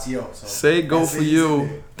So say go for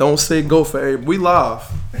you. Don't say go for everybody. We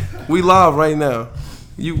live. We live right now.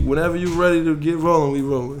 You whenever you ready to get rolling, we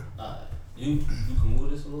rolling. You can move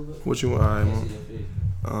this a little bit. What you want?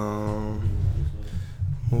 Alright,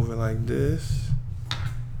 move it like this.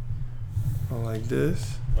 Or like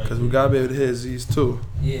this. Cause we gotta be able to hit Z's too.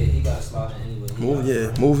 Yeah, he got slide in anyway.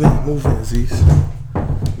 Move in, Z's.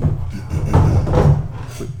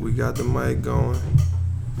 We got the mic going.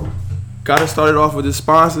 Gotta start it off with the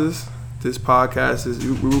sponsors. This podcast is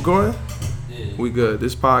we recording? Yeah. We good.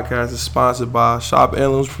 This podcast is sponsored by Shop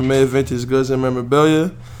Heirlooms, Premier Vintage Goods and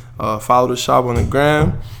Memorabilia. Follow the shop on the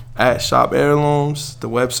gram at Shop Heirlooms. The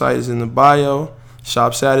website is in the bio.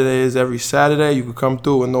 Shop Saturday is every Saturday. You can come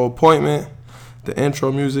through with no appointment. The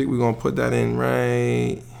intro music, we're gonna put that in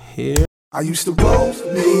right here. I used to roll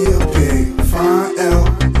me a big fine L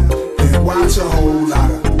and watch a whole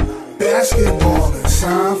lot of basketball and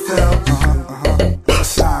Seinfeld.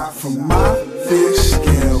 Aside from my fish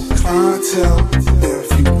scale clientele, there are a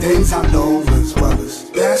few things I know as well as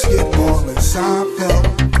basketball and Seinfeld.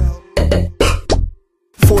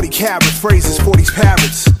 40 carat phrases, 40's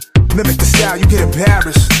parrots. Mimic the style, you get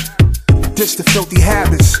embarrassed. Ditch the filthy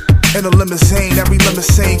habits. In a limousine, every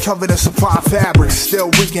limousine covered in supply fabrics. Still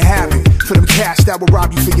wreaking havoc for them cash that will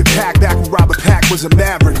rob you for your pack. Back when Robert Pack was a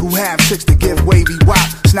maverick who had chicks to give wavy wop.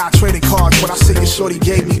 It's not trading cards when I say your shorty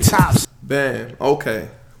gave me tops. Bam. Okay.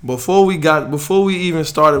 Before we even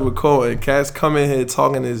started recording, cats come in here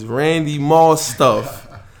talking this Randy Moss stuff.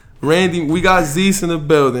 Randy, we got Zeus in the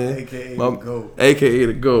building. AKA the GOAT. AKA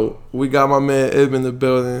the GOAT. We got my man Ib in the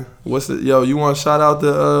building. Yo, you want to shout out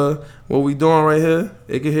the what we doing right here?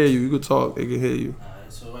 It can hear you. You can talk. It can hear you.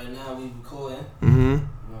 Alright, so right now we recording. Mm-hmm. You know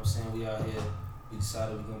what I'm saying? We out here. We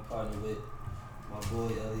decided we're gonna partner with my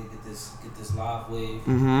boy Elliot. Get this live wave.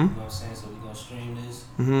 Mm-hmm. You know what I'm saying? So we're gonna stream this.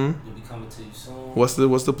 Mm-hmm. It'll be coming to you soon. What's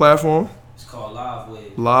the platform? It's called Live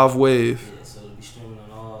Wave. Live Wave. Yeah, so it'll be streaming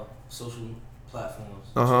on all social platforms.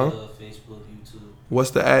 Uh-huh. Twitter, Facebook, YouTube.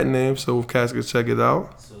 What's the ad name so cats can check it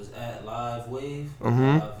out? So it's at Live Wave.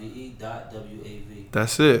 Mm-hmm. LiveWave.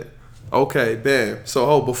 That's it. Okay, bam.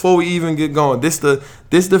 So before we even get going, this the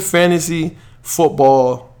fantasy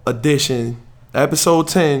football edition, episode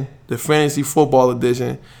 10, the fantasy football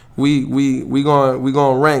edition. We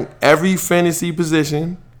gonna rank every fantasy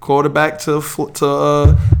position, quarterback to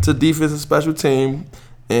defense and special team,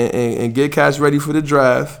 and get cats ready for the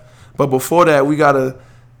draft. But before that, we gotta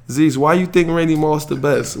Z's. Why you think Randy Moss the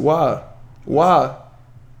best? Why?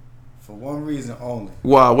 For one reason only.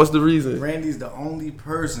 Why? What's the reason? Randy's the only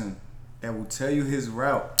person that will tell you his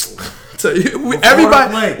route.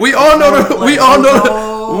 Everybody, we all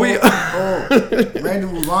know. Randy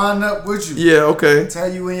will line up with you. Yeah, okay.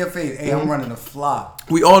 Tell you in your face, hey, I'm running the fly.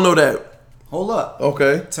 We all know that. Hold up.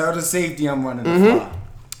 Okay. Tell the safety I'm running the fly.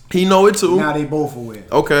 He know it too. Now they both aware.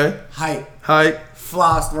 Okay. Height.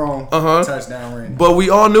 Flies thrown. Touchdown Randy. But we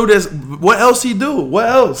all knew this. What else he do? What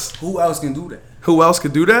else? Who else can do that? Who else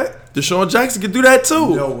could do that? Deshaun Jackson could do that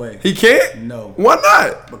too. No way. He can't? No. Why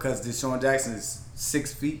not? Because Deshaun Jackson is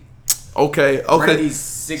 6 feet. Okay. Randy's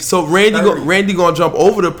 6. So Randy gonna jump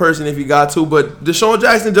over the person if he got to, but Deshaun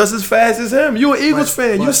Jackson just as fast as him. You an Eagles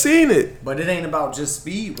fan? You seen it? But it ain't about just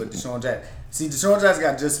speed with Deshaun Jackson. See, Deshaun Jackson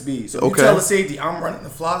got just speed. So if Okay. you tell the safety, I'm running the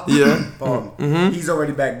fly. Yeah. He's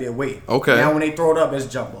already back there waiting. Okay. Now when they throw it up, it's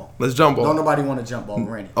jump ball. Let's jump Don't off. nobody want to jump ball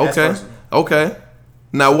Randy. That's Okay. personal. Okay.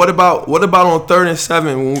 Now what about on 3rd and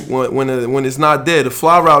 7 when it's not there, the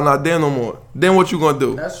fly route not there no more? Then what you gonna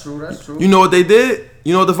do? That's true. You know what they did?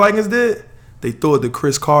 You know what the Vikings did? They threw it to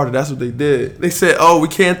Chris Carter. That's what they did. They said, "Oh, we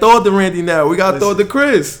can't throw it to Randy now. We gotta throw it to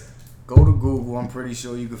Chris." Go to Google. I'm pretty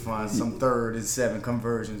sure you can find some 3rd and 7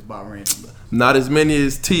 conversions by Randy. Not as many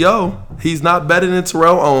as T.O. He's not better than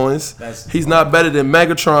Terrell Owens. He's not better than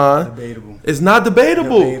Megatron. Debatable. It's not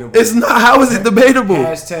debatable. It's not. How is it debatable?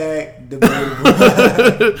 Hashtag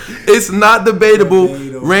debatable. It's not debatable.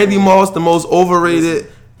 Randy Moss, the most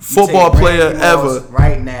overrated football player Randy Moss ever.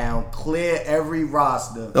 Right now, clear every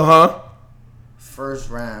roster. First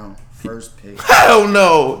round, first pick. Hell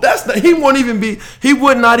no. He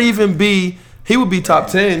would not even be. He would be top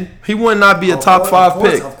 10. He would not be a top 5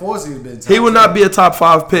 pick. Of course, he'd be top He would 10. not be a top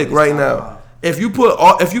 5 pick right now. 5.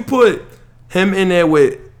 If you put him in there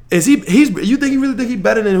with, you really think he's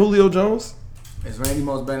better than Julio Jones? Is Randy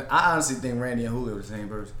Moss better? I honestly think Randy and Julio are the same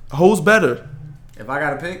person. Who's better? If I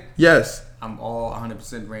got to pick, Yes. I'm all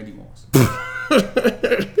 100% Randy Moss.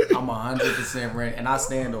 I'm 100% Randy, and I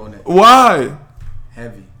stand on it. Why?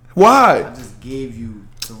 Heavy. Why? I just gave you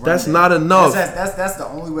That's not enough. That's the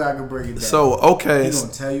only way I can break it down. So okay, He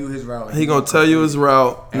gonna tell you his route. He gonna tell you his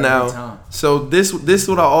route every now. time. So this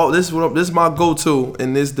is my go-to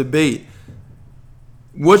in this debate.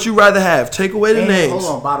 What you rather have? Take away the names.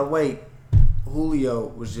 Hold on. By the way, Julio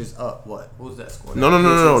was just up. What was that score? No.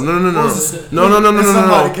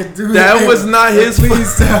 Somebody can do that was not his.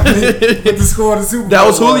 Please tell me what the score of the Super Bowl. That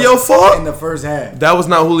was Julio's fault in the first half. That was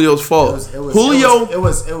not Julio's fault. It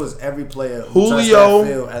was every player.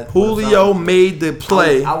 Julio made the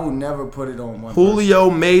play. I will never put it on one. Julio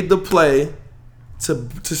made the play to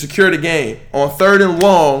secure the game on 3rd and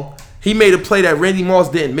long. He made a play that Randy Moss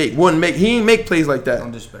didn't make. He didn't make plays like that.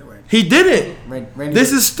 Don't disrespect Randy. He didn't. Randy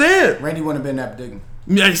this is stamp. Randy wouldn't have been that predicament.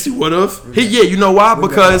 Yes, he would have. You know why?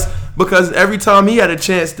 Because every time he had a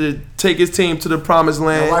chance to take his team to the promised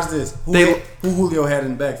land. Now watch this. Who Julio had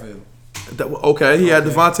in the backfield? He had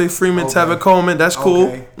Devontae Freeman, Tevin Coleman. That's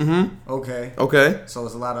cool. Okay. So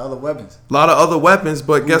it's a lot of other weapons.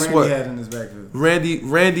 But guess what? Randy had in his backfield.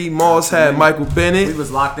 Randy Moss had Michael Bennett. We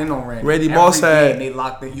was locked in on Randy. Randy Moss had. They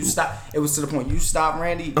locked in. You stop. It was to the point. You stop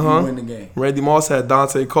Randy, you win the game. Randy Moss had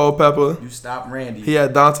Dante Culpepper. You stop Randy. He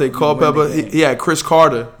had Dante Culpepper. He had Chris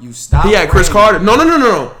Carter. You stop. He had Chris Carter.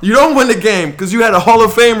 No. You don't win the game because you had a Hall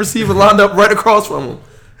of Fame receiver lined up right across from him.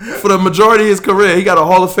 For the majority of his career, he got a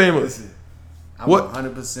Hall of Famer. Listen, I'm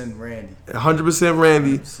 100% Randy. 100%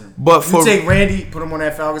 Randy. 100%. But for you take Randy, put him on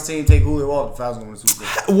that Falcons team, take Julio off, the Falcons going to Super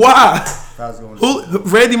Bowl. Why? Falcons going to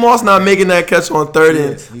Randy Moss not making that catch on third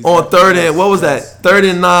and what was that? 3rd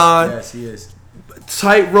and 9. Yes, he is.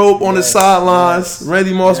 Tightrope on the sidelines.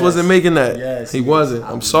 Randy Moss wasn't making that. Yes, he wasn't.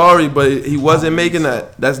 I'm sorry, but he wasn't making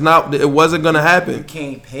that. It wasn't gonna happen. You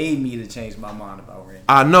can't pay me to change my mind about Randy.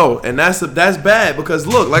 I know, and that's bad because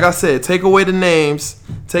look, like I said, take away the names,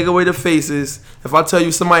 take away the faces. If I tell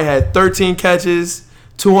you somebody had 13 catches,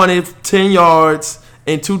 210 yards,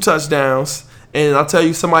 and 2 touchdowns, and I'll tell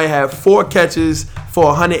you somebody had 4 catches for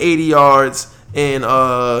 180 yards and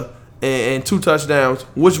 2 touchdowns,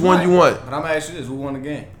 which one you want? But I'm gonna ask you this: who won the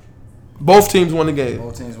game? Both teams won the game.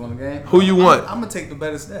 Both teams won the game. Who you want? I'm gonna take the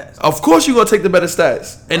better stats. Of course, you're gonna take the better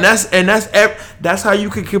stats, and that's how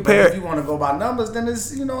you can compare. But if you want to go by numbers, then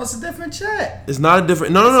it's a different chat. It's not a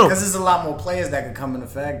different. No. Because there's a lot more players that can come in the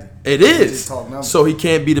factor. It is. So he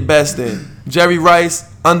can't be the best then. Jerry Rice,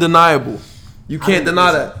 undeniable. You can't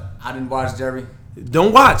deny that. I didn't watch Jerry.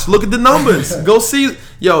 Don't watch. Look at the numbers. Go see.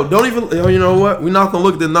 Don't even. You know what? We're not gonna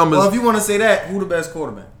look at the numbers. Well, if you want to say that, who the best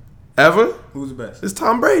quarterback ever? Who's the best? It's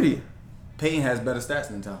Tom Brady. Peyton has better stats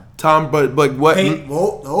than but what? Peyton,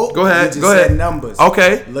 go ahead. Go ahead. Numbers.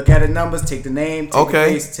 Okay. Look at the numbers. Take the name. Take the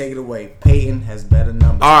face. Take it away. Peyton has better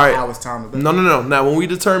numbers. All right. Now it's Tom the best. No. Now when we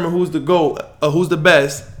determine who's the GOAT, who's the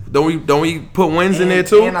best, don't we put wins in there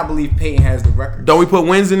too? And I believe Peyton has the record. Don't we put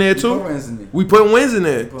wins in there too? We put wins in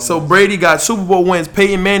there. So Brady got Super Bowl wins.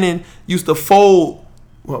 Peyton Manning used to fold.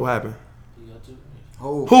 What happened?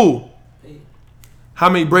 Who? How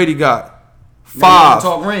many Brady got? 5.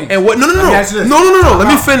 And what? No. Let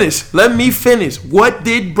me finish. What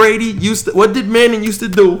did Manning used to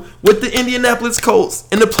do with the Indianapolis Colts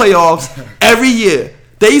in the playoffs every year?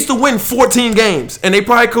 They used to win 14 games, and they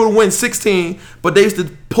probably could win 16, but they used to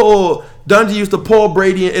pull. Dungy used to pull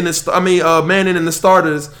Brady Manning in the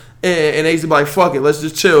starters, and they used to be like, "Fuck it, let's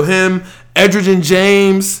just chill." Him, Edgerrin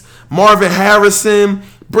James, Marvin Harrison,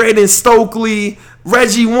 Brandon Stokely,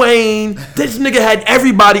 Reggie Wayne. This nigga had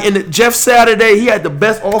everybody in it. Jeff Saturday, he had the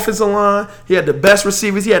best offensive line. He had the best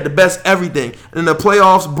receivers. He had the best everything. And in the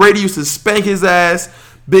playoffs, Brady used to spank his ass.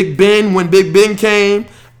 Big Ben, when Big Ben came,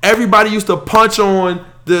 everybody used to punch on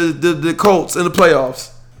the Colts in the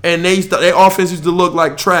playoffs. And their offense used to look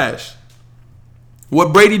like trash.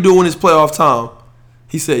 What Brady do in his playoff time?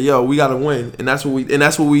 He said, "Yo, we gotta win," and that's what we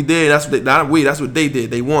did. That's what they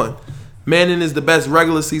did. They won. Manning is the best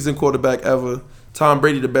regular season quarterback ever. Tom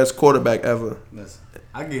Brady, the best quarterback ever. Listen,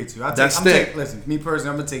 I get it too. Listen, me personally,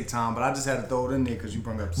 I'm gonna take Tom, but I just had to throw it in there because you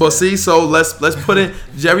brought up. But see, so let's put in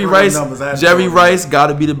Jerry Rice. Jerry Rice got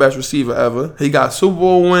to be the best receiver ever. He got Super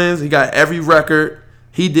Bowl wins. He got every record.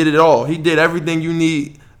 He did it all. He did everything you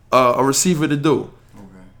need a receiver to do. Okay.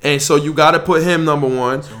 And so you got to put him number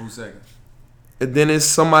 1. So who's second? And then it's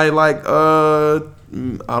somebody like I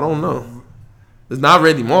don't know. It's not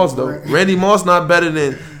Randy Moss though. Randy Moss not better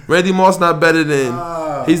than. He's not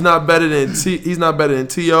better than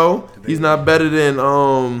T.O. He's not better than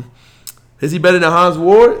Is he better than Hans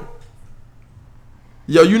Ward?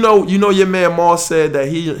 Yo, you know your man Moss said that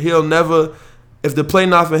he'll never if the play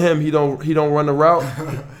not for him, he don't run the route.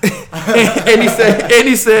 and he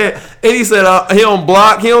said he don't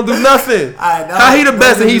block, he don't do nothing. How he the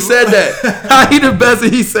best and he said that? How he the best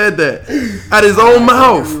and he said that out his own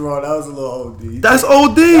mouth? That was a little OD. That's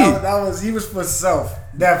OD. He was for self.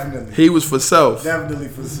 Definitely. He was for self. Definitely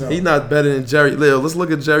for self. He's not better than Jerry. Leo, let's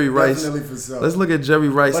look at Jerry Rice. Definitely for self. Let's look at Jerry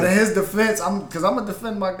Rice. But in his defense, because I'm going to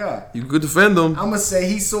defend my guy. You could defend him. I'm going to say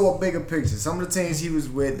he saw a bigger picture. Some of the teams he was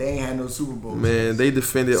with, they ain't had no Super Bowls. Man, they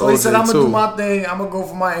defended So OJ he said, I'm going to too. do my thing. I'm going to go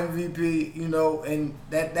for my MVP, and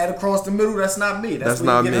that across the middle, that's not me. That's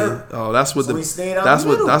not me. Hurt. Oh, that's what he stayed out the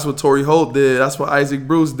middle. That's what Torrey Holt did. That's what Isaac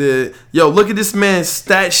Bruce did. Yo, look at this man's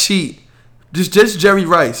stat sheet. Just Jerry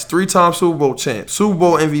Rice, 3-time Super Bowl champ, Super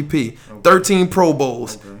Bowl MVP, 13 Pro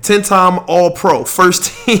Bowls, 10-time All-Pro, first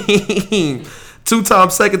team, 2-time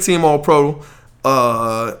second team All-Pro,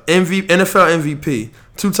 NFL MVP,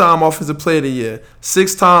 2-time Offensive Player of the Year,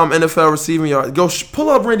 6-time NFL receiving yard. Go pull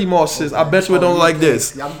up Randy Moss shit. I bet you it don't look like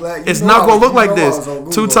this. It's not gonna look like this.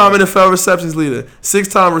 2-time NFL receptions leader,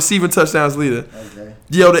 6-time receiving touchdowns leader.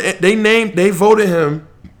 Yo, they voted him.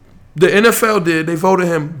 The NFL did. They voted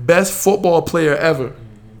him best football player ever.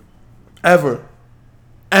 Ever.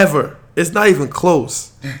 It's not even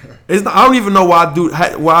close. It's not, I don't even know why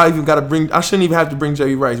I even got to bring. I shouldn't even have to bring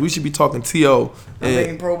Jerry Rice. We should be talking T.O. How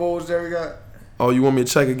many Pro Bowls Jerry got? Oh, you want me to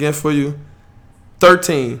check again for you?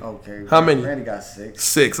 13. Okay. How many? Randy got 6.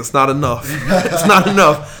 6. That's not enough. It's not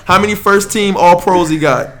enough. How many first team All Pros he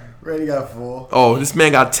got? Randy got 4. Oh, this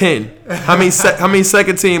man got 10. How many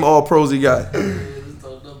second team All Pros he got?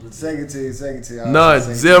 Second team. None.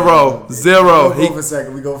 Zero. We go for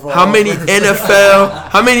second. We go for How many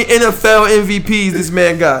NFL MVPs this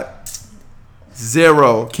man got?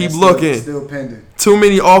 0. Keep looking. Still pending. Too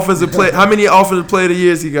many offensive play. How many offensive player of the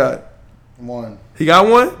years he got? 1. He got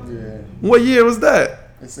 1? Yeah. What year was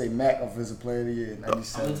that? Let's say Mac offensive player of the year,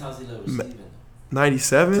 97. How many times he led receiving?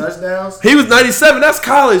 97? Touchdowns? He was 97. That's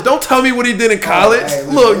college. Don't tell me what he did in college. Hey,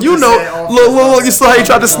 look, you know. Look. You saw how he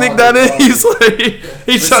tried to sneak that in? He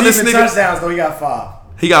tried to sneak touchdowns, though, he got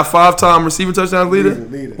 5. He got 5-time receiving touchdowns leader?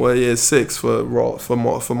 Leader. Well, yeah, 6 for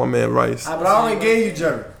my man Rice. But I already gave you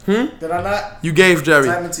Jerry. Did I not? You gave Jerry.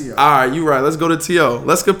 Type in T.O. All right, you right. Let's go to T.O.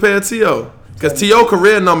 Let's compare T.O. Because T.O.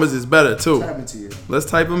 career numbers is better, too. Type in T.O. Let's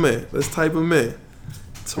type him in.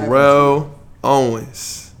 Terrell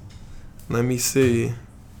Owens. Let me see.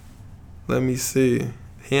 I don't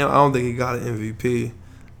think he got an MVP.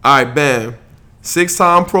 All right, bam.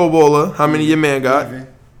 6-time Pro Bowler. How many your man got?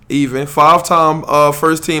 Even. 5-time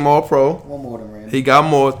first team All-Pro. One more than Randy. He got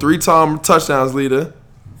more. 3-time touchdowns leader.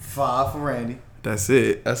 5 for Randy. That's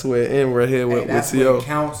it. That's where it ends right here with that's T.O. what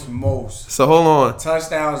counts most. So hold on.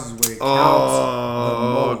 Touchdowns is where it counts the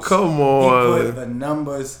most. Come on. He put the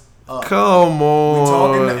numbers up. Come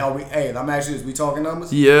on. I'm asking you, we talking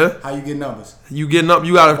numbers? Yeah. How you get numbers? You getting up?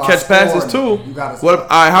 You gotta By catch passes scoring. too. You gotta. What? All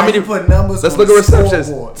right. How many? You put numbers. Let's on look at the receptions.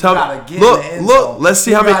 scoreboard. Tell You gotta get look. in the end Look. zone. Let's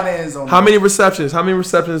see You how got the end many. zone. How many receptions? How many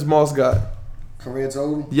receptions Moss got? Career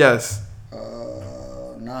total? Yes.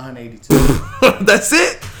 982. That's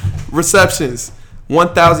it. Receptions.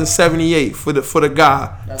 1,078 for the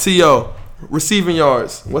guy. T.O. Receiving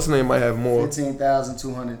yards. What's the name? Might have more.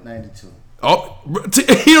 15,292. Oh,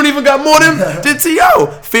 he don't even got more than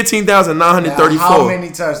T.O. 15,934. How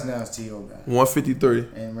many touchdowns T.O. got? 153.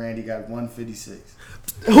 And Randy got 156.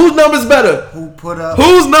 Whose numbers better?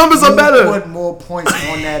 Whose numbers are better? Who put more points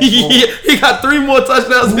on that board? He got 3 more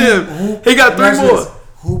touchdowns than him. He got 3 more.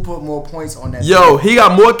 Who put more points on that? Yo, he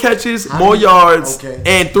got more catches, more yards, okay,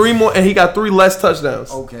 and 3 more, and he got 3 less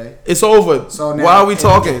touchdowns. Okay, it's over. So now, why are we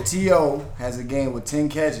talking? T.O. has a game with 10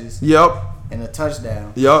 catches. Yep. And a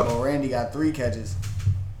touchdown. Yep. Well, Randy got 3 catches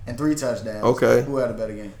and 3 touchdowns. Okay. Who had a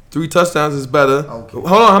better game? 3 touchdowns is better. Okay. Hold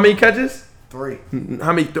on, how many catches? 3.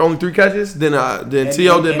 How many? Only 3 catches? Then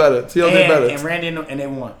T.O. did better. T.O. did better. And Randy and they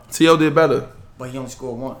won. T.O. did better. But he only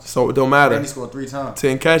scored once. So it don't matter. Randy scored 3 times.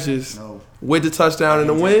 10 catches. No. With the touchdown and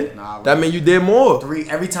the win? Nah, that means you did more. 3.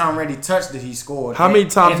 Every time Randy touched it, he scored. How many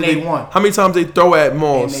times did they won? How many times they throw at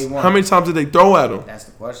Moss? How many times did they throw at him? That's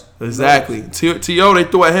the question. Exactly. T.O. they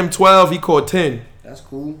threw at him 12. He caught 10. That's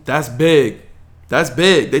cool. That's big. That's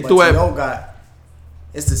big. They threw at. T.O. got.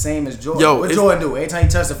 It's the same as Jordan. Yo, what Jordan do? Every time he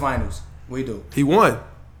touched the finals, what he do? He won.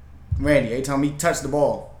 Randy, every time he touched the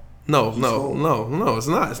ball. No, it's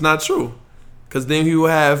not. It's not true. Because then he will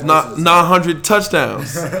have 900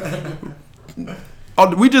 touchdowns.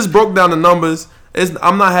 We just broke down the numbers.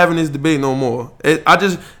 I'm not having this debate no more. I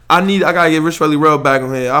gotta get Rich Felly Rell back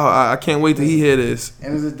on here. I can't wait till he hear this.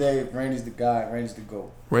 End of the day, Randy's the guy. Randy's the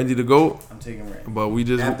GOAT. Randy the GOAT. I'm taking Randy. But we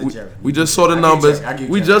just saw the numbers.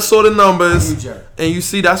 We just saw the numbers, and you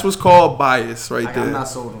see that's what's called bias right there. I'm not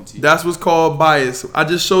sold on T. That's what's called bias. I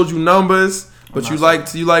just showed you numbers, but you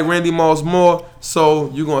like Randy Moss more, so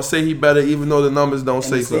you gonna say he better even though the numbers don't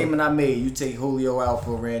say so. The statement I made, you take Julio out,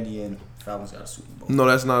 put Randy in. Falcons got a Super Bowl. No,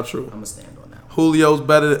 that's not true. I'm gonna stand on that. Julio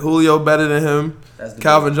better than him.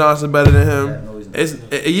 Calvin Johnson better than him. No,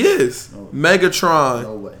 he is. No Megatron.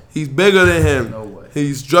 No way. He's bigger than him. No way.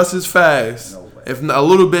 He's just as fast. No way. If not, a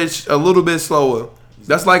little bit slower.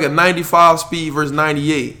 That's like a 95 speed versus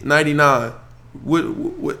 98, 99.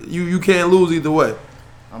 You can't lose either way.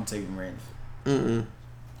 I'm taking Randy.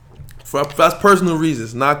 That's personal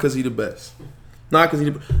reasons, not because he the best.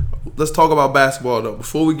 Let's talk about basketball though.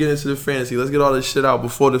 Before we get into the fantasy, let's get all this shit out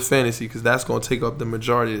before the fantasy because that's gonna take up the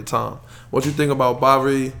majority of the time. What you think about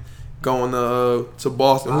Bobby going to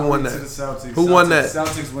Boston? Who won that? Who won that?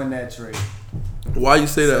 Celtics win that trade. Why you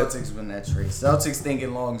say that? Celtics win that trade. Celtics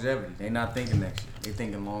thinking longevity. They not thinking next year. They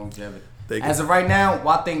thinking longevity. As of right now,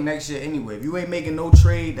 why think next year anyway? If you ain't making no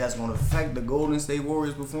trade that's gonna affect the Golden State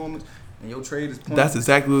Warriors' performance. And your trade is pointless. That's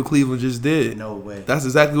exactly what Cleveland just did. No way. That's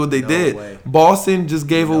exactly what they did. Way. Boston just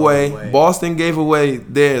gave away. Way. Boston gave away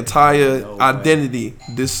their entire identity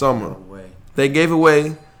this summer. No way. They gave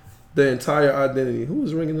away their entire identity. Who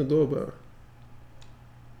was ringing the doorbell?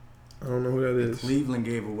 I don't know who that is. Cleveland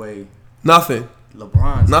gave away nothing.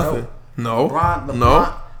 LeBron's nothing. No. LeBron.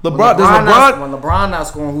 When LeBron not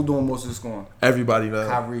scoring, who doing most of the scoring? Everybody does.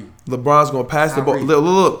 Kyrie. LeBron's gonna pass the ball.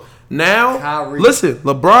 Look. Now, Kyrie. Listen,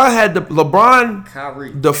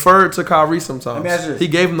 Kyrie deferred to Kyrie sometimes. Let me ask you this. He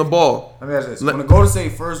gave him the ball. Let me ask you this. When the Golden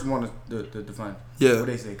State first won the final, what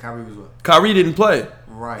they say? Kyrie was what? Kyrie didn't play.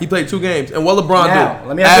 Right. He played 2 games. And what LeBron did?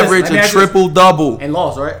 Let me ask average a triple-double. And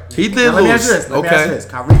lost, right? He did lose. Let me ask you this. Let me ask you this.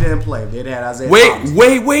 Kyrie didn't play. They had Isaiah Thomas.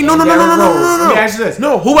 Wait. No. Let me ask you this.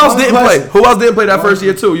 No, who else didn't play? Who else didn't play that first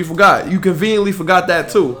year, too? You forgot. You conveniently forgot that,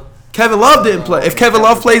 too. Kevin Love didn't play. If Kevin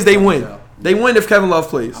Love plays, they win. They win if Kevin Love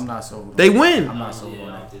plays. I'm not sold. They win. I'm not sold on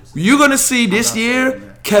that. You're gonna see this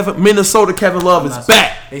year, Minnesota Kevin Love is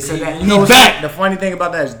back. They said that. He's back. The funny thing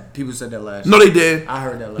about that is people said that last year. No, they did. I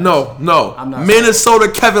heard that last year. No. I'm not Minnesota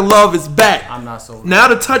Kevin Love is back. I'm not sold. Now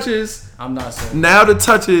the touches. I'm not sold. Now the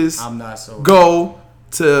touches. I'm not sold. Go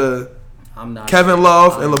to Kevin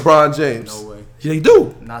Love and LeBron James. No way. They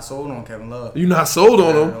do. I'm not sold on Kevin Love. You're not sold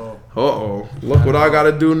on him. Look what I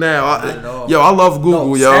gotta do now. I love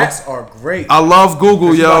Google, yo. Stats are great. I love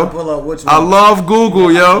Google, yo. I love Google,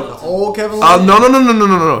 yo. The old Kevin Love.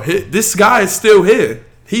 No. This guy is still here.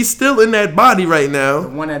 He's still in that body right now. The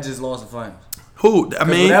one that just lost the finals. Who? I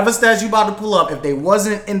mean, whatever stats you about to pull up, if they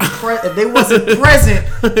wasn't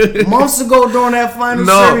present months ago during that final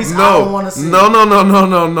series, I don't want to see.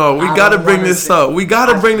 No. We gotta bring this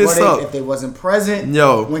up. If they wasn't present,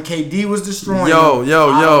 when KD was destroying, I don't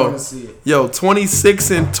want to see it.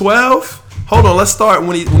 26-12. Hold on, let's start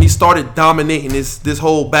when he started dominating this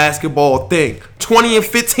whole basketball thing.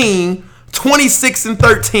 20-15,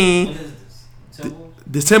 26-13.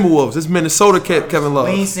 The Timberwolves. It's Minnesota Kevin Love.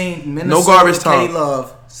 We ain't seen Minnesota no garbage time.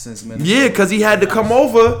 K-Love since Minnesota. Yeah, because he had to come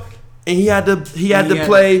over and he had to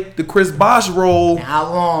play the Chris Bosh role. And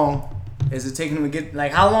how long is it taking him to get?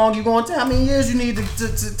 Like, how long you going to? How many years you need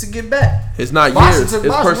to get back? It's not years. It's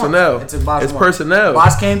personnel. It's personnel.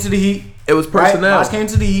 Bosh came to the Heat. It was personnel. Bosh came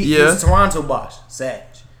to the Heat. Yeah. It was Toronto Bosh.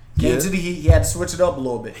 Savage. Came to the Heat. He had to switch it up a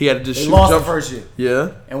little bit. He had to just shoot. Lost the first year.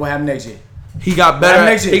 Yeah. And what happened next year? He got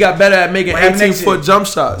better. He got better at making 18-foot jump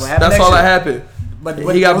shots. That's all that happened. But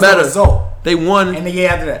he got better. They won. And the year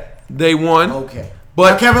after that, they won. Okay.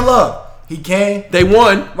 But now Kevin Love, he came. They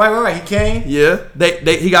won. Right. He came. Yeah.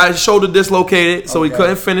 He got his shoulder dislocated, so he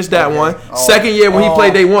couldn't finish that one. Second year when he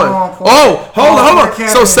played, they won. Hold on.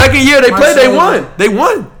 So second year they played, they won. They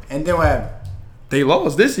won. And then what happened? They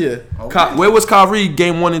lost this year. Okay. Where was Kyrie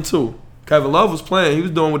game 1 and 2? Kevin Love was playing. He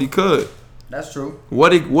was doing what he could. That's true.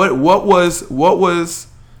 What was?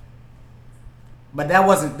 But that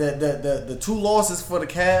wasn't the 2 losses for the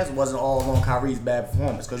Cavs wasn't all on Kyrie's bad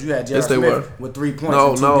performance because you had J.R. Smith with 3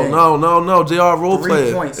 points. No. J.R. role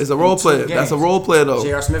player. It's a role player. That's a role player though.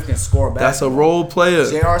 J.R. Smith can score a basketball. That's a role player.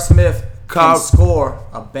 J.R. Smith can score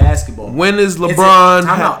a basketball. When is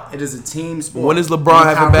LeBron? It is a team sport. When is LeBron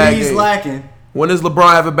have a bad game? Lacking. When does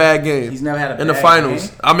LeBron have a bad game? He's never had a bad game. In the finals.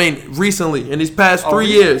 Game? I mean, recently, in these past 3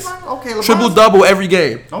 years. Okay, triple-double every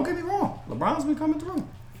game. Don't get me wrong. LeBron's been coming through.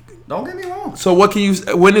 Don't get me wrong. So what can you...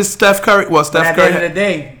 When is Steph Curry... Well, Steph Curry... At the end of the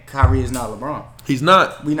day, Kyrie is not LeBron. He's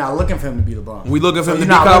not. We not looking for him to be LeBron. We looking for him to be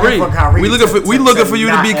Kyrie. Kyrie. We looking for you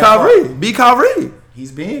to be Kyrie. Be Kyrie.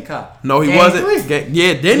 He's being Kyrie. No, he wasn't.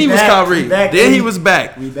 Then he was Kyrie. Then he was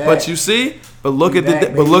back. But you see, look at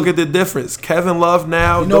the difference. Kevin Love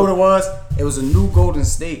now. You know what it was? It was a new Golden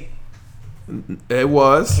State. It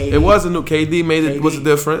was. KD. It was a new KD made it was a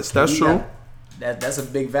difference. That's true. That's a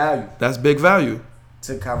big value. That's big value.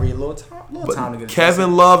 Took Kyrie a little time to get adjusted.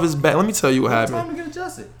 Kevin Love is back. Let me tell you what happened. Time to get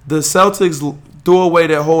adjusted. The Celtics threw away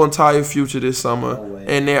their whole entire future this summer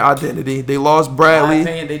and their identity. They lost Bradley. In my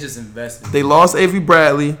opinion, they just invested. They lost Avery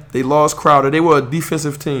Bradley. They lost Crowder. They were a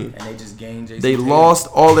defensive team. And they just gained Jason They Tatum. lost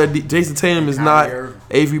all their Jason Tatum is not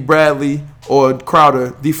Avery Bradley or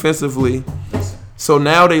Crowder defensively. So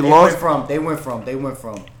now they lost. They went from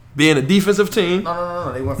being a defensive team.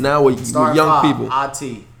 No. They went from now with young people.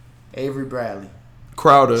 IT, Avery Bradley,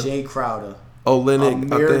 Crowder, Jay Crowder,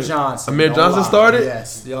 Olenek, Amir Johnson. Amir Johnson started?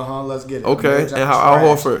 Yes. Let's get it. Okay. And how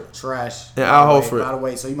Al Horford? Trash. And Al Horford. By the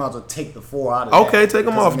way, so you might as well take the 4 out of that. Okay, take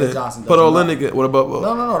him off then. Put Olenek in. What about?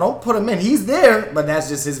 No. Don't put him in. He's there, but that's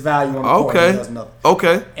just his value on the court. He does nothing.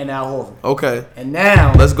 Okay. And Al Horford. Okay. And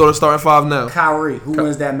now. Let's go to starting 5 now. Kyrie. Who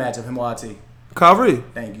wins that matchup, him or IT? Kyrie.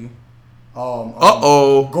 Thank you.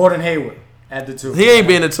 Gordon Hayward at the 2. He ain't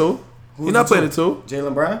being the 2. He's not playing the 2.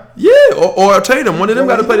 Jaylen Brown? Yeah, or Tatum. One of them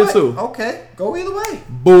got to play the 2. Okay, go either way.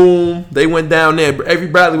 Boom. They went down there. Avery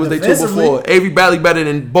Bradley was their 2 before. Avery Bradley better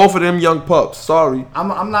than both of them young pups. Sorry.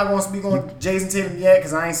 I'm not going to speak on Jason Tatum yet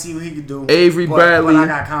because I ain't see what he could do. Avery Bradley. But I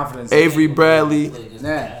got confidence. Avery Bradley.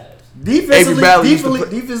 Nah.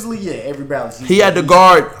 Defensively, yeah, Avery Bradley. He had to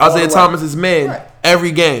guard Isaiah Thomas's man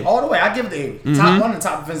every game. All the way. I give it to Avery. Mm-hmm. One of the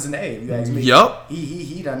top defenders in the A, if you ask me. Yup.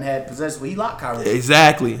 He done had possession. He locked Kyrie.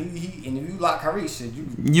 Exactly. And if you lock Kyrie, shit,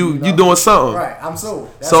 you doing something. Right. I'm sold.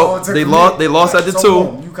 So they lost at the 2.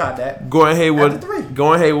 Boom, you caught that. Gordon Hayward. At the 3.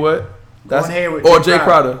 Gordon Hayward. Or Jay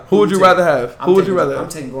Crowder. Who would you rather have? I'm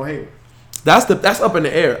taking Gordon Hayward. That's up in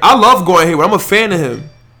the air. I love Gordon Hayward. I'm a fan of him.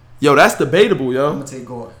 Yo, that's debatable, yo. I'm gonna take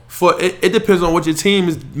Gordon. It depends on what your team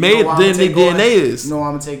is made. Then their DNA is. No,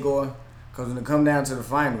 I'm gonna take Gordon because when it come down to the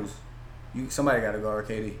finals, somebody got to guard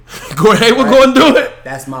KD. Gordon Hayward gonna do it.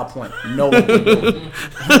 That's my point. No one can do it.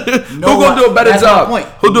 Who gonna do a better job?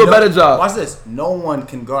 Who do a better job? Watch this. No one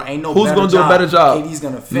can guard. Ain't no. Who's gonna do a better job? KD's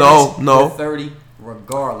gonna finish with 30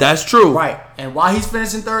 regardless. That's true. Right. And while he's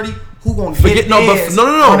finishing 30. Who gonna get no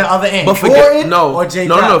on the other end? But Gordon or Jay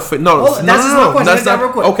Crowder? No. That's not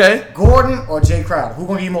real quick. Okay. Gordon or Jay Crowder? Who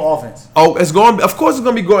gonna give more offense? Oh, of course it's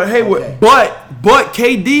gonna be Gordon Hayward. Okay. But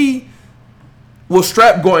KD will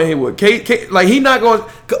strap Gordon Hayward. Like he not going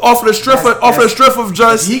off the strength of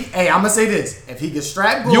just. Hey, I'm gonna say this: if he can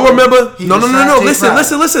strap Gordon, you remember? No.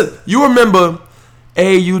 Listen. You remember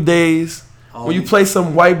AAU days when you play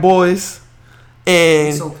some white boys.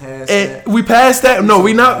 And we passed that. No,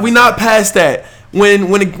 we not past that. When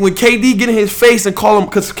KD get in his face and call him,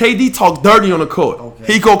 because KD talk dirty on the court.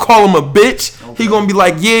 Okay. He gonna call him a bitch. Okay. He gonna be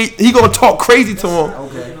like, yeah. He gonna talk crazy to him.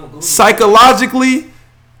 Okay. Psychologically,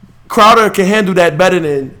 Crowder can handle that better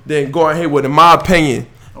than Gordon Hayward, in my opinion.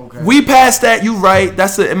 Okay. We passed that. You right.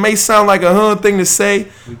 It may sound like a thing to say.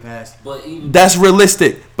 We passed. But that's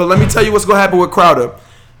realistic. But let me tell you what's gonna happen with Crowder.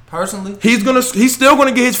 Personally, he's still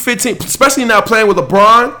gonna get his 15, especially now playing with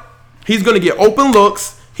LeBron. He's gonna get open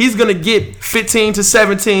looks. He's gonna get 15 to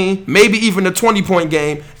 17, maybe even a 20-point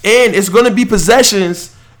game, and it's gonna be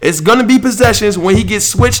possessions. It's gonna be possessions when he gets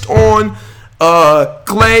switched on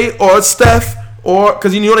Clay or Steph, or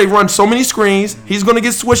because they run so many screens. He's gonna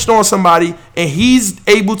get switched on somebody, and he's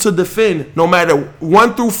able to defend no matter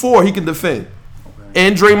 1 through 4. He can defend,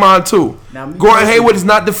 and Draymond too. Gordon Hayward is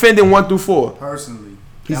not defending 1 through 4. Personally.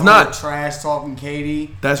 He's not trash talking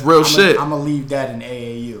KD. That's real shit. I'm gonna leave that in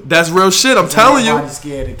AAU. That's real shit. I'm telling you. Nobody's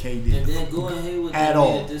scared of KD. And then Gordon Hayward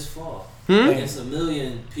made it this far. Against a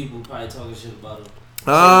million people probably talking shit about him.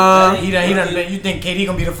 You think KD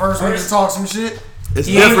gonna be the first one to talk some shit? It's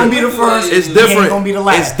he different. Ain't gonna be the first. It's different. He ain't gonna be the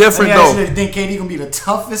last. It's different though. You think KD gonna be the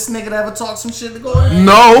toughest nigga to ever talk some shit to Gordon?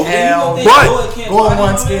 No. But Gordon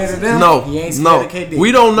wasn't scared of them. No. He ain't scared of KD.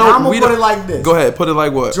 We don't know. Now I'm gonna put it like this. Go ahead. Put it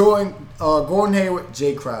like what? Gordon Hayward,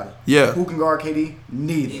 Jay Crowder. Yeah. Who can guard KD?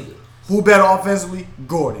 Neither. Who better offensively?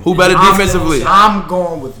 Gordon. Who better defensively? I'm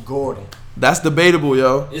going with Gordon. That's debatable,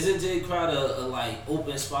 yo. Isn't Jay Crowder a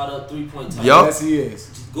open spot up 3-point type? Yup. Yes, he is.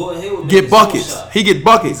 Gordon Hayward get buckets. He get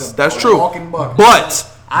buckets. That's true. Bucket. But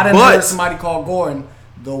I didn't hear somebody call Gordon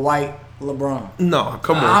the white LeBron. No,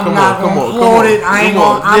 come on. I'm not gonna quote it. I'm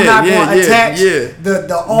not gonna attach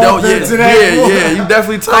the author to that. Yeah, you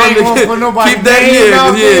definitely told me to keep that. You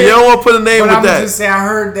don't want to put a name with that. I'm just saying I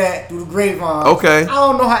heard that through the grapevine. Okay. I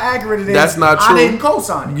don't know how accurate it is. That's not true. I didn't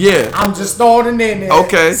co-sign it. Yeah. I'm just throwing it in there.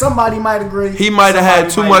 Okay. Somebody might agree. He might have had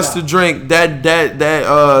too much to drink that day.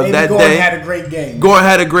 Gordon had a great game. Gordon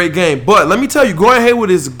had a great game, but let me tell you, Gordon Hayward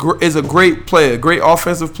is a great player, great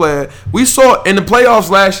offensive player. We saw in the playoffs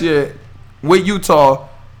last year with Utah,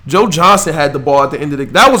 Joe Johnson had the ball at the end of the.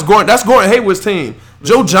 That's Gordon Hayward's team.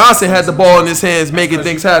 Joe Johnson had the ball in his hands, making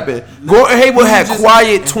things happen. Gordon Hayward had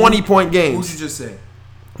quiet 20-point games. Who'd you just say?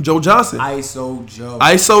 Joe Johnson. ISO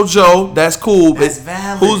Joe. That's cool. That's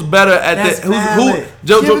valid. Who's better at that's that? Who?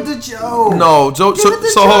 Give it to Joe. No, Joe.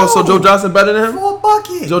 So Joe Johnson better than him? For a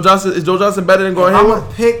bucket. Is Joe Johnson better than Gordon Hayward? I'm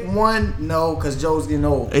gonna pick one. No, because Joe's getting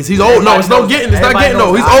old. He's old. No, it's not getting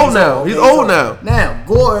old. He's old now. He's old now. Now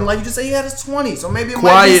Gordon, like you just say, he had his 20. So maybe it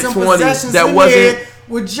quiet might be some 20. possessions That in wasn't. There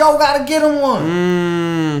where Joe gotta get him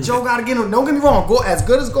one. Joe gotta get him. Don't get me wrong. As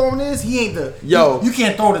good as Gordon is, he ain't the. Yo, you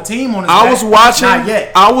can't throw the team on his I back.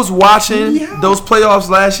 was watching those playoffs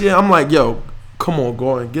last year. I'm like, yo, come on,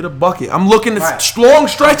 Gordon, get a bucket. I'm looking at long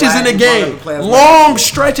stretches in the game. Long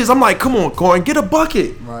stretches. I'm like, come on, Gordon, get a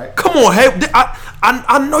bucket. Right. Come on, hey,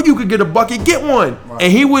 I know you could get a bucket. Get one. Right.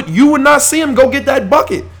 And you would not see him go get that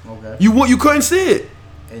bucket. Okay. You couldn't see it.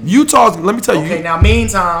 And Utah's. Let me tell you. Okay. Now,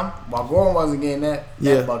 meantime, while Gordon wasn't getting that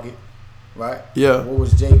bucket, right? Yeah. What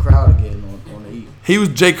was Jay Crowder getting on the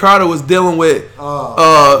Heat? Jay Crowder was dealing with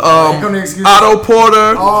Otto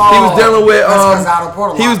Porter.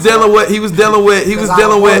 He was dealing with he was dealing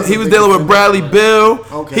with Bradley Beal.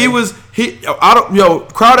 Okay.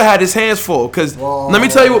 Crowder had his hands full because let me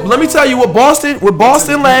tell you what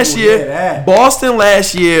Boston last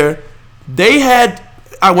year they had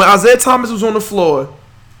when Isaiah Thomas was on the floor,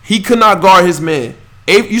 he could not guard his man.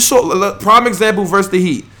 You saw prime example versus the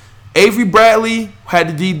Heat. Avery Bradley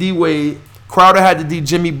had the D Wade. Crowder had to D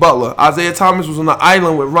Jimmy Butler. Isaiah Thomas was on the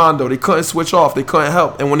island with Rondo. They couldn't switch off. They couldn't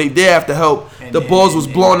help. And when they did have to help, the Bulls was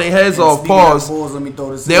blowing their heads off. Pause.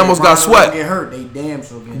 They almost got swept. Get hurt. They damn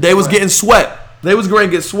sure They was getting swept. They was going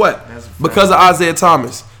to get swept because of Isaiah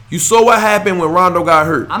Thomas. You saw what happened when Rondo got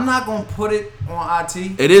hurt. I'm not going to put it on IT.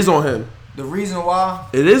 It is on him. The reason why?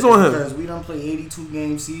 It is on him. Because we done played 82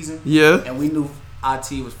 game season. Yeah. And we knew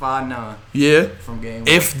IT was 5'9". Yeah. From game 1.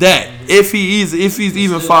 If he's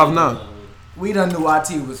even 5'9". We done knew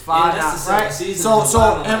IT was 5'9", right?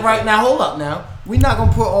 So, and right now, hold up now. We're not going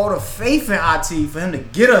to put all the faith in IT for him to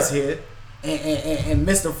get us here and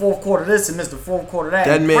miss the fourth quarter this and miss the fourth quarter that.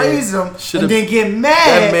 And praise him and then get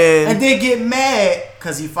mad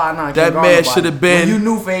because he 5'9". That man should have been. When you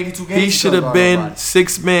knew for 82 games. He should have been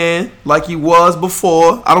 6-man like he was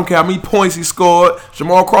before. I don't care how many points he scored.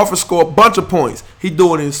 Jamal Crawford scored a bunch of points. He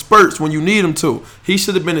do it in spurts when you need him to. He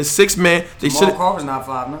should have been a 6-man. Jamal Crawford's not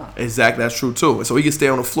 5'9". Exactly, that's true too. So he can stay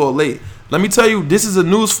on the floor late. Let me tell you, this is a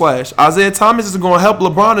news flash. Isaiah Thomas is going to help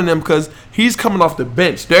LeBron and them because he's coming off the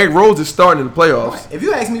bench. Derrick Rose is starting in the playoffs. Right. If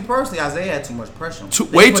you ask me personally, Isaiah had too much pressure on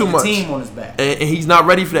him. Way too much. Team on his back. And he's not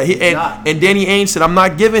ready for that. And Danny Ainge said, I'm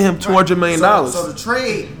not giving him $200 million. So the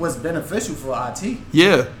trade was beneficial for IT.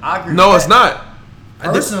 Yeah. I agree. No, it's not.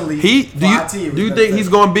 Personally, do you think he's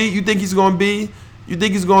going to be? You think he's going to be? You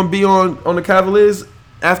think he's going to be on the Cavaliers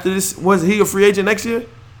after this? Was he a free agent next year?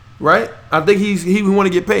 Right? I think he want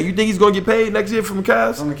to get paid. You think he's going to get paid next year from the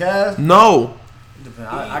Cavs? From the Cavs? No.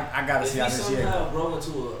 I got to see how this year goes. Grow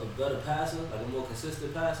into a better passer, like a more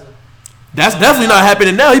consistent passer. That's definitely not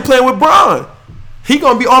happening now. He playing with Bron. He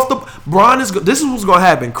going to be off the... This is what's going to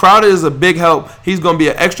happen. Crowder is a big help. He's going to be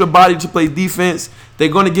an extra body to play defense. They're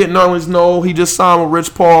going to get Nerlens Noel. He just signed with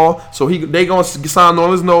Rich Paul. So they going to sign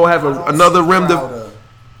Nerlens Noel, have another rim to...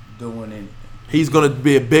 doing anything. He's going to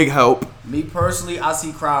be a big help. Me personally, I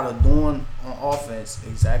see Crowder doing on offense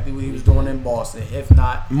exactly what he was doing in Boston, if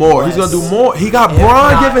not more. He's going to do more. He got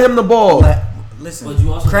Bron giving him the ball. Listen,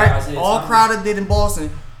 all Crowder did in Boston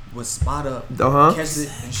was spot up, catch it,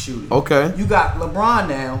 and shoot it. Okay. You got LeBron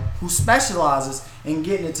now, who specializes in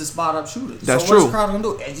getting it to spot up shooters. That's true. What's Crowder gonna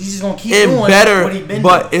do? He's just gonna keep doing what he been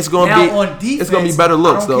doing. It's gonna be on defense. It's gonna be better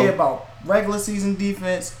looks though. I don't care about regular season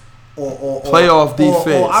defense or playoff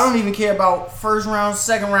defense. Or I don't even care about first round,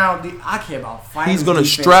 second round. I care about finals. He's gonna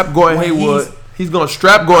strap Gordon Hayward. He's gonna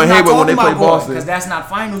strap Gordon Hayward when they play Boston. Because that's not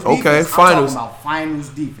finals defense. Okay, finals. I'm talking about finals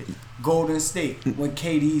defense. Golden State when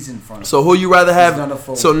KD's in front. So who you rather have?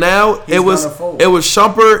 So now it was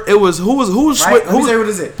Shumpert. It was who was right? Let me tell you what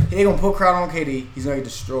is it. He ain't gonna put crowd on KD. He's gonna get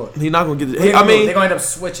destroyed. He's not gonna get it. They're gonna end up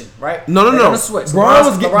switching, right? No.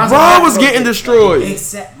 Bron was getting destroyed.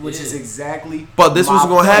 Which is exactly. But this was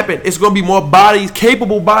gonna happen. It's gonna be more bodies,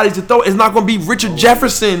 capable bodies to throw. It's not gonna be Richard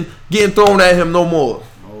Jefferson getting thrown at him no more.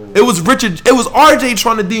 It was RJ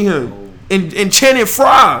trying to D him. And Channing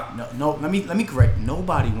Frye. No. Let me correct.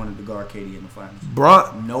 Nobody wanted to guard KD in the finals.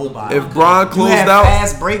 Bron. Nobody. If Bron closed out,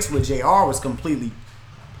 fast breaks with JR was completely.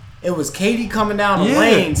 It was KD coming down the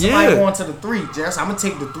lane. Somebody going to the 3. Just I'm gonna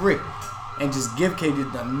take the 3, and just give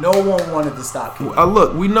KD. No one wanted to stop KD.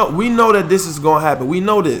 Look, we know that this is gonna happen. We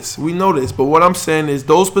know this. But what I'm saying is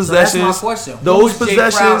those possessions. So that's my question. Those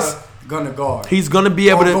possessions. Gonna guard. He's gonna be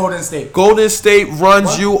able to. Golden State. Golden State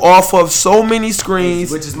runs you off of so many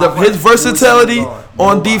screens. Which is his versatility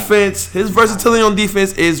on defense. His versatility on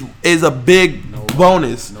defense is a big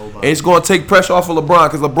bonus. And it's gonna take pressure off of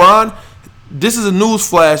LeBron because LeBron. This is a news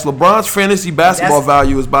flash. LeBron's fantasy basketball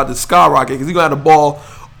value is about to skyrocket because he's gonna have the ball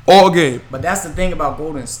all game. But that's the thing about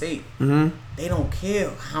Golden State. Mm-hmm. They don't care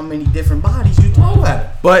how many different bodies you throw at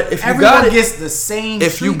them. But if everyone gets the same.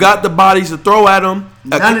 If you got the bodies to throw at them,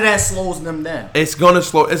 none of that slows them down. It's gonna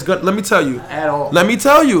slow. It's gonna. Let me tell you. At all. Let me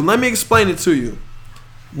tell you. Let me explain it to you.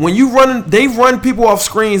 When you they run people off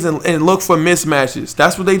screens and look for mismatches.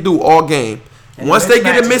 That's what they do all game. And once they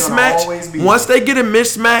get a mismatch,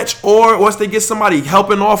 or once they get somebody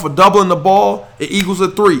helping off or doubling the ball, it equals a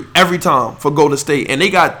 3 every time for Golden State. And they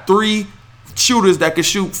got 3 shooters that can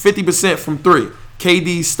shoot 50% from 3.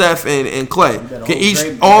 KD, Steph, and Clay can each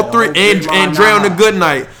all 3 and Dre on a good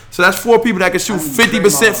night. So that's 4 people that can shoot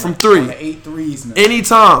 50% from 3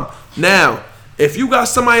 anytime. Now, if you got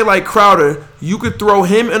somebody like Crowder, you could throw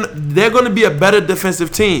him, and they're going to be a better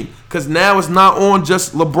defensive team because now it's not on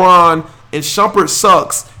just LeBron. And Shumpert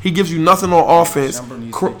sucks. He gives you nothing on offense. Shumpert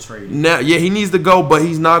needs to get traded. Now, he needs to go, but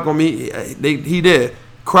he's not going to be. He did.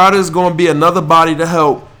 Crowder's going to be another body to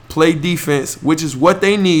help play defense, which is what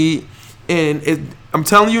they need. And I'm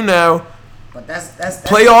telling you now, but that's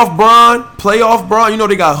playoff Bron. You know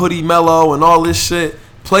they got Hoodie Mello and all this shit.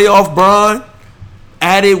 Playoff Bron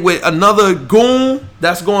added with another goon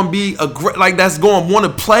that's going to be that's going to want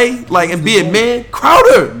to play and be a man.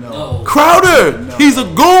 Crowder. No. Crowder. No. He's a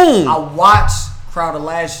goon. I watched Crowder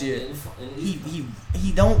last year.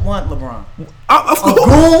 He don't want LeBron. A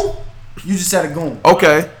goon. You just said a goon.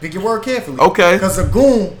 Okay. Pick your word carefully. Okay. Because a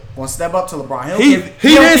goon won't step up to LeBron. He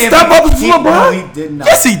didn't step up to LeBron? No, he did not.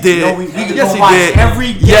 Yes, he did. Yes, he did.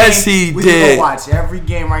 Every game. Yes, he did. We can go watch every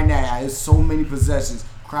game right now. There's so many possessions.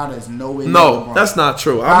 Crowder is nowhere near LeBron. No, that's not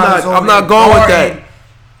true. I'm not going with that.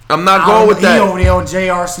 I'm not going with that. He over there on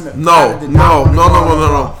J.R. Smith. No.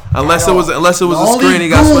 Unless it was a screen, he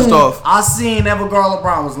got switched off. I seen ever guard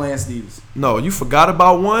LeBron was Lance Stevens. No, you forgot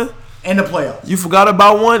about one in the playoffs. You forgot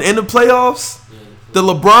about one in the playoffs. The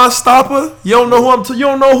LeBron stopper. You don't know who You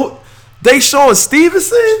don't know who. They showing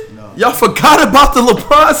Stevenson. No. Y'all forgot about the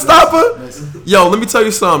LeBron stopper. Listen. Yo, let me tell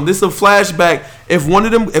you something. This is a flashback. If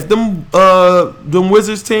them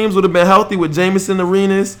Wizards teams would have been healthy with Jameson,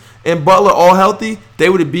 Arenas, and Butler all healthy, they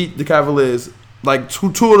would have beat the Cavaliers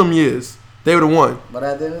two of them years. They would have won. But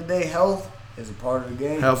at the end of the day, health is a part of the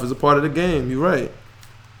game. Health is a part of the game. You're right.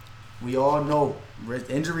 We all know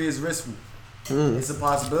injury is risky. It's a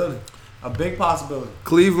possibility. A big possibility.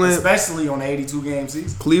 Cleveland, especially on the 82-game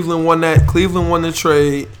season. Cleveland won the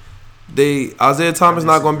trade. Isaiah Thomas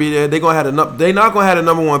not going to be there. They're not going to have the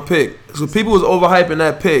number 1 pick. So people was overhyping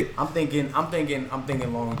that pick. I'm thinking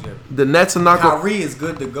longevity. The Nets are not going. Kyrie is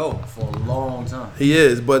good to go for a long time. He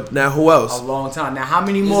is, but now who else? A long time. Now how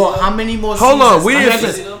many more? Hold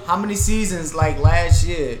on, how many seasons like last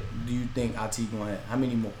year do you think IT going to have? How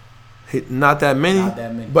many more? Not that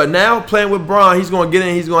many. But now playing with Bron, he's going to get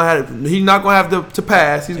in. He's not going to have to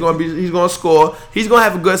pass. He's going to score. He's going to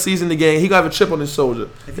have a good season again. He's going to have a chip on his shoulder.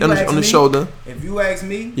 Shoulder. If you ask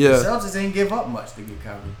me, the Celtics ain't give up much to get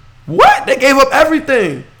Kyrie. What? They gave up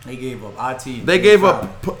everything. They gave up IT. They gave up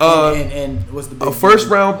and what's the big a first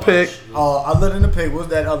round pick. Other than the pick, what's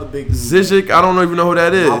that other big dude? Zizic, I don't even know who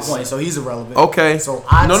that is. My point, so he's irrelevant. Okay. So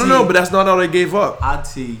IT, no, but that's not all they gave up.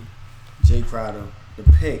 IT, Jay Crowder, the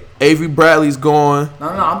pick. Avery Bradley's gone. No,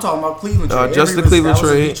 I'm talking about Cleveland trade. Just the Cleveland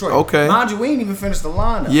trade. Okay. Mind you, we ain't even finished the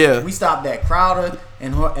lineup. Yeah. We stopped at Crowder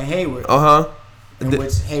and Hayward. In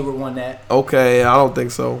which Hayward won that. Okay, I don't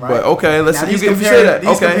think so. Right? But okay, let's see. You say that.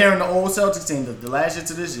 He's comparing the old Celtics team, the last year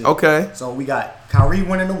to this year. Okay. So we got Kyrie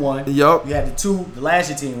winning the 1. Yup. We had the 2, the last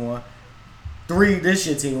year team won. 3, this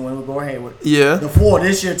year team winning with Gordon Hayward. Yeah. The 4,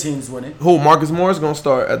 this year team's winning. Who? Marcus Morris going to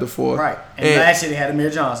start at the 4. Right. And last year they had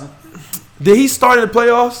Amir Johnson. Did he start in the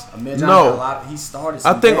playoffs? No. He started.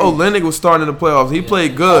 I think Olynyk was starting in the playoffs. He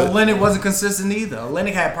played good. Olynyk wasn't consistent either.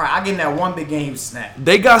 Olynyk had probably. I give him that one big game he was snapped.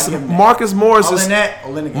 They got some. Marcus Morris is.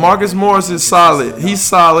 Marcus Morris is solid. He's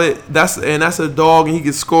solid. That's a dog, and he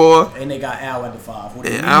can score. And they got Al at the 5.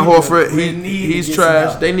 And Al Horford, he's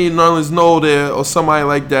trash. They need Nerlens Noel there or somebody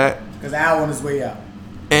like that. Because Al on his way out.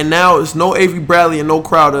 And now it's no Avery Bradley and no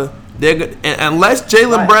Crowder. They're good. And unless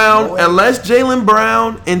Jaylen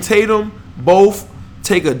Brown and Tatum both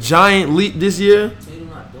take a giant leap this year. Tatum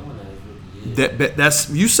not doing that his rookie year. That's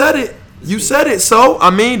you said it. You said it. So I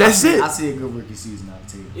mean that's it. I see a good rookie season out of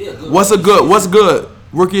Tatum. Yeah, good. What's good?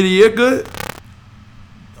 Rookie of the year good?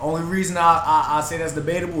 The only reason I say that's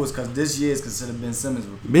debatable is because this year is considered Ben Simmons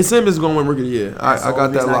rookie. Ben Simmons is going to win rookie of the year. I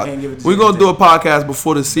got that locked. We're going to do a podcast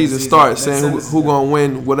before the season starts saying who going to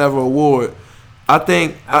win whatever award. I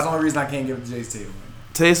think that's the only reason I can't give it to Jason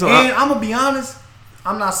Tatum. And I'm gonna be honest,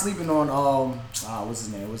 I'm not sleeping on what's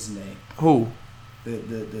his name? Who?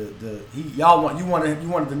 You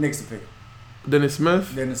wanted the Knicks to pick Dennis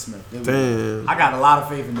Smith. Damn. I got a lot of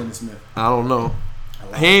faith in Dennis Smith. I don't know.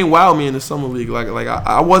 He ain't wowed me in the summer league. Like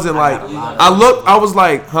I wasn't like I looked. I was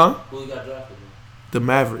like, huh? Who you got drafted? The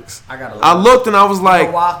Mavericks. I looked and I was like, you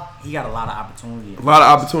know why? He got a lot of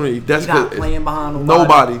opportunity. That's he not good. Playing behind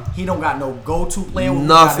nobody. He don't got no go-to player.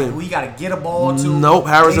 Nothing. Who he got to get a ball to. Nope.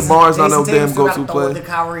 Harrison Barnes not no damn go-to player.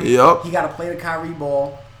 Yep. He got to play the Kyrie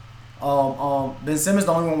ball. Ben Simmons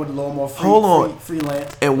the only one with a little more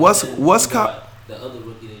freelance. And what's the other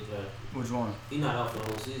rookie they drafted? Which one? He not out for the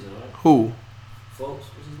whole season, right? Who? Fultz.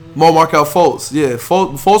 Markelle Fultz, yeah,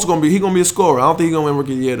 Fultz gonna be a scorer. I don't think he's gonna win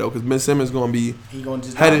rookie of the year though, because Ben Simmons gonna be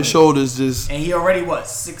head and shoulders just. And he already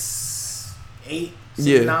 6'8",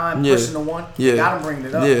 6'9", pushing the 1. Yeah, got him bringing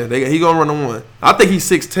it up. Yeah, he gonna run the 1. I think he's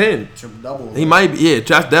 6'10". Triple double. He might be. Yeah,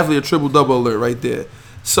 that's definitely a triple double alert right there.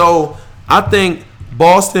 So I think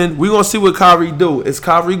Boston. We gonna see what Kyrie do. Is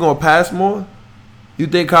Kyrie gonna pass more? You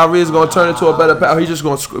think Kyrie is going to turn into a better passer? He's just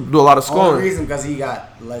going to do a lot of scoring. Only reason because he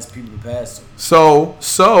got less people to pass to.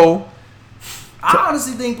 So. I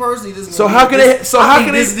honestly think personally this. How can they?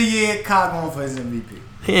 This is the year Kai going for his MVP.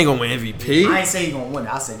 He ain't gonna win MVP. I ain't say he's gonna win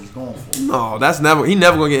it. I said he's going for it. No, he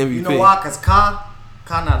never gonna get MVP. You know why? Because Kai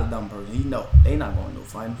not a dumb person. He know they not going to no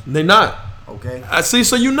finals. They not. Okay. I see.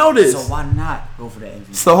 So you know this. So why not go for that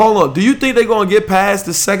MVP? So hold on. Do you think they're gonna get past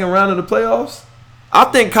the second round of the playoffs? I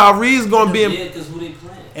think Kyrie's gonna be in. Yeah, because who they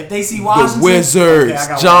playing? If they see Washington, the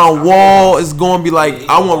Wizards, John Wall is gonna be like,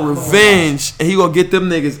 I want revenge, and he gonna get them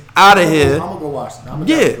niggas out of here. I'm gonna go Washington.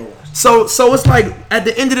 Go Washington. So it's like at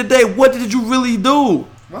the end of the day, what did you really do?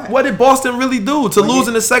 Right. What did Boston really do to lose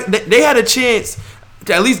in the second? They had a chance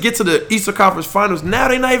to at least get to the Eastern Conference Finals. Now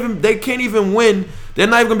they can't even win. They're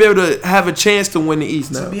not even gonna be able to have a chance to win the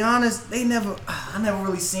East now. To be honest, I never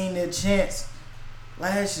really seen their chance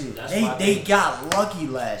last year. They got lucky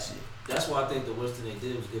last year. That's why I think the worst thing they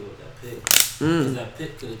did was give up that pick. Because that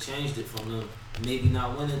pick could have changed it from them maybe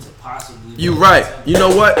not winning to possibly. You're right. You know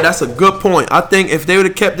what? That's a good point. I think if they would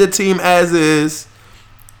have kept their team as is,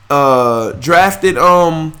 drafted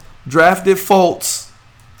Fultz,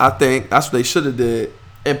 I think that's what they should have did,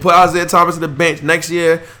 and put Isaiah Thomas on the bench next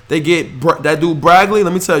year. They get that dude Bagley.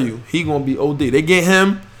 Let me tell you, he gonna be OD. They get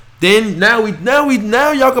him. Then now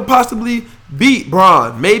y'all could possibly beat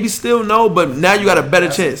Bron. Maybe still no, but now you got a better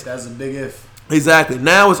chance. That's a big if. Exactly.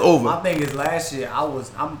 Now it's over. My thing is last year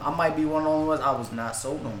I might be one of the only ones I was not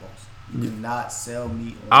sold on those. You did not sell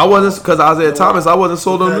me. I wasn't because Isaiah Thomas. I wasn't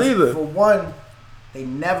sold on him either. For one, they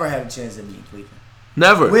never had a chance at beating Cleveland.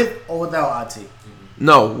 Never. With or without IT.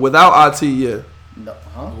 No, without IT. Yeah. No.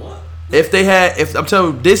 Huh? What? If I'm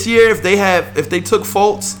telling you this year, if they took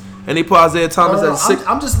Fultz. And they put Isaiah Thomas at 6.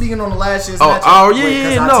 I'm just speaking on the last year's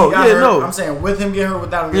matchup. No. I'm saying with him getting hurt,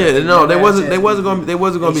 without him. They wasn't gonna beat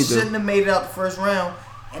them. They shouldn't have made it out the first round,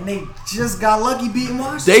 and they just got lucky beating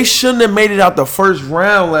Washington. They shouldn't have made it out the first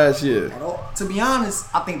round last year. To be honest,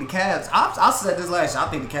 I think the Cavs. I said this last year. I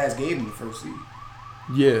think the Cavs gave them the first seed.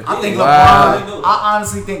 Yeah. I think LeBron. I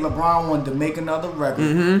honestly think LeBron wanted to make another record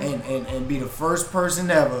and be the first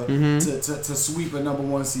person ever to sweep a number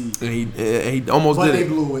 1 seed. And he almost did it. But they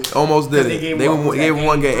blew it. Almost did it. They gave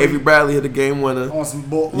one game. Avery Bradley hit the game winner. On some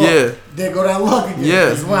bull. Yeah. There go that luck again.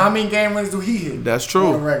 Yeah. How many game winners do he hit? That's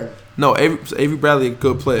true. No, Avery Bradley a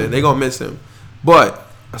good player. They gonna miss him, but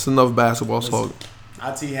that's enough basketball talk.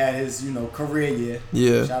 IT had his career year.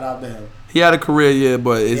 Yeah. Shout out to him. He had a career year,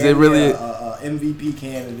 but is it really a MVP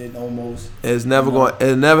candidate almost? It's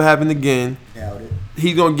never happened again. Doubt it.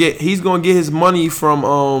 He's gonna get his money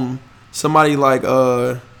from somebody like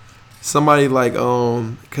because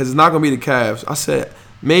it's not gonna be the Cavs. I said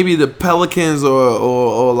maybe the Pelicans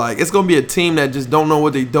or like it's gonna be a team that just don't know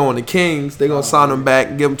what they're doing. The Kings, they're gonna sign him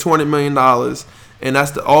back, give him $20 million, and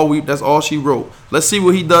that's all she wrote. Let's see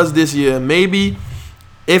what he does this year. Maybe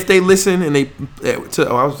if they listen and if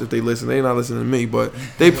they listen, they're not listening to me, but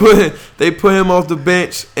they put him off the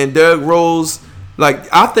bench and Derrick Rose.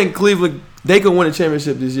 Like I think Cleveland. They could win a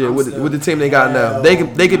championship this year with the team they got now. They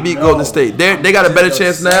could beat Golden State. They got a better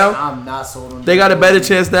chance now. I'm not sold on. They got a better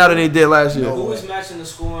chance now than they did last year. Who is matching the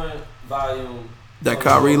scoring volume? That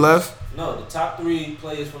Kyrie left? No, the top 3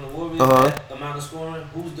 players from the Warriors. That amount of scoring.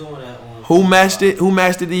 Who's doing that on? Who matched it? Who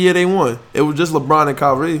matched it the year they won? It was just LeBron and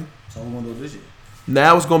Kyrie. So who gonna do this year?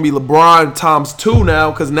 Now it's gonna be LeBron times 2 now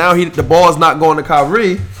because now the ball's not going to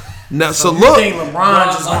Kyrie. Now, so look, think LeBron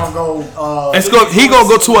just gonna go? He gonna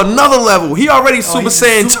go to another level. He already Super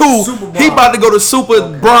Saiyan 2. He about to go to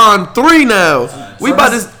Super Bron 3 now. We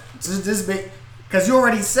about to this big because you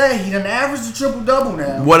already said he done averaged a triple-double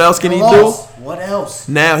now. What else can he do? What else?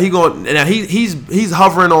 Now he's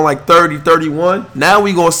hovering on like 30, 31. Now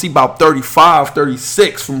we gonna see about 35,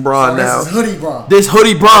 36 from Bron now. This is Hoodie Bron. This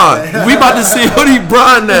Hoodie Bron. We about to see Hoodie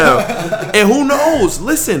Bron now. And who knows?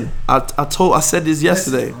 Listen, I said this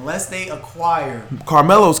yesterday. Listen, unless they acquire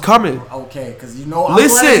Carmelo's coming. Okay, because you know.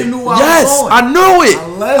 Listen, yes, I knew it.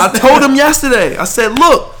 I told him yesterday. I said,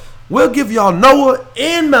 look, we'll give y'all Noah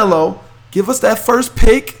and Melo. Give us that first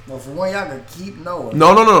pick. Well, for one, y'all can keep Noah.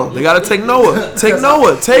 No. They got to take Noah. Take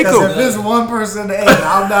Noah. Take him. If there's one person to end,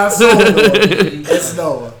 I'm not sold on it. It's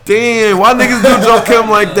Noah. Damn, why niggas do Joe Kim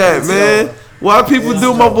like that, man? Why people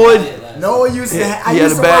do my boy? Noah used to he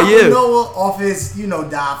had a bad year. Noah off his,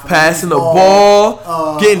 dive. Passing the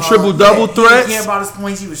ball, getting triple-double threats. He didn't care about his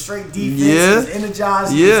points. He was straight defense. He was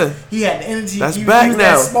energized. He had the energy. That's back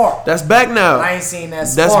now. That's back now. I ain't seen that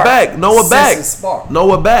spark. That's back. Noah back.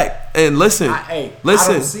 Noah back. And listen, I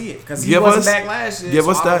don't see it because he wasn't back last year.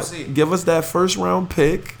 Give us that first round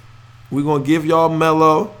pick. We're gonna give y'all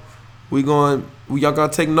Melo. Y'all gonna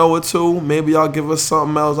take Noah too. Maybe y'all give us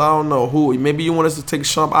something else. I don't know who. Maybe you want us to take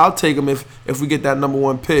Shump. I'll take him if we get that number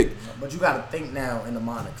 1 pick. But you gotta think now in the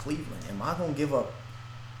mind of Cleveland. Am I gonna give up?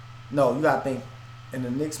 No, you gotta think in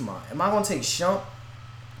the Knicks mind. Am I gonna take Shump?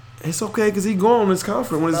 It's okay because he going on his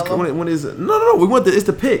conference when it's no. We want it's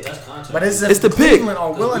the pick. But it's the Cleveland pick.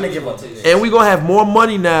 are willing to give up, and we gonna have more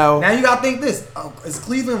money now. Now you gotta think this: is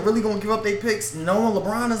Cleveland really gonna give up their picks knowing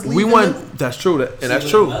LeBron is leaving? That's true. That's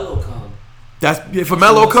true. That's if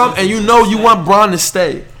Melo come and you want Bron to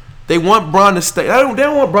stay. They want Bron to stay. They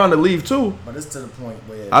don't want Bron to leave too. But it's to the point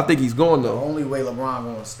where I think he's going though. The only way LeBron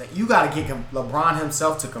going to stay, you got to get LeBron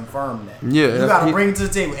himself to confirm that. Yeah, you got to bring it to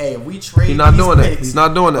the table. Hey, if we trade, he's not doing that. He's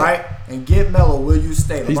not doing that. Right, and get Melo, will you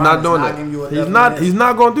stay? He's not doing that. He's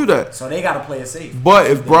not going to do that. So they got to play it safe. But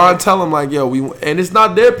if Bron tell him like, yo, and it's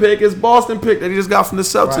not their pick, it's Boston pick that they just got from the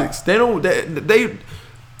Celtics. Right. They don't.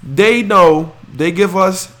 They know they give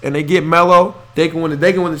us and they get Melo. They can win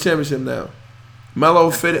the championship now. Melo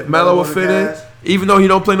will fit in, even though he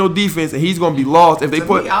don't play no defense, and he's gonna be lost if they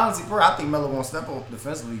put. Me, honestly, bro, I think Melo gonna step up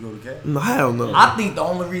defensively. Go to Cavs. No, hell no. I think the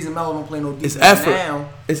only reason Melo don't play no defense is effort. now.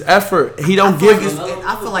 It's effort. He don't give.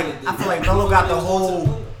 I feel like Melo got the whole.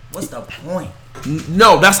 What's the point?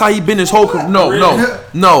 No, that's how he been his whole career.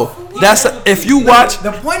 No. That's if you watch.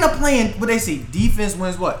 The point of playing, what they say, defense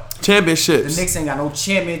wins what? Championships. The Knicks ain't got no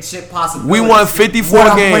championship possibility. We won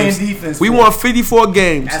 54 games. We won 54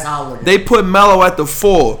 games. That's how I look at it. They put Melo at the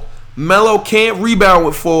 4. Melo can't rebound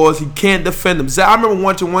with 4s. He can't defend them. I remember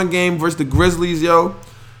watching one game versus the Grizzlies, yo.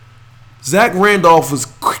 Zach Randolph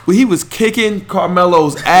was kicking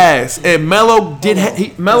Carmelo's ass, and Melo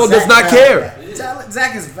does not care.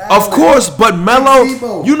 Zach is valid. Of course, but Melo,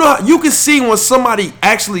 you can see when somebody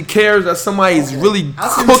actually cares that somebody's really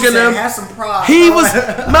cooking them. He was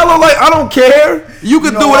Melo like, I don't care. You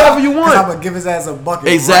can do whatever you want. I'm gonna give his ass a bucket.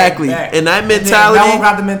 Exactly, right and that mentality. Melo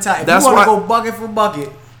got the mentality. If you want to go bucket for bucket,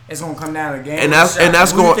 it's gonna come down to the game. And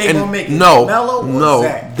that's going. Make it? No,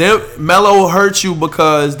 Zach? Melo will hurt you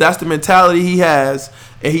because that's the mentality he has,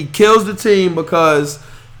 and he kills the team because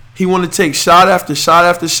he want to take shot after shot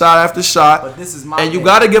after shot after shot. But this is my and you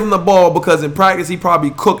got to give him the ball because in practice he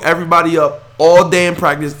probably cook everybody up all day in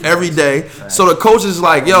practice every day. Right. So the coach is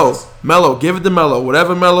like, yo, Melo, give it to Melo.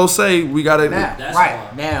 Whatever Melo say, we got to.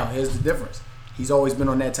 Now, here's the difference. He's always been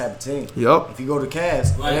on that type of team. Yep. If you go to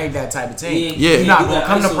Cavs, it ain't that type of team. Yeah. You're not going to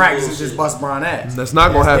come to practice and just bust Bron ass. That's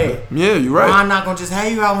not going to happen. Dead. Yeah, you're right. Bron not going to just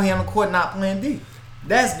have you out here on the court not playing D.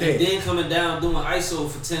 That's dead. And then coming down doing ISO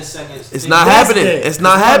for 10 seconds. It's not happening. It's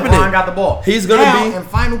not happening. Bron got the ball. He's going to be. And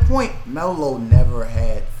final point, Melo never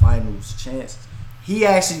had finals chances. he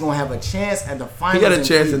actually gonna have a chance at the finals. He got a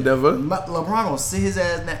chance in Denver. LeBron gonna sit his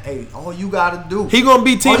ass down. Hey, all you gotta do. He gonna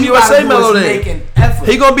be Team USA Melo then.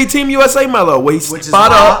 He gonna be Team USA Melo, where he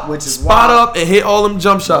spot up and hit all them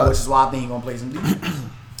jump shots. Which is why I think he gonna play some defense.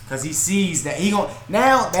 Because he sees that he gonna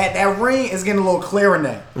now that ring is getting a little clearer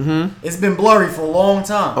now. Mm-hmm. It's been blurry for a long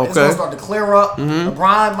time. Okay. It's gonna start to clear up. Mm-hmm.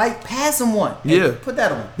 LeBron might pass him one. Hey, put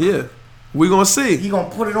that on. Yeah. We gonna see. He gonna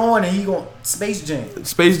put it on and he gonna Space Jam.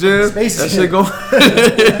 Space Jam. That shit gonna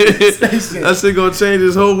that shit gonna change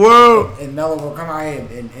his whole world. And Melo will come out here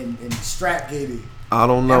and strap KD. I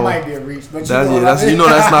don't know. That might be a reach, but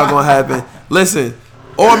that's not gonna happen. Listen,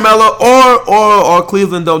 or Melo or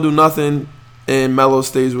Cleveland don't do nothing and Melo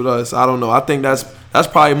stays with us. I don't know. I think that's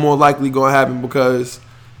probably more likely gonna happen because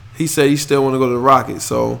he said he still want to go to the Rockets.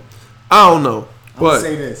 So I don't know. I'm gonna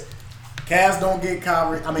say this. Cavs don't get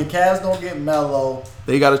Kyrie. Cavs don't get Melo.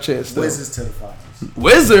 They got a chance still. Wizards to the finals.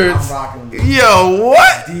 Wizards? I'm rocking with Yo,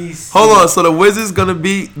 what? DC. Hold on. So the Wizards gonna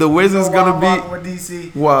be the Wizards gonna be. I'm rocking with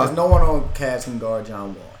DC. Why? Because no one on Cavs can guard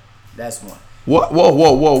John Wall. That's one. What?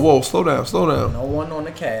 Whoa! Slow down. No one on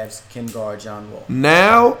the Cavs can guard John Wall.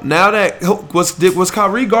 Now that was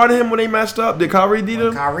Kyrie guarding him when they matched up? Did Kyrie beat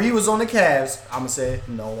him? Kyrie was on the Cavs. I'ma say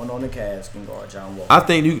no one on the Cavs can guard John Wall. I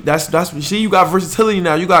think that's you got versatility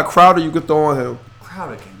now. You got Crowder you could throw on him.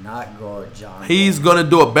 Crowder cannot guard John. He's gonna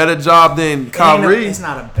do a better job than Kyrie. It's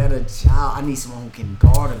not a better job. I need someone who can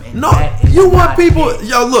guard him. And no, you want people.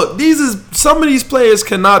 Yo, look, some of these players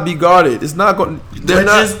cannot be guarded. It's not going. They're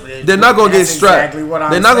not going to get strapped. Exactly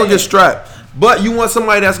they're not going to get strapped. But you want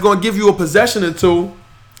somebody that's going to give you a possession or two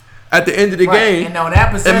at the end of the game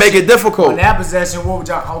and make it difficult. On that possession, what would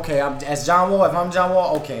John? Okay, as John Wall. If I'm John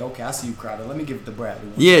Wall, okay, I see you, Crowder. Let me give it to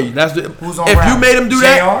Bradley. Yeah, that's who's on. If Bradley? You made him do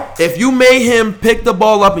that, if you made him pick the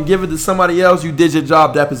ball up and give it to somebody else, you did your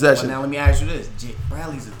job that possession. Well, now let me ask you this: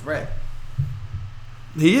 Bradley's a threat.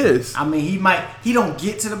 He is. He don't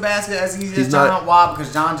get to the basket as easy as John. Why?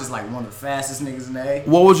 Because John just like one of the fastest niggas in the A.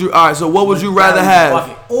 What would you rather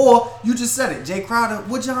have? Or you just said it, Jay Crowder.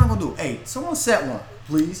 What John gonna do? Hey, someone set one,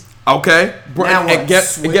 please. Okay. Now what? And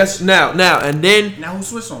guess now and then. Now who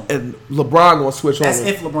switch on? And LeBron gonna switch on. That's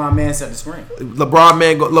if LeBron man set the screen. LeBron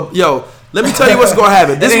man yo. Let me tell you what's gonna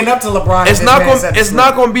happen. This ain't up to LeBron. It's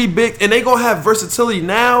not gonna be big, and they gonna have versatility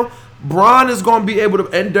now. Bron is going to be able to,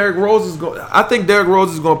 and Derrick Rose is going. I think Derrick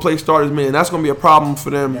Rose is going to play starters minutes. That's going to be a problem for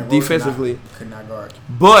them defensively. Could not guard.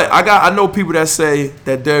 But I know people that say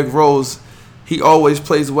that Derrick Rose, he always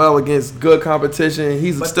plays well against good competition.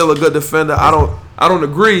 He's still a good defender. I don't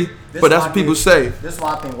agree, but that's what people say. This is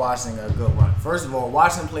why I think Washington got a good run. First of all,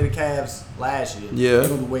 Washington played the Cavs last year. Yeah, they're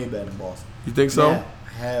going to be way better than Boston. You think so? Yeah.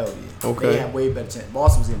 Hell yeah. Okay. They had way better chance.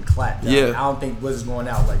 Boston was getting clapped. Yeah. I don't think Wizards going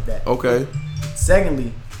out like that. Okay.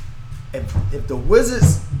 Secondly, if the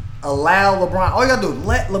Wizards allow LeBron, all you gotta do is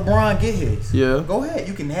let LeBron get his. Yeah. Go ahead,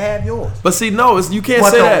 you can have yours. But see, no, you can't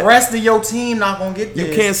say that. But the rest of your team not gonna get this.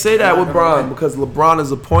 You can't say that with LeBron because LeBron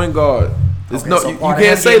is a point guard. Okay, you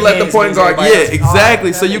can't say let the point guard. Yeah,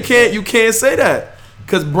 exactly. So you can't say that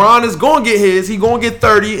because Bron is gonna get his. He gonna get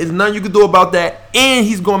 30. There's nothing you can do about that, and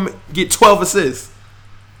he's gonna get 12 assists.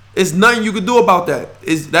 It's nothing you can do about that.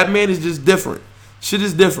 That man is just different. Shit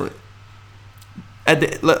is different.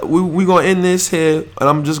 We gonna end this here, and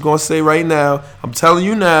I'm just gonna say right now, I'm telling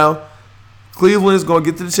you now, Cleveland is gonna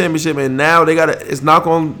get to the championship, and now it's not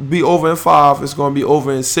gonna be over in 5. It's gonna be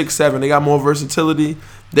over in 6, 7. They got more versatility.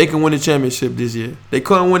 They can win the championship this year. They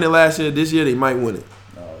couldn't win it last year. This year they might win it.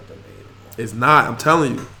 No, debatable. It's not. I'm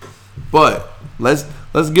telling you. But let's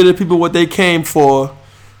get the people what they came for.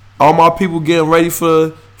 All my people getting ready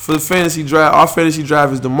for the fantasy draft. Our fantasy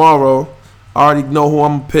draft is tomorrow. I already know who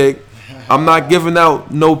I'm gonna pick. I'm not giving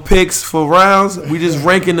out no picks for rounds. We just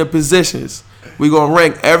ranking the positions. We gonna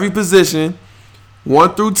rank every position,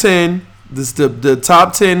 1 through 10. This the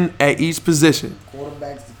top 10 at each position.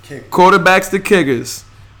 Quarterbacks to kickers.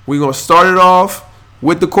 We gonna start it off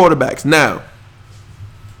with the quarterbacks. Now,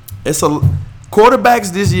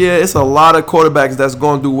 quarterbacks this year. It's a lot of quarterbacks that's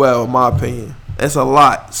gonna do well, in my opinion. It's a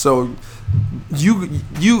lot. So you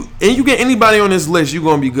get anybody on this list, you're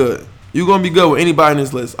gonna be good. You're going to be good with anybody in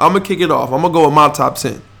this list. I'm going to kick it off. I'm going to go with my top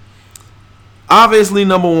 10. Obviously,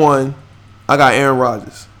 number 1, I got Aaron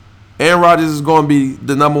Rodgers. Aaron Rodgers is going to be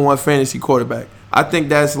the number 1 fantasy quarterback. I think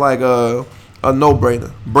that's like a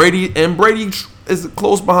no-brainer. Brady is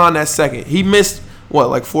close behind that second. He missed,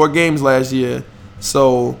 like 4 games last year.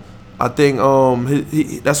 So I think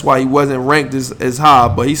that's why he wasn't ranked as high,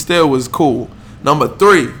 but he still was cool. Number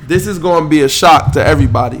 3, this is going to be a shock to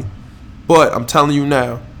everybody. But I'm telling you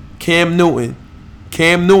now, Cam Newton.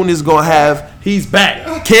 Cam Newton is going to he's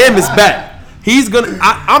back. Cam is back. He's gonna.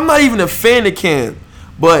 I'm not even a fan of Cam,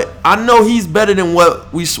 but I know he's better than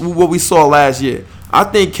what we saw last year. I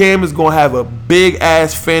think Cam is gonna have a big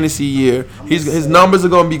ass fantasy year. His numbers are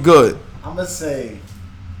gonna be good. I'm gonna say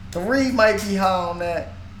 3 might be high on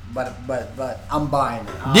that, but I'm buying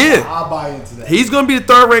it. I'll buy into that. He's gonna be the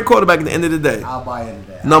 3rd ranked quarterback at the end of the day. I'll buy into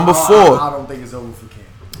that. Number 4. I don't think it's over for Cam.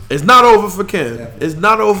 It's not over for Cam. It's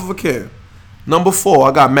not over for Cam. Number 4,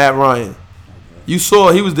 I got Matt Ryan. You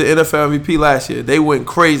saw he was the NFL MVP last year. They went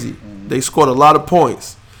crazy. They scored a lot of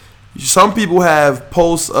points. Some people have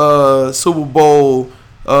post Super Bowl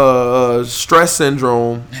stress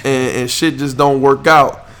syndrome and shit just don't work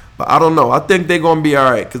out. But I don't know. I think they're gonna be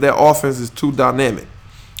all right because their offense is too dynamic.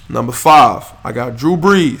 Number 5, I got Drew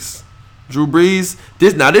Brees. Drew Brees.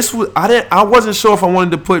 I wasn't sure if I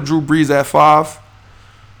wanted to put Drew Brees at 5,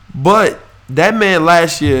 but that man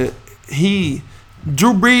last year,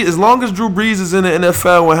 Drew Brees. As long as Drew Brees is in the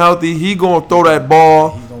NFL when healthy, he gonna throw that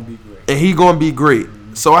ball. He's gonna be great. And he gonna be great.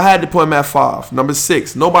 So I had to put him at 5. Number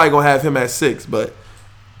 6. Nobody gonna have him at 6, but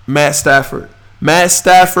Matt Stafford. Matt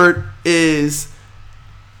Stafford is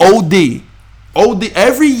OD.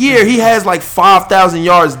 Every year he has like 5,000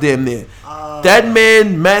 yards damn near. That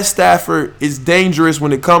man, Matt Stafford, is dangerous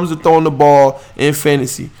when it comes to throwing the ball in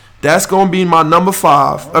fantasy. That's gonna be my number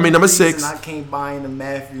 6. I can't buy into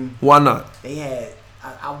Matthew. Why not? They had.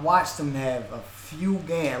 I watched them have a few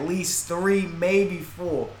games, at least 3, maybe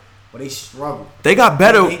 4. But they struggled. They got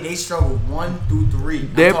better. They struggled 1 through 3.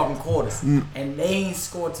 I'm talking quarters. And they ain't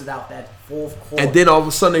scored till out that 4th quarter. And then all of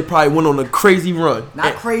a sudden they probably went on a crazy run.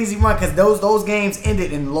 Crazy run, because those games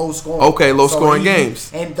ended in low scoring. Okay, low scoring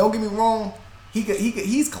games. And don't get me wrong,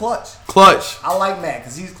 he's clutch. Clutch. I like Matt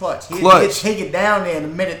because he's clutch. He'll take it down there in a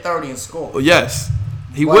minute 30 and score. Yes,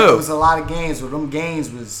 he but will. There was a lot of games where them games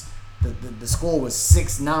was the score was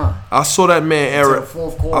 6-9. I saw that man air it.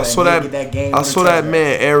 I saw that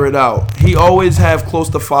man air it out. He always have close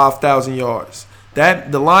to 5,000 yards.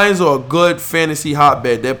 The Lions are a good fantasy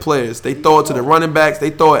hotbed. They're players. They throw it to the running backs. They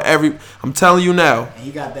throw it I'm telling you now. And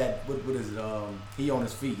he got that. What is it? He on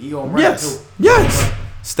his feet. He on run too. Yes.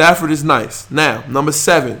 Stafford is nice. Now, number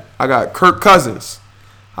 7, I got Kirk Cousins.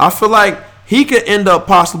 I feel like he could end up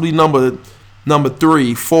possibly number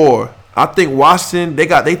 3, 4. I think Washington,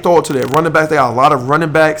 they throw it to their running backs. They got a lot of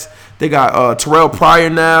running backs. They got Terrell Pryor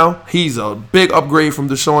now. He's a big upgrade from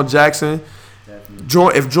Deshaun Jackson.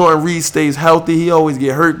 Definitely. If Jordan Reed stays healthy, he always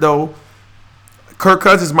get hurt though. Kirk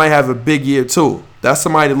Cousins might have a big year too. That's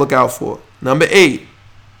somebody to look out for. Number 8,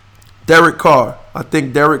 Derek Carr. I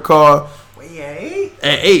think Derek Carr. Wait, at 8?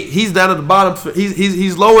 At 8, he's down at the bottom.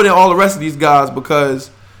 He's lower than all the rest of these guys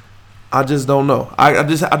because I just don't know. I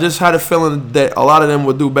just had a feeling that a lot of them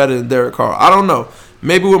would do better than Derek Carr. I don't know.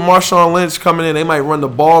 Maybe with Marshawn Lynch coming in, they might run the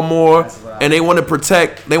ball more, and they want to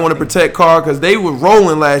protect. They want to protect Carr because they were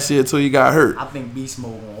rolling last year until he got hurt. I think Beast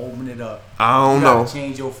Mode gonna open it up. I don't know. You gotta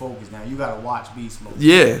change your focus now. You gotta watch Beast Mode.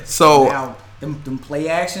 Yeah. So now them play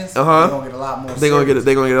actions, they're gonna get a lot more. They're gonna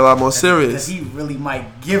get a lot more serious. Because he really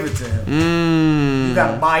might give it to him. You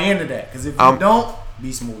gotta buy into that because if you don't.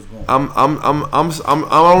 Beast Mode's going. I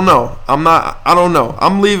don't know. I don't know.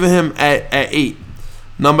 I'm leaving him at 8.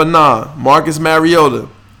 Number 9, Marcus Mariota.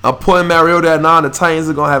 I'm putting Mariota at 9. The Titans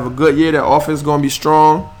are gonna have a good year. Their offense is gonna be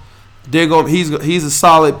strong. He's a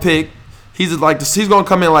solid pick. He's gonna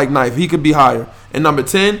come in like knife. He could be higher. And number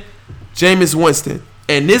 10, Jameis Winston.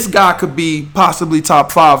 And this guy could be possibly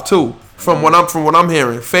top 5 too. From what I'm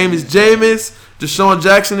hearing. Famous Jameis, Deshaun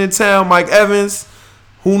Jackson in town, Mike Evans.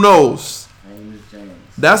 Who knows?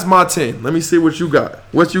 That's my 10. Let me see what you got.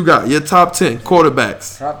 What you got? Your top 10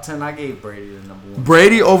 quarterbacks. Top 10, I gave Brady the number 1.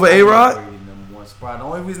 Brady over A-Rod? Brady number 1 spot. The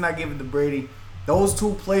only reason I give it to Brady, those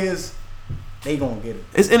 2 players, they gonna get it.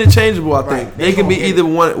 It's interchangeable, I think. They can be either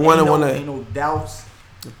one and one. Ain't no doubts.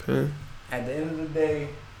 At the end of the day,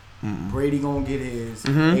 Brady gonna get his.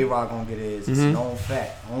 A-Rod gonna get his. It's a known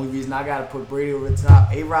fact. The only reason I gotta put Brady over the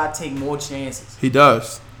top, A-Rod take more chances. He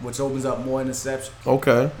does. Which opens up more interceptions.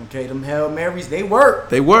 Okay, them Hail Marys, they work.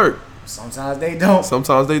 Sometimes they don't.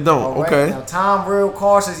 All right? Okay. Now, Tom real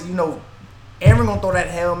cautious. Aaron gonna throw that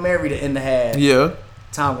Hail Mary to end the half. Yeah.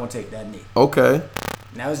 Tom gonna take that knee. Okay.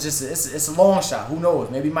 Now it's a long shot. Who knows?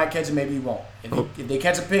 Maybe he might catch it, maybe he won't. If they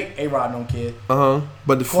catch a pick, A-Rod don't care.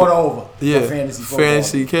 But the quarter over. Yeah.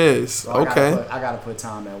 Fantasy cares. So okay. I gotta put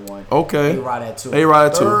Tom at 1. Okay. A-Rod at 2.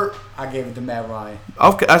 A-Rod at 2. Third, I gave it to Matt Ryan.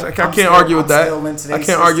 Okay. I can't argue with that. I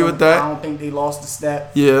can't argue with that. I don't think they lost the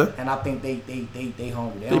step. Yeah. And I think they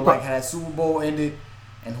hungry. They don't like how that Super Bowl ended.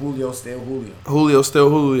 And Julio's still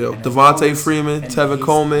Julio. Devontae Freeman, Tevin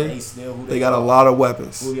Coleman. They got a lot of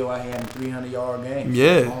weapons. Julio out here having 300-yard games. Yeah.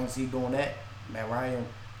 As long as he's doing that, Matt Ryan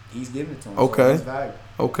He's giving it to him. Okay. So valuable.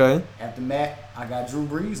 Okay. After Matt, I got Drew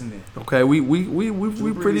Brees in there. Okay. We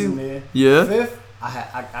pretty. In there. Yeah. Fifth,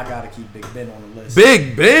 I gotta keep Big Ben on the list.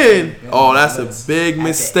 Big Ben. Oh, that's a big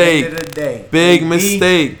mistake. At the end of the day, Big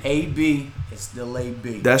mistake. AB is still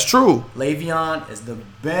AB. That's true. Le'Veon is the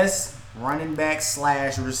best running back /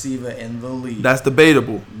 receiver in the league. That's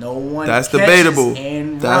debatable. No one. That's catches debatable.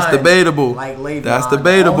 And That's runs debatable. Like Le'Veon. That's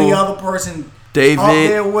debatable. The only other person up there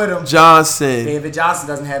David with him. Johnson. David Johnson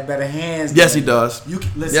doesn't have better hands. Yes, than he does.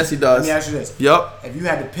 Listen, Yes, he does. Let me ask you this. Yup. If you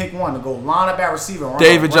had to pick one to go line up at receiver, and run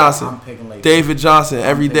David up, Johnson. I'm picking Le'Veon. David Johnson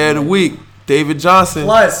every day of the week. David Johnson.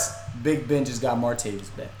 Plus, Big Ben just got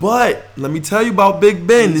Martavis back. But let me tell you about Big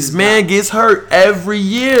Ben. This man gets hurt every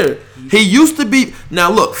year. He used to be. Now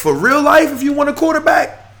look, for real life, if you want a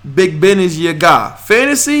quarterback, Big Ben is your guy.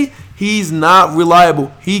 Fantasy, he's not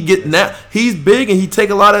reliable. He's big and he take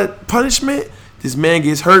a lot of punishment. This man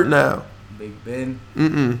gets hurt now. Big Ben.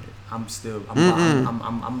 I'm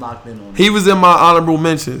locked in on him. He was in my honorable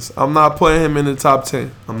mentions. I'm not putting him in the top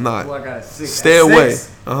 10. I'm not. Well, I got a 6. Stay at away.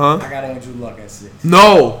 6, I got Andrew Luck at 6.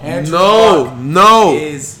 No. Andrew No. Luck No.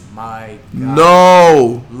 is my guy.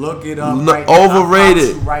 No. Look it up. No, Right now.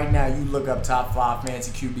 overrated. Right now, you look up top 5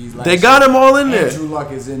 fantasy QBs. Last They got him all in there. Andrew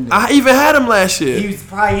Luck is in there. I even had him last year. He was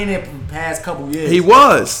probably in there for the past couple years. He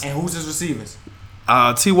was. And who's his receivers?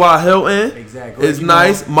 T.Y. Hilton. Exactly. Is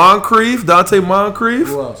nice. Moncrief. Dante Moncrief.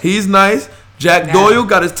 Who else? He's nice. Jack Now- Doyle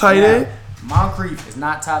got his tight end. Moncrief is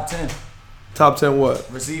not top 10 Top 10 what?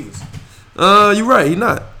 receivers. You right. He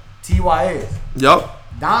not. T.Y. is. Yup.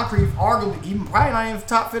 Moncrief, arguably, even probably not even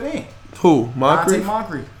top 15. Who? Dante Moncrief?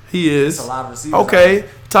 Moncrief. He is. It's a lot of receivers. Okay.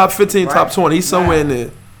 Top 15, Right. top 20. He's somewhere in there.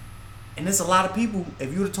 And there's a lot of people,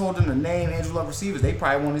 if you would have told them to name Andrew Luck receivers, they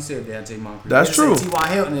probably wouldn't have said Dante Moncrief. That's They'd true. say T.Y.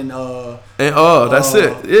 Hilton and That's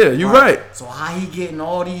it. Yeah, you right. So how he getting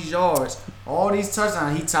all these yards, all these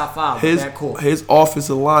touchdowns, he top 5 with that court. His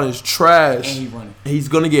offensive line is trash. And he running. He's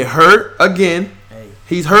gonna get hurt again. Hey.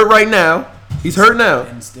 He's hurt right now. He's hurt now.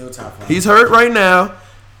 And still top 5. He's hurt right now.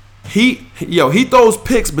 He throws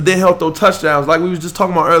picks, but then he'll throw touchdowns like we was just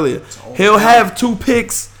talking about earlier. He'll have 2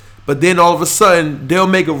 picks, but then all of a sudden they'll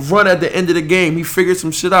make a run at the end of the game. He figured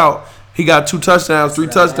some shit out. He got 2 touchdowns, 3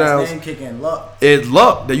 touchdowns. Name kicking Luck. It's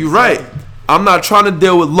luck. That you right. I'm not trying to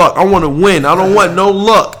deal with luck. I want to win. I don't want no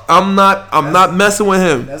luck. I'm not messing with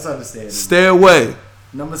him. That's understandable. Stay away.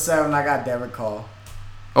 Number 7, I got Derek Carr.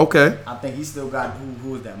 Okay. I think he still got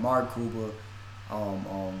who is that? Mark Cooper.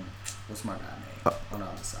 What's my guy name on the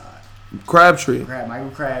other side? Crabtree. Michael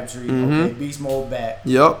Crabtree. Okay, Beast Mode back.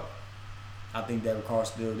 Yup. I think Derek Carr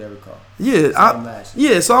still Derek Carr. Yeah.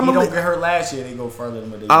 So I'm he gonna. don't get hurt last year. They go further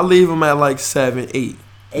than what they. I'll leave him at like 7, 8.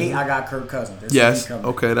 8, I got Kirk Cousins. That's Yes. where he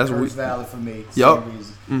coming. Okay, that's what Kirk's we- valid for me. Yup. Same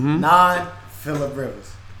reason. 9, Phillip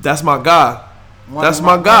Rivers. That's my guy. One That's of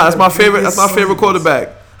my guy. That's one my of the favorite. That's my biggest favorite sleepers. quarterback.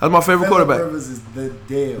 That's my favorite Phillip quarterback. Rivers is the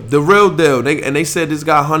deal. The real deal. They said this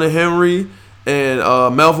guy Hunter Henry and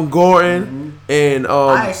Melvin Gordon and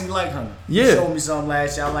I actually like Hunter. yeah. He showed me something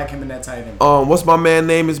last year. I like him in that tight end. what's my man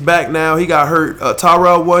name is back now. He got hurt.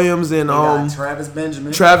 Tyrell Williams and They got Travis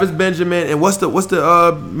Benjamin. Travis Benjamin and what's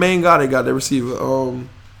the main guy they got, the receiver?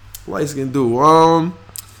 Light skin dude.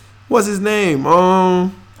 What's his name? I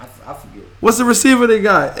forget. What's the receiver they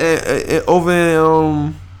got over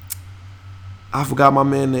in I forgot my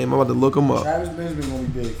man name. I'm about to look him up. Travis Benjamin gonna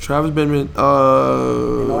be big. Travis Benjamin. You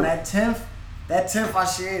know that 10th I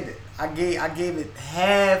shared it. I gave it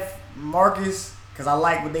half Marcus because I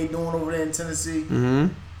like what they doing over there in Tennessee.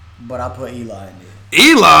 But I put Eli in there.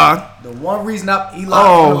 Eli. The one reason Eli.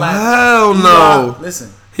 Oh hell no! Listen,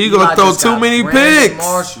 He gonna throw too many picks.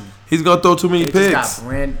 Marshall. He's gonna throw too many They picks. just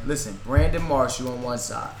got Brandon Marshall on one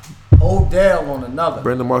side, Odell on another.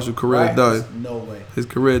 Brandon Marshall's career Right? done. No way. His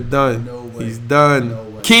career done. No way. He's done. No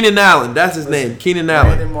way. Keenan Allen. That's his Listen, name. Keenan Allen.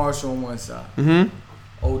 Brandon Marshall on one side,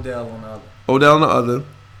 Odell on the other. Odell on the other.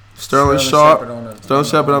 Sterling Sharp. Shepard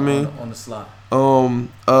on the slot.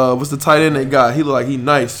 What's the tight end they got? He look like he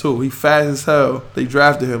nice too. He fast as hell. They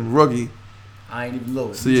drafted him, rookie. I ain't even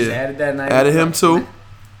look. So, He just yeah. added that night. Added him too.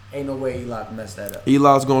 Ain't no way Eli can mess that up.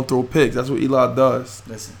 Eli's gonna throw picks. That's what Eli does.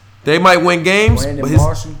 Listen, They might win games, Brandon but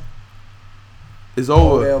Marshall, it's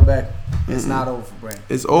over. Odell Beckham. It's not over for Brandon.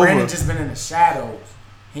 It's over. Brandon just been in the shadows.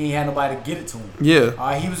 He ain't had nobody to get it to him.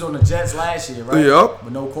 Yeah. He was on the Jets last year, right? Yup.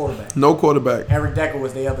 But no quarterback. No quarterback. Eric Decker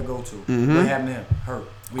was the other go-to. What happened to him?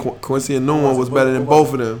 Hurt. Quincy and Newman was better than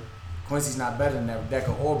both of them. Quincy's not better than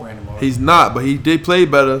Decker or Brandon Marshall. He's not, but he did play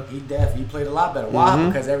better. He played a lot better. Why?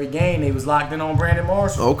 Because every game they was locked in on Brandon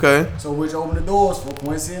Marshall. Okay. So which opened the doors for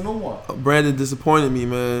Quincy and no one. Brandon disappointed me,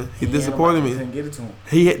 man. He disappointed me. Couldn't get it to him.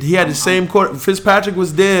 He had the same quarter. Fitzpatrick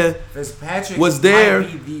was there. Fitzpatrick was there.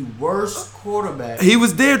 Might be the worst quarterback. He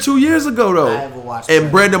was there 2 years ago though. I ever watched.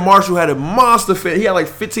 And Brandon Marshall had a monster fit. He had like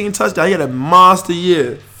 15 touchdowns. He had a monster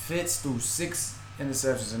year. Fitz threw 6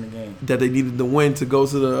 interceptions in the game. That they needed to win to go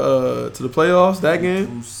to the playoffs that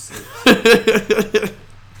game.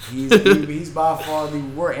 He's by far the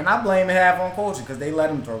worst, and I blame half on coaching because they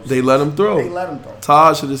let him throw. They let him throw.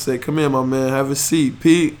 Todd should have said, "Come here, my man, have a seat,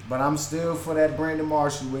 Pete." But I'm still for that Brandon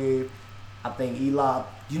Marshall wave. I think Eli.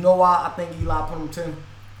 You know why I think Eli put him 10?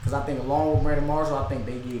 Because I think along with Brandon Marshall, I think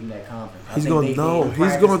they gave him that confidence. He's going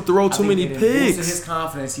to throw too many picks. His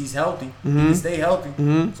confidence, he's healthy. He can stay healthy.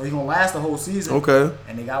 So he's going to last the whole season. Okay.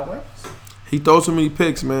 And they got wins. He throws too many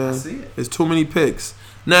picks, man. I see it. It's too many picks.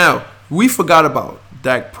 Now, we forgot about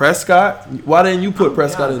Dak Prescott. Why didn't you put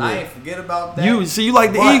Prescott in there? I ain't forget about that. You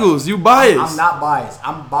like the Eagles. You biased. I'm not biased.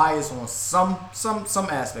 I'm biased on some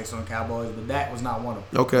aspects on the Cowboys, but that was not one of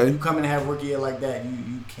them. Okay. You come in and have a rookie year like that,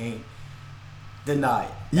 you can't deny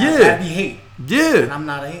it. Yeah. That'd be hate. Yeah. And I'm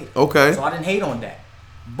not a hater. Okay. So I didn't hate on that.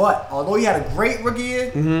 But although he had a great rookie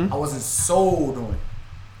year, I wasn't sold on it.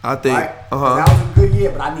 I think. Right? That was a good year,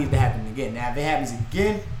 but I needed to happen again. Now if it happens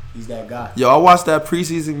again, he's that guy. Yo, I watched that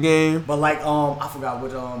preseason game. But like I forgot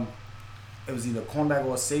what it was either cornerback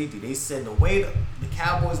or safety. They said the way the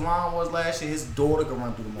Cowboys line was last year, his daughter could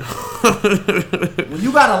run through the mall. When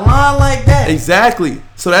you got a line like that, exactly.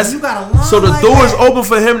 So that's you got a line. So the like door's that, open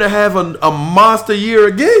for him to have a monster year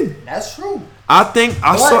again. That's true. I think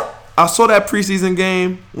I saw that preseason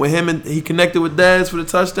game when he connected with Dez for the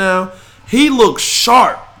touchdown. He looked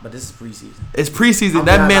sharp. But this is preseason. It's preseason.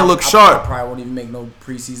 That man looks sharp. I probably won't even make no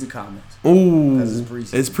preseason comments. Ooh, because it's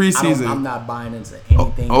preseason. It's preseason. I'm not buying into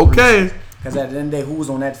anything. Okay. Because at the end of the day, who was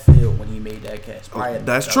on that field when he made that catch? Probably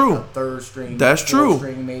that's true. A third string. That's true.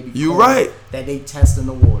 String maybe. You right. That they testing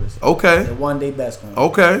the waters. Okay. They won their best one.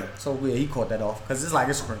 Okay. So yeah, he caught that off because it's like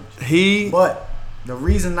a scrimmage. But the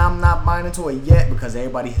reason I'm not buying into it yet because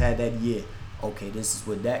everybody had that year. Okay, this is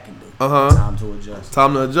what that can do. Time to adjust.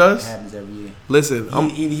 Time to adjust. It happens every year. Listen,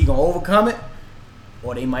 either he gonna overcome it,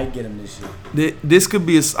 or they might get him this year. This could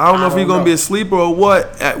be I don't know if he's gonna be a sleeper or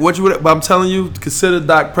what. But I'm telling you, consider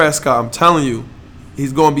Dak Prescott. I'm telling you,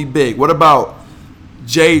 he's gonna be big. What about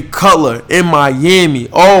Jay Cutler in Miami?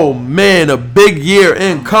 Oh man, a big year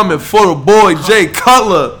incoming for the boy Jay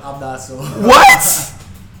Cutler. I'm not so. What?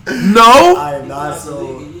 No. I am not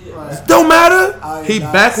so. Don't matter. He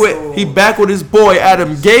back with his boy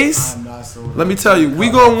Adam Gase. I'm not so. Let me tell you, we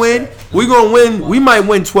gonna win. We gonna win. We might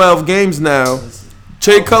win 12 games now.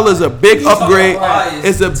 Jay Cutler's a big upgrade.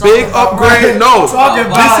 It's a big upgrade. No,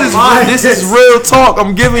 this is real talk.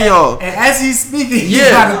 I'm giving y'all. And as he's speaking,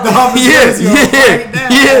 yeah.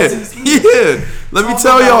 Let me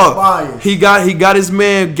tell y'all, he got his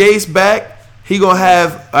man Gase back. He gonna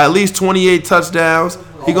have at least 28 touchdowns.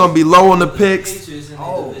 He gonna be low on the picks.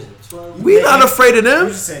 We not afraid of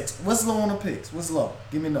them. What's low on the picks? What's low?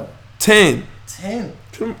 Give me a number. 10.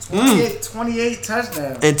 28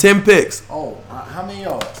 touchdowns. And 10 picks. Oh, how many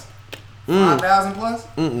yards? 5,000 plus?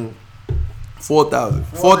 4,000.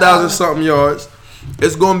 4,000 something yards.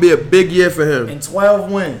 It's going to be a big year for him. And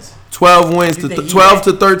 12 wins. 12 wins to 12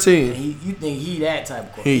 to 13. You think he that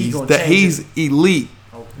type of quarterback? He's elite.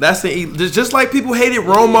 Okay. That's just like people hated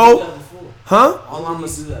Romo. Huh?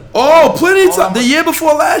 Plenty of time. The year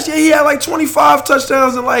before last year, he had like 25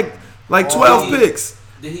 touchdowns and like 12 picks.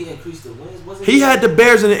 Did he increase the wins? He had the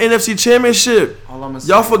Bears in the NFC Championship.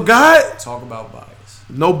 Y'all forgot? Talk about bias.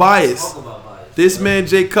 No bias. This man,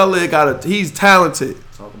 Jay Cutler, he's talented.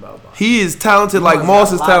 Talk about bias. He is talented like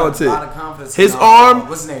Moss is talented. A lot of confidence his arm,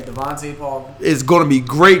 what's his name? Devontae Parker. Is going to be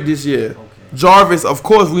great this year. Okay. Jarvis, of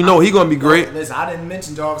course, we know he's going to be great. Listen, I didn't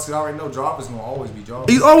mention Jarvis because I already know Jarvis is going to always be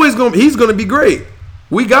Jarvis. He's going to be great.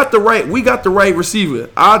 We got the right receiver.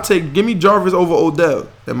 Give me Jarvis over Odell,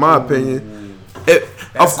 in my opinion.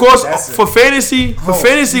 Of course, for fantasy wise,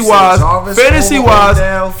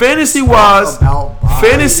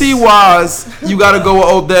 you gotta go with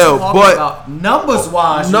Odell. But numbers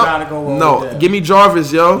wise, you gotta go with Odell. No, give me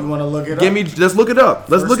Jarvis, yo. You wanna look it up? Let's look it up.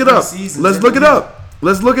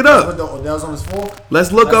 Let's look it up. Odell's on his fourth.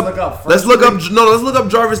 Let's look up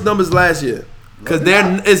Jarvis numbers last year. Because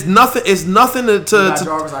it's nothing. It's nothing it's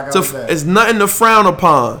nothing to frown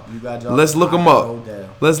upon. Let's look him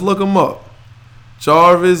up.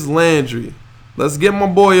 Jarvis Landry. Let's get my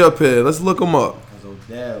boy up here. Let's look him up. Because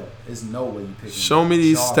Odell, there's no way you pick him. Show me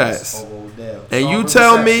these stats. Over Odell. And you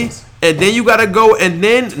tell me And then you gotta go, and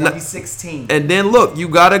then 2016. And then look, you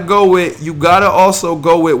gotta also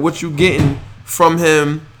go with what you getting from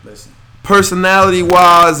him. Listen. Personality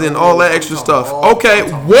wise and all that extra stuff. Okay,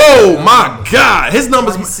 whoa, my God, his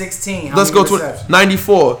numbers. 2016. Let's go to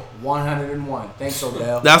 94. 101. Thanks,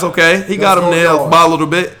 Odell. That's okay. He got him nailed by a little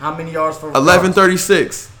bit. How many yards for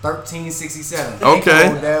 1136. 1367.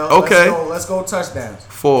 Okay. Okay. Let's go touchdowns.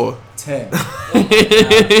 4. 10. Talk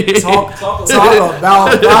about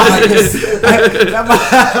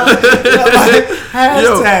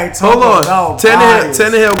hashtag talk hold on. about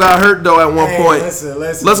Tannehill got hurt though at one point. Listen,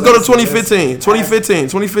 let's go to 2015.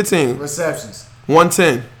 2015. Receptions.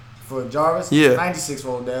 110. For Jarvis? Yeah. 96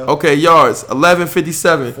 for Odell. Okay, yards.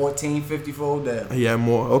 1157. 1450 for Odell. He had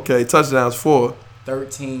more. Okay, touchdowns. 4.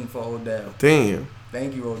 13 for Odell. Damn.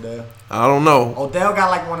 Thank you, Odell. I don't know. Odell got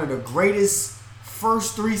like one of the greatest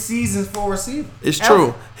first 3 seasons for a receiver. It's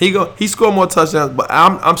true. He scored more touchdowns, but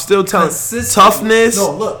I'm still telling toughness.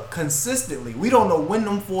 No, look, consistently. We don't know when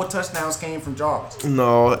them 4 touchdowns came from Jarvis.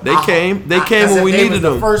 No, they came. They came when we needed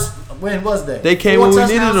them. When was that? They came when we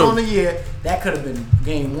needed them. On the year. That could have been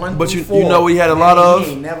game 1 but through 4. You know we had a lot of.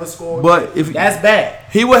 He ain't never scored. But if that's bad.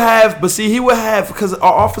 He would have because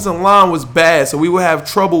our offensive line was bad, so we would have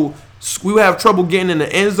trouble. We would have trouble getting in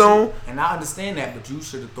the end zone. And I understand that, but you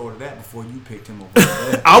should have thought of that before you picked him over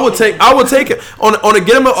there. I would take it on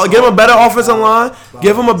get him a better offensive line.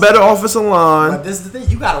 Give him a better offensive line. But this is the thing,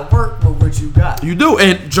 you got to work with what you got. You do,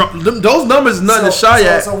 and those numbers is nothing to shy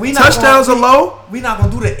at. Touchdowns are low. We're not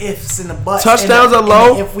gonna do the ifs and the buts. Touchdowns are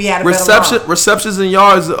low. If we had a receptions and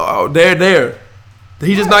yards, they're there.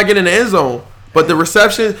 He's just not getting in the end zone. But the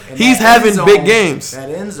reception, he's having big games. That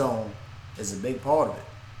end zone is a big part of it.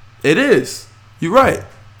 It is. You're right.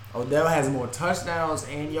 Odell has more touchdowns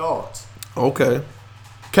and yards. Okay.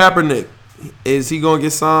 Kaepernick. Is he going to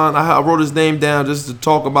get signed? I wrote his name down just to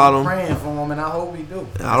talk about him. I'm praying for him, and I hope he do.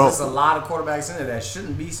 There's a lot of quarterbacks in there that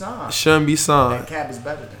shouldn't be signed. That Cap is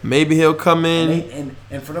better than. Maybe he'll come in.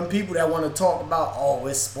 And for them people that want to talk about,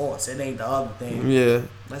 it's sports. It ain't the other thing. Yeah.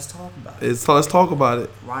 Let's talk about it. Let's talk about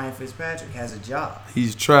it. Ryan Fitzpatrick has a job.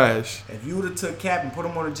 He's trash. If you would have took Cap and put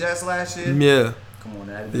him on the Jets last year. Yeah. Come on,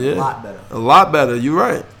 that'd be a lot better. A lot better. You're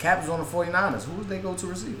right. Cap was on the 49ers. Who would they go to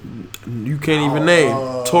receiver? You can't even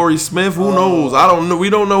name. Torrey Smith. Who knows? I don't know.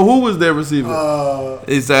 We don't know who was their receiver.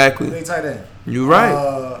 Exactly. They tight end. You're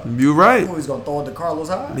right. You're right. Who he's gonna throw it to Carlos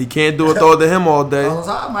Hyde? He can't throw it to him all day. Carlos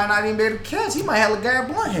Hyde might not even be able to catch. He might have a Garrett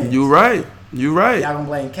Blunt hand. You're right. You're right. Y'all gonna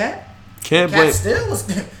blame Cap? Can't blame. Still was.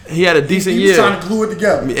 He had a decent year. He was trying to glue it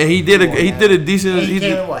together. And he did a decent. He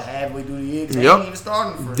came halfway through the year. They didn't even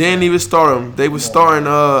start him. Didn't even start him. They was starting.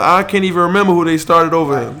 I can't even remember who they started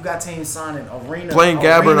over him. You got teams signing Arena. Playing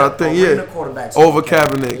Gabbard, I think. Quarterbacks over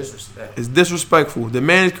Kaepernick. It's disrespectful. The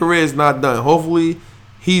man's career is not done. Hopefully,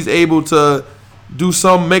 he's able to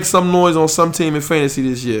make some noise on some team in fantasy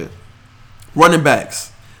this year. Running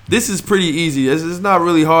backs. This is pretty easy. It's not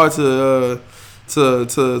really hard to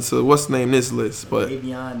what's the name this list, but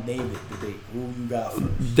Le'Veon David, who you got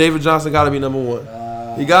first? David Johnson got to be number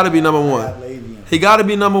 1. He got to be number 1. He got to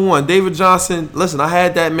be number 1. David Johnson. Listen, I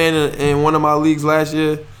had that man in one of my leagues last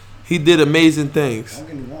year. He did amazing things. Don't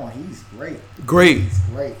get me wrong, he's great.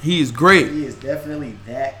 He is great. He is definitely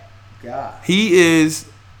that guy. He is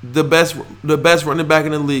the best running back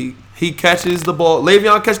in the league. He catches the ball.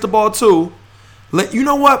 Le'Veon catches the ball too. You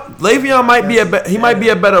know what? Le'Veon might be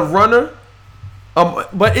a better runner.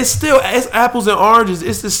 But it's apples and oranges.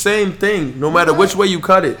 It's the same thing, no matter which way you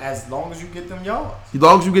cut it. As long as you get them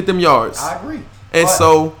yards. I agree. And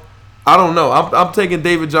so, I don't know. I'm taking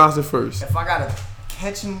David Johnson first. If I got a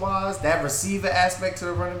catching wise, that receiver aspect to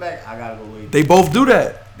the running back, I gotta go with. They both do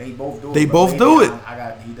that. They both do it.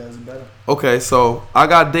 He does it better. Okay, so I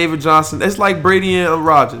got David Johnson. It's like Brady and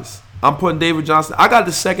Rodgers. I'm putting David Johnson. I got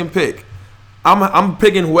the second pick. I'm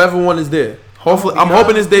picking whoever one is there. Hopefully, I'm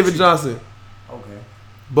hoping it's David Johnson.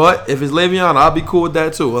 But if it's Le'Veon, I'll be cool with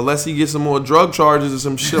that too. Unless he gets some more drug charges or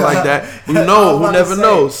some shit like that. Who knows? Who never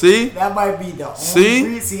knows? See? That might be the only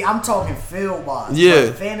reason. See, I'm talking field wise. Yeah.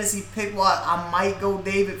 But fantasy pick wise, I might go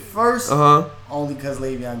David first. Only because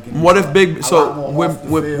Le'Veon can. What if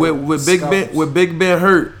with Big Ben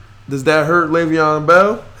hurt? Does that hurt Le'Veon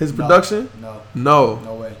Bell? His production? No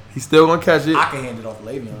way. He's still gonna catch it. I can hand it off to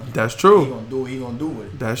Le'Veon. That's true. He gonna do with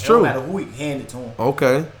it. That's true. No matter who he hand it to him.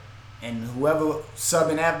 Okay. And whoever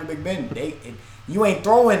subbing after Big Ben, you ain't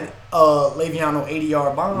throwing Le'Veon no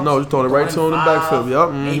 80-yard bombs. No, you throwing it right to him in the backfield. Yup.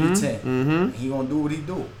 80-10. He gonna do what he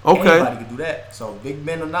do. Okay. Anybody can do that. So Big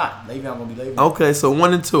Ben or not, Le'Veon gonna be Le'Veon. Okay, so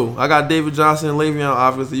 1 and 2. I got David Johnson and Le'Veon.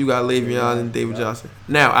 Obviously, you got Le'Veon and David Johnson.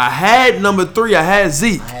 Now, I had number 3. I had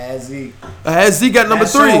Zeke. I had Zeke at number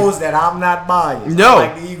 3. That shows that I'm not biased. No. I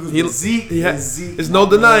like the Eagles, but Zeke is Zeke. There's no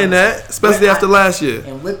denying that, especially after last year.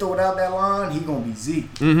 And with or without that line, he gonna be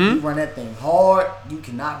Zeke. He run that thing hard. You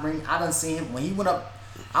cannot bring. I done seen him when he went up.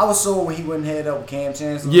 I was sold when he went head up with Cam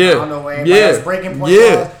Chancellor. Yeah. I don't know where everybody else breaking point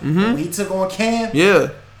was. When he took on Cam,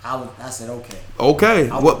 I said okay. Okay.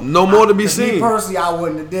 No more to be seen. Me personally, I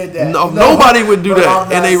wouldn't have did that. No, nobody would do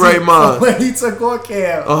that in their right mind. When he took on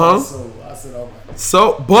Cam, I said okay.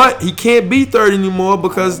 So, but he can't be third anymore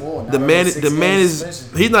because the man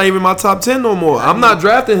is he's not even my top 10 no more. I'm not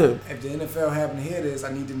drafting him. If the NFL happen to hear this,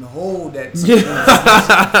 I need them to hold that. If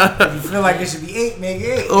you feel like it should be 8, make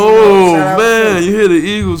it 8. Oh man, you hear the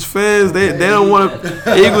Eagles fans? They don't want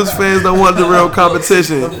Eagles fans don't want the real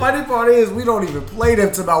competition. The funny part is we don't even play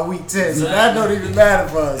them till about week 10, so that don't even matter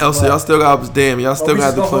for us. Y'all still got y'all still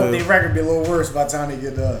got to play. Their record be a little worse by the time they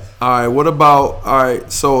get to us. All right, what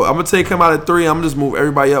about so I'm gonna take him out at 3. I'm gonna just move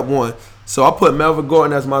everybody up 1. So I put Melvin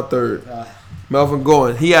Gordon as my 3rd. Melvin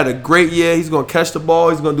Gordon. He had a great year. He's gonna catch the ball.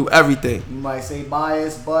 He's gonna do everything. You might say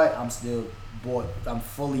biased, but I'm still bought. I'm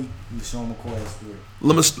fully LeSean McCoy as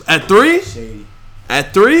 3. At 3? Shady.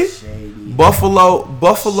 At 3? Shady. Buffalo.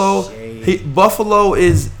 Shady. Buffalo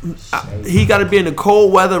is. He got to be in the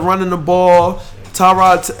cold weather running the ball.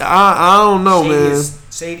 Tyrod. I don't know, man.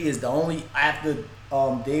 Shady is the only after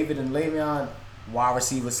David and Le'Veon wide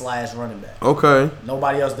receiver / running back. Okay.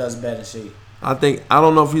 Nobody else does better than Shady. I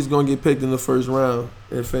don't know if he's gonna get picked in the first round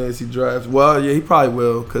in fantasy drafts. Well, yeah, he probably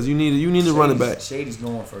will because you need a running back. Shady's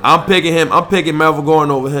going first. I'm picking him. I'm picking Melvin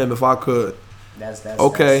Gordon over him if I could. That's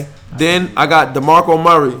okay. Then I got DeMarco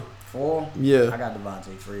Murray. 4. Yeah. I got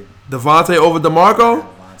Devontae Freeman. Devontae over DeMarco.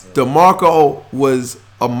 DeMarco was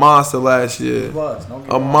a monster last year. He was.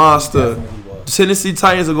 A monster. Tennessee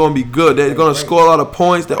Titans are gonna be good. They're gonna score a lot of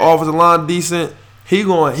points. Their offensive line decent. He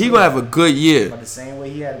gonna have a good year. But the same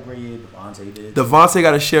way he had a great year, Devontae did. Devontae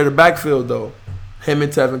got to share the backfield though. Him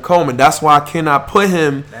and Tevin Coleman. That's why I cannot put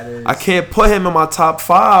him. I can't put him in my top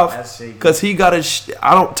 5 because he got to.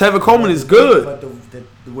 Tevin Coleman is good. But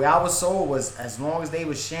the way I was sold was as long as they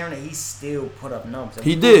was sharing it, he still put up numbers.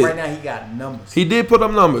 He did. Right now he got numbers. He did put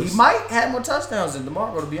up numbers. He might have more touchdowns than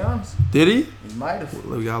DeMarco, to be honest. Did he? He might have.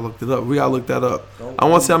 We gotta look it up. We gotta look that up. I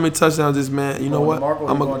want to see how many touchdowns this man. You know what?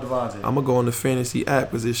 I'm gonna go on the fantasy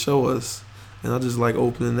app because it show us, and I just like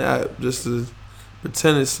opening the app just to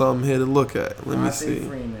pretend it's something here to look at. Let me see.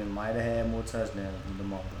 Freeman might have had more touchdowns than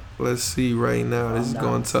DeMarco. Let's see right now. This is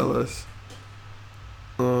gonna tell us.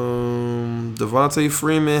 Devontae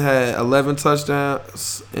Freeman had 11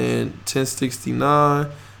 touchdowns and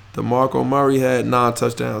 1069. DeMarco Murray had 9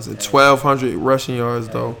 touchdowns and 1,200 rushing yards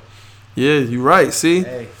though. Yeah, you're right. See.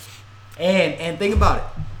 Hey. And think about it.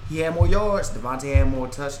 He had more yards. Devontae had more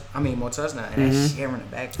touchdowns. And that's sharing the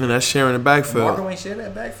backfield. And that's sharing the backfield. DeMarco ain't share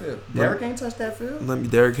that backfield. Derrick ain't touched that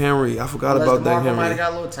field. Derrick Henry. I forgot about Derrick Henry. Might have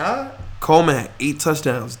got a little tired. Coleman had 8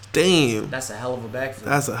 touchdowns. Damn. That's a hell of a backfield.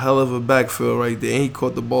 That's a hell of a backfield right there. And he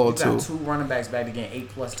caught the ball too. You got 2 running backs back to get 8+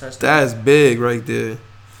 touchdowns. That's big right there.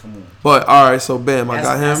 Come on. But all right, so bam, I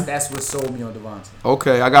got him. That's what sold me on Devontae.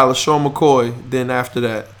 Okay, I got LeSean McCoy. Then after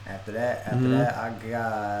that, I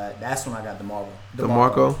got. That's when I got DeMarco.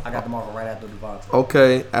 DeMarco. I got DeMarco right after Devontae.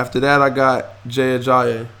 Okay, after that I got Jay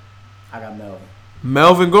Ajayi. I got Melvin.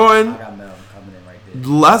 Melvin Gordon. I got Melvin coming in right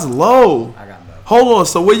there. That's low. I got Melvin. Hold on.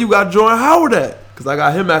 So where you got Jordan Howard at? Because I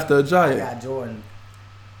got him after Ajayi.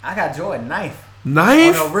 I got Jordan ninth.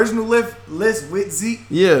 Ninth? On the original list with Zeke.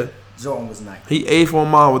 Yeah. Jordan was ninth. He 8th on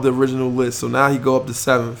mine with the original list, so now he go up to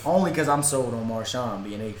 7th. Only because I'm sold on Marshawn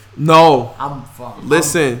being 8th. No. I'm fucking.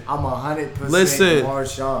 Listen. I'm 100% Listen.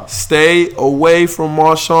 Marshawn. Stay away from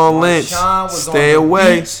Marshawn Lynch. Stay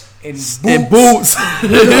away. In boots.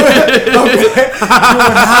 Doing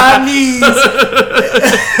high knees.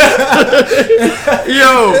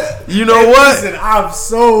 Yo, you know what? Listen, I'm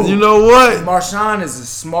so. You know what? Marshawn is a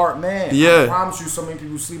smart man. Yeah. I promise you, so many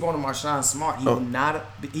people sleep on him. Marshawn's smart. He would not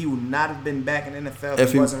have been back in the NFL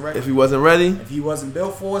if he wasn't ready. If he wasn't ready? If he wasn't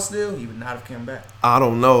built for it still, he would not have come back. I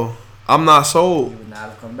don't know. I'm not sold. He would not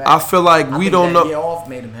have come back. I feel like we don't know. Year off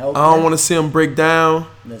made him healthy. I don't want to see him break down.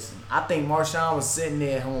 Listen, I think Marshawn was sitting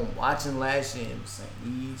there at home watching last year and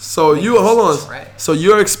saying, so you hold on. Trash. So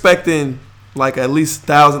you're expecting like at least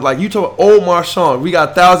 1,000. Like you talk old Marshawn. We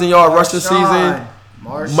got 1,000-yard rushing season.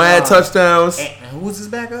 Mad touchdowns. And who was his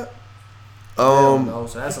backup? No,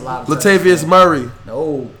 so that's a lot of Latavius Murray.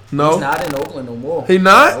 No. No. He's not in Oakland no more. He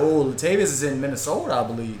not? Oh, Latavius is in Minnesota, I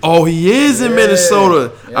believe. Oh, he is in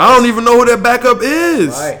Minnesota. Yes. I don't even know who that backup is.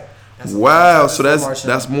 Right. Wow, so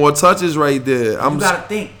that's more touches right there. You gotta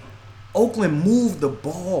think. Oakland moved the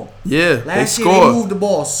ball. Yeah, Last year they moved the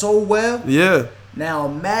ball so well. Yeah. Now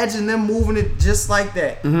imagine them moving it just like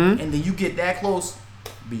that, and then you get that close,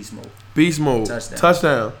 beast mode. Beast mode.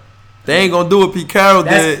 Touchdown. They ain't gonna do what Pete Carroll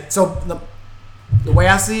did. So the way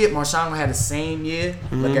I see it, Marshawn had the same year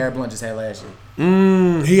LeGarrette Blount just had last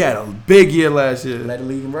year. He had a big year last year. Led the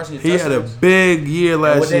league in rushing. He had a big year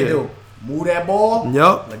last year. What they do? Move that ball.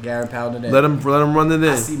 Yep. LeGarrette pounded it. Let him run it in.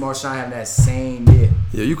 I see Marshawn having that same year.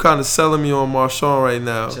 Yeah, you kind of selling me on Marshawn right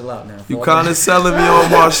now. Chill out now. You kind of selling me on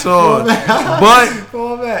Marshawn,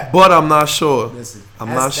 but I'm not sure. Listen, I'm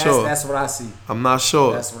not sure. That's what I see. I'm not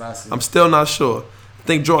sure. That's what I see. I'm still not sure. I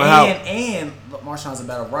think Jordan Howard. And Marshawn's a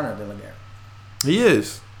better runner than LeGarrette. He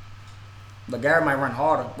is. LeGarrette might run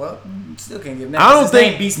harder. Well, still can't give him that. I don't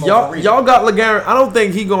think y'all got LeGarrette. I don't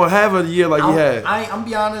think he gonna have a year like he had. I'm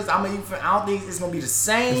be honest. I don't think it's gonna be the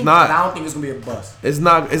same. It's not. But I don't think it's gonna be a bust. It's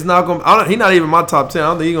not gonna. He's not even my top 10. I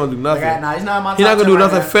don't think he's gonna do nothing. He's not my top 10. He's not gonna do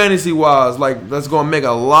nothing fantasy wise. Like that's gonna make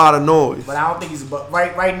a lot of noise. But I don't think he's a bust.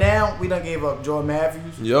 Right now, we done gave up Jordan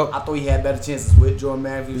Matthews. Yep. I thought he had better chances with Jordan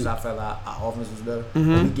Matthews. I felt like our offense was better.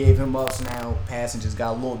 We gave him up, so now passing just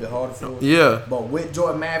got a little bit harder for us. Yeah. But with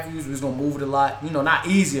Jordan Matthews, we was gonna move it a lot. Not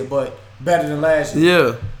easier, but better than last year.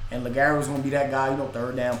 Yeah. And LeGarrette was gonna be that guy,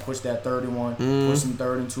 third down, push that 31, push some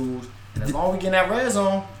 32s. And as long as we get in that red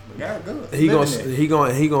zone, LeGarrette good. He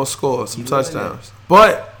gonna score some touchdowns.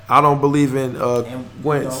 But I don't believe in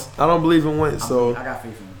Wentz. I don't believe in Wentz. So I got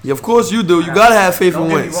faith in Wentz. Yeah, of course you do. You gotta have faith in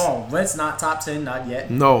Wentz. Don't get me wrong. Wentz not top 10, not yet.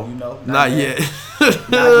 No, not yet. Not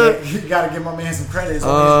yet. You gotta give my man some credit. It's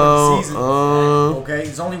only his season. Okay,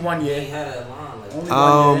 it's only 1 year. He had that line.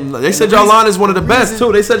 They said y'all line is one of the best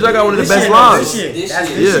too. They said y'all got one of the best lines. That's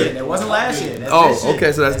this year. That wasn't last year.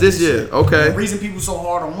 Okay, so that's this year. Okay. The reason people so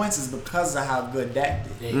hard on Wentz is because of how good Dak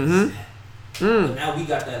did. But now we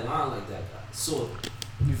got that line like that guy. So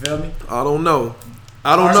you feel me? I don't know.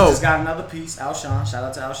 Just got another piece. Alshon. Shout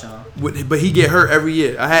out to Alshon. But he get hurt every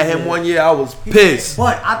year. I had him 1 year. I was pissed.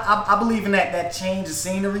 But I believe in that change of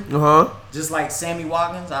scenery. Just like Sammy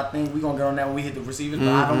Watkins, I think we're going to get on that when we hit the receivers. But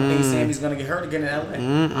I don't think Sammy's going to get hurt again in L.A. I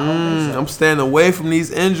don't think so. I'm staying away from these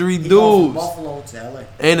injury dudes. From Buffalo to L.A.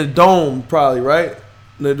 And the Dome probably, right?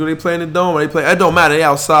 Do they play in the Dome? Or they play? It don't matter. They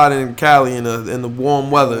outside in Cali in the warm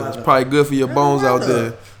weather. It's probably good for your bones out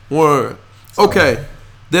there. Word. Okay.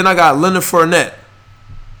 Then I got Leonard Fournette.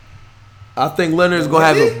 I think Leonard's gonna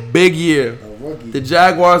have a big year. The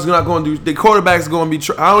Jaguars not gonna do. The quarterback's gonna be.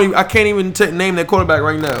 I can't even name their quarterback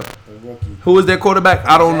right now. Who is their quarterback?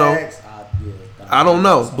 I don't know. I don't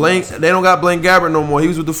know. They don't got Blaine Gabbert no more. He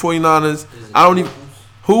was with the 49ers. I don't even.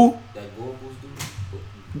 Who?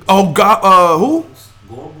 Oh God. Who?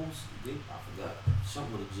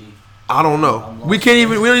 I don't know. We don't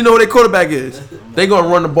even know who their quarterback is. They gonna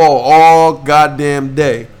run the ball all goddamn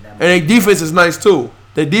day, and their defense is nice too.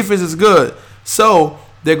 Their defense is good. So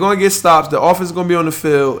they're going to get stops. The offense is going to be on the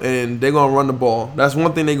field, and they're going to run the ball. That's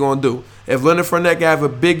one thing they're going to do. If Leonard Fournette can have a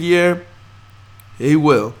big year, he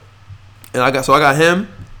will. And I got him.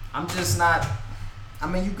 I'm just not – I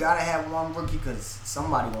mean, you got to have one rookie because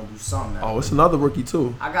somebody going to do something. It's another rookie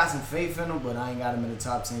too. I got some faith in him, but I ain't got him in the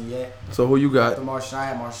top 10 yet. So who you got? After Marshawn, I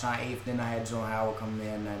had Marshawn 8th. Then I had Jordan Howard coming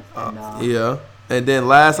in. Yeah. And then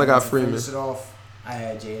last I got Freeman. To finish it off, I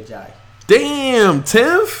had Jay Ajayi. Damn,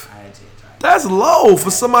 10th? That's low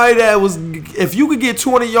for somebody that was. If you could get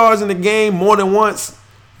 20 yards in the game more than once,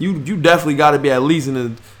 you definitely got to be at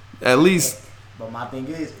least. But my thing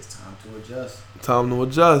is, it's time to adjust. Time to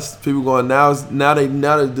adjust. People going now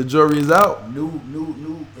that the jury is out.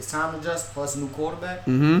 New. It's time to adjust. Plus a new quarterback.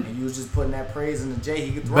 And you was just putting that praise in the Jay.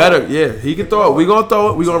 He could throw better. it. Yeah, he can throw it. We gonna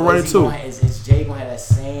throw it. We gonna run it too. Is Jay gonna have that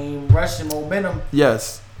same rushing momentum?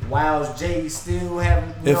 Yes. While Jay still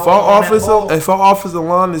having, if our offensive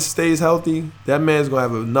line stays healthy, that man's gonna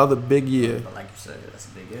have another big year. But like you said, that's a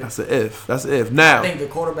big if. That's an if. Now I think the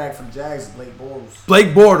quarterback for the Jags is Blake Bortles. Blake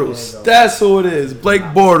Bortles. That's who it is. Blake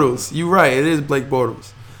Bortles. You right. It is Blake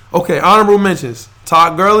Bortles. Okay. Honorable mentions.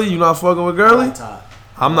 Todd Gurley. You not fucking with Gurley? Todd.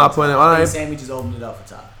 I'm not putting. I think Sammy just opened it up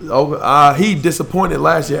for Todd. He disappointed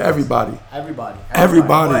last year. Everybody.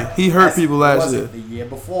 He hurt people last year. The year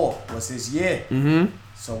before was his year.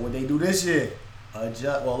 So what they do this year? Last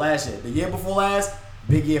year. The year before last,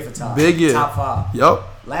 big year for Todd. Big year. Top 5.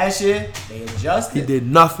 Yup. Last year, they adjusted. He did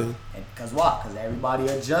nothing. Because why? Because everybody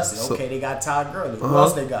adjusted. Okay, they got Todd Gurley. Who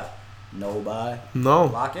else they got? Nobody. No.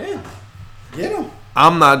 Lock in. Get him. He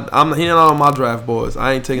not on my draft boards.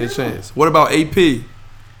 I ain't taking a chance. What about AP?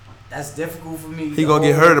 That's difficult for me. He gonna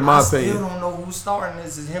get hurt in my opinion. I still don't know who's starting.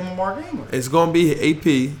 This is him or Mark Ingram. It's gonna be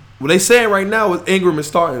AP. What they saying right now is Ingram is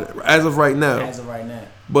starting as of right now. As of right now.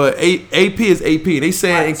 But AP is AP. They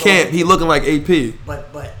saying in camp he looking like AP. But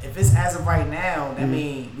if it's as of right now, that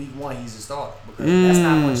means week 1 he's a starter. Because that's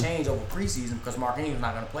not going to change over preseason because Mark Ingram's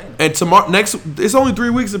not going to play. And tomorrow it's only 3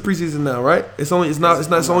 weeks of preseason now, right? It's only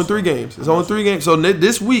 3 games. It's only 3 games. So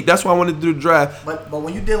this week, that's why I wanted to do the draft. But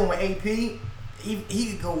when you're dealing with AP,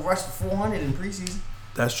 he could go rush for 400 in preseason.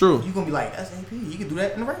 That's true. You're going to be like, that's AP. He could do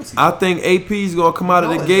that in the regular season. I think AP is going to come out of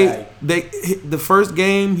the gate. The first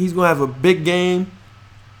game, he's going to have a big game.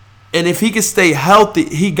 And if he can stay healthy,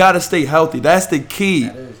 he got to stay healthy. That's the key.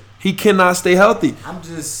 He cannot stay healthy.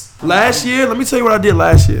 Last year, let me tell you what I did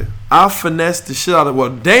last year. I finessed the shit out of I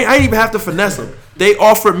didn't even have to finesse him. They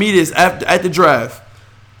offered me this at the draft.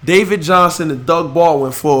 David Johnson and Doug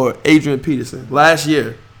Baldwin for Adrian Peterson last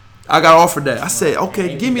year. I got offered that. I said,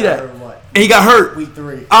 okay, give me that. And he got hurt. Week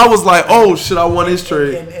 3. I was like, oh shit, I won this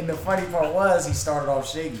trade. And the funny part was he started off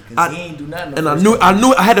shaky because he ain't do nothing. And I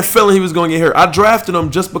knew I had a feeling he was gonna get hurt. I drafted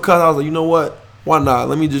him just because I was like, you know what? Why not?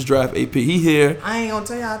 Let me just draft AP. He here. I ain't gonna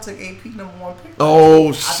tell you I took AP number 1 pick.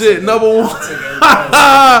 Oh shit, number 1.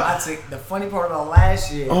 I took the funny part about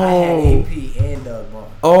last year. I had AP and Doug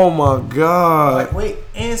Baldwin. Oh my god. Like wait,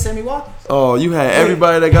 and Sammy Watkins. Oh, you had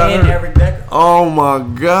everybody that got hurt. And Eric Decker. Oh my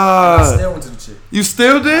god. I still went to the chick. You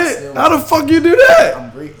still did? How the fuck you do that? I'm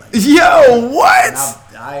great. Like yo, what?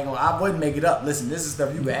 I wouldn't make it up. Listen, this is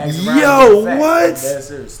stuff you can ask around. Yo, what? I'm dead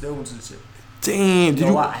serious. Still went to the chick. Damn, You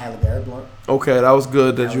know what? I had LeGarrette Blount. Okay, that was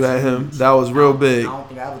good that you had him. That was real big. I don't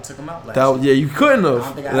think I ever took him out last year. Yeah, you couldn't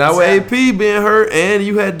have. And that was AP being hurt, and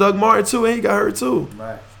you had Doug Martin too, and he got hurt too.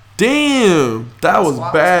 Right. Damn, that was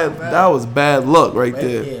bad. That was bad luck right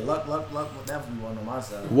there. Yeah, luck definitely wasn't on my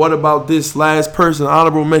side. What about this last person?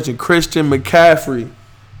 Honorable mention: Christian McCaffrey.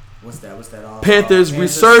 What's that? Panthers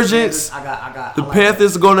resurgence. I got. The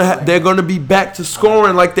Panthers are they're gonna be back to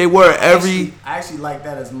scoring like they were every. I actually like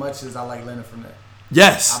that as much as I like Leonard Fournette.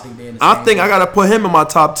 Yes, I think I gotta put him in my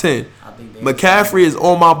top 10. McCaffrey is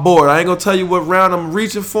on my board. I ain't gonna tell you what round I'm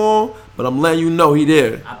reaching for, but I'm letting you know he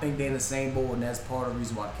there. I think they're in the same board, and that's part of the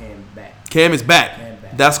reason why Cam is back. Cam is back.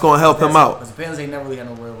 That's gonna help him out. Because the Panthers ain't never really had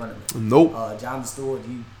no real running back. Nope. Jonathan Stewart,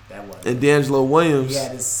 that was. And D'Angelo Williams. He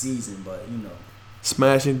had his season, but you know.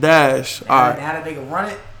 Smash and dash. Now, All right. Now that they can run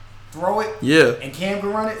it, throw it. Yeah. And Cam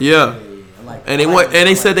can run it. Yeah. I like and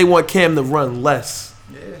they said they want Cam to run less.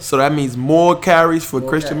 Yeah. So that means more carries for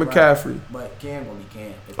Christian McCaffrey. Right. But Cam gonna be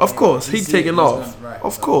Cam. Of course, he taking off.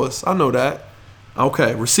 Of course, I know that.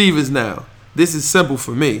 Okay, receivers now. This is simple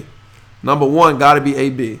for me. Number 1 gotta be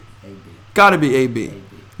AB. Gotta be AB.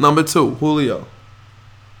 Number 2, Julio.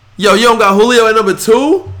 Yo, you don't got Julio at number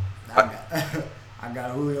 2? I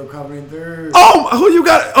got Julio coming in 3rd. Oh, who you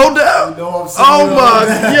got? Odell? You know what I'm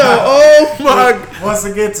saying? Oh my. Once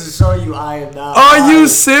again, to show you I am not. Are you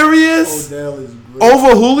serious? Odell is great.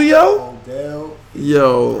 Over Julio? Odell.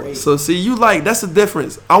 Yo, great. So see, that's the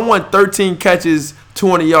difference. I want 13 catches,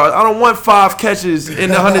 200 yards. I don't want 5 catches in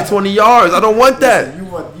the 120 yards. I don't want that. You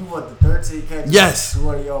want the 13 catches, yes.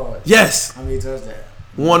 200 yards. Yes. How many touchdowns?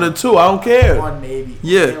 1 or 2. I don't care. 1 maybe.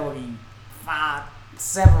 Yeah. 5,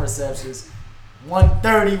 7 receptions.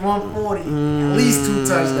 130, 140, at least 2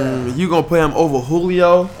 touchdowns. You gonna play him over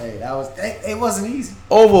Julio? Hey, it wasn't easy.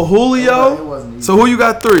 Over Julio? It wasn't easy. So who you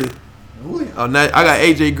got 3? Julio. Oh, now I got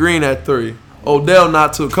AJ Green at 3. Odell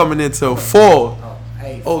not to coming into 4.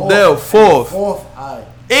 Hey, Odell 4th. 4th.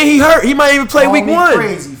 And he hurt. He might even play week 1.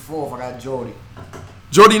 Crazy 4th. I got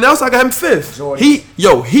Jordy Nelson, I got him 5th.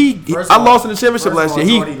 I lost in the championship last year.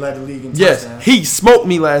 Jordy led the league in touchdowns. He smoked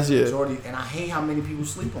me last year. Jordy, and I hate how many people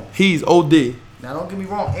sleep on him. He's OD. Now don't get me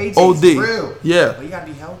wrong, AJ's OD. real. Yeah. But he gotta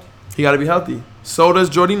be healthy. He gotta be healthy. So does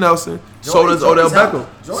Jordy Nelson. So does Odell Beckham.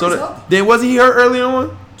 Healthy. Then wasn't he hurt early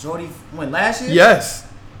on? Jordy went last year? Yes.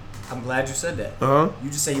 I'm glad you said that. You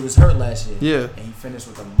just say he was hurt last year. Yeah. And he finished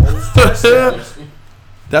with the most touchdowns.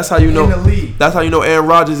 That's how you know. In the league. That's how you know Aaron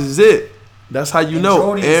Rodgers is it. That's how you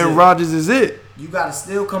know Aaron Rodgers is it. You gotta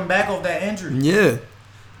still come back off that injury. Yeah.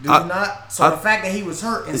 Do you not? So the fact that he was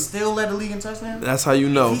hurt and still led the league in touchdowns? That's how you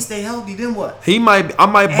know. If he stay healthy, then what? I might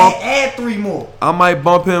bump. Add 3 more. I might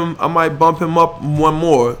bump him up 1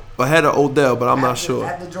 more ahead of Odell, but I'm not sure.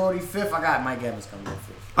 After Jordy 5th, I got Mike Evans coming in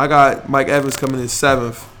 5th. I got Mike Evans coming in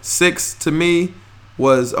 7th. 6th to me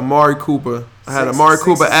was Amari Cooper. I had Amari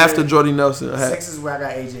Cooper after Jordy Nelson. 6 is where I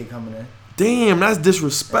got AJ coming in. Damn, that's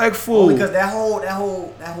disrespectful. Because that whole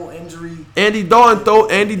injury. Andy Dalton throw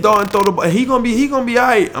the ball. He gonna be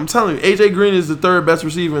alright. I'm telling you, AJ Green is the 3rd best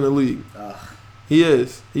receiver in the league. He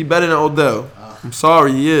is. He better than Odell. I'm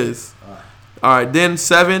sorry, he is. All right, then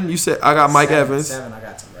 7. You said I got Mike Evans. 7. I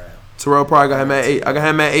got Terrell. Terrell probably got him at 8. I got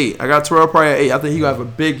him at 8. I got Terrell probably at 8. I think he gonna have a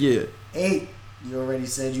big year. 8. You already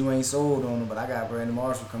said you ain't sold on him, but I got Brandon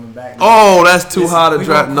Marshall coming back. Oh, that's too high to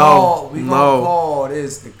draft. No, we gonna call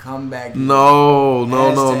this the comeback. No.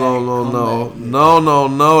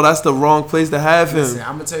 That's the wrong place to have him. Listen,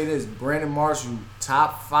 I'm gonna tell you this: Brandon Marshall,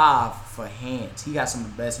 top 5 for hands. He got some of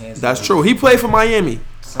the best hands. That's true. He played for Miami.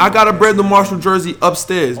 I got a Brandon Marshall jersey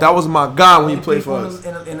upstairs. That was my guy when he played for us.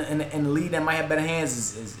 In the league that might have better hands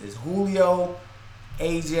is Julio,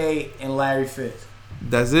 AJ, and Larry Fitz.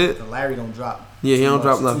 That's it. And Larry don't drop. Yeah, he don't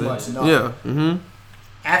drop nothing. Yeah. Mm-hmm.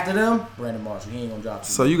 After them, Brandon Marshall. He ain't gonna drop.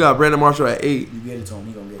 So you got Brandon Marshall at 8. You get it to him,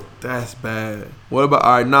 he gonna get it. That's bad. What about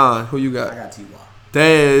all right 9? Who you got? I got T.Y.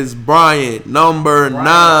 Dez Bryant, number 9.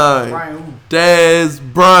 Brian who? Dez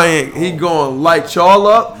Bryant. He gonna light y'all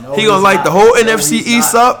up. No, he gonna light not. the whole No, NFC he's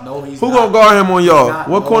East not. up. No, he's Who not. gonna guard him on y'all? Not.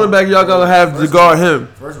 What No. cornerback y'all gonna have to guard him?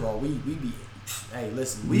 First of all, we be. Hey,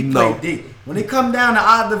 listen, we play deep. When it come down to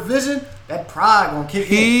our division, that pride gonna kick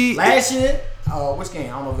in. Last year, which game?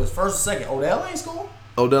 I don't know if it was first or second. Odell ain't scored.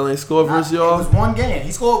 Odell ain't scored versus y'all? It was one game.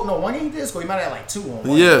 He scored. No, one game he did score. He might have had like 2 on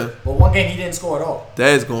one. Yeah. Game. But one game he didn't score at all.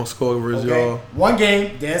 Dez gonna score versus y'all. One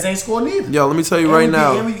game, Dez ain't scored neither. Yo, let me tell you right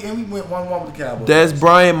now. And we went 1-1 with the Cowboys. Dez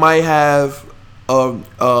Bryant might have,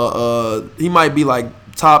 he might be like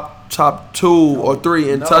top 2 or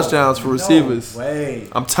 3 in touchdowns for receivers. Way.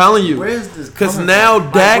 I'm telling you. Where's this? Because now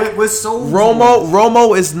Dak,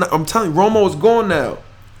 Romo is not. I'm telling you, Romo is gone now.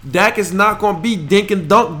 Dak is not gonna be dink and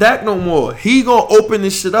dunk Dak no more. He gonna open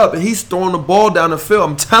this shit up and he's throwing the ball down the field.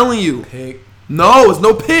 I'm telling you. Pick. No, it's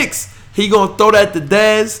no picks. He gonna throw that to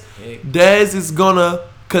Dez. Dez is gonna,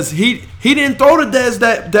 cause he didn't throw to Dez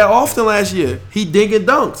that often last year. He dink and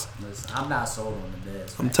dunks. Listen, I'm not sold on the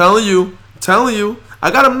Dez. I'm telling you. I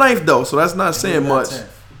got him 9th though, so that's not saying much. 10th.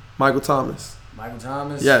 Michael Thomas.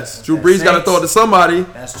 Yes. Drew Brees got to throw it to somebody.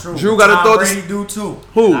 That's true. Drew got to throw it to. Brady do too.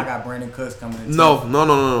 Who? I got Brandon Cooks coming in 10th.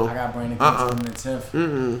 No. I got Brandon Cooks coming in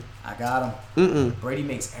 10th. I got him. Brady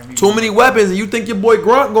makes every. Too many weapons, and you think your boy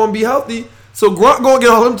Gronk gonna be healthy? So Gronk gonna get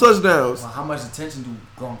all them touchdowns. Well, how much attention do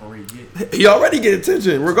Gronk already get? He already get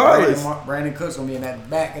attention, regardless. Brandon Cooks gonna be in that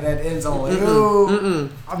back of that end zone. Like, yo,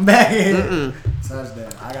 I'm back here.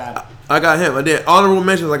 Touchdown. I got him. And then honorable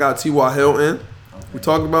mentions, I got T.Y. Hilton. Okay. We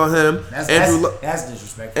talked about him. That's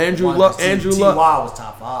disrespectful. Andrew Luck. T.Y. was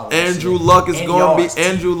top 5. Andrew Luck is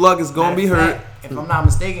gonna be hurt. If I'm not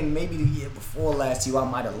mistaken, maybe the year before last, T.Y.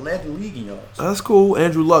 might have led the league in yards. That's cool.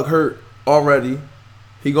 Andrew Luck hurt already.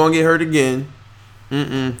 He gonna get hurt again.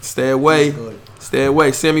 Stay away. Stay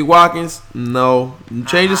away. Sammy Watkins, no.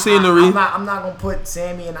 Change the scenery. I'm not gonna put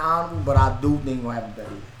Sammy in honorable, but I do think we'll have a better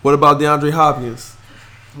year. What about DeAndre Hopkins?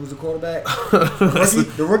 Who's the quarterback?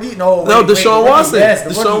 The rookie? No, Deshaun Watson. Yes,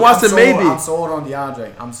 Deshaun Watson, maybe. I'm sold on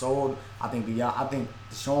DeAndre. I'm sold. I think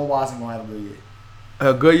Deshaun Watson gonna have a good year.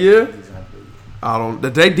 A good year? I don't. The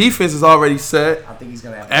defense is already set. I think he's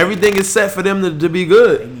gonna have. Everything is set for them to be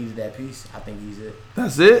good. They needed that piece. I think he's it.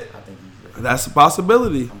 That's it. I think he's it. That's a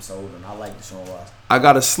possibility. I'm sold on. I like Deshaun Watson. I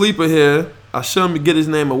got a sleeper here. I shouldn't get his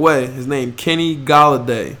name away. His name Kenny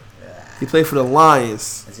Golladay. He played for the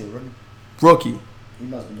Lions. Is he a rookie? Rookie. He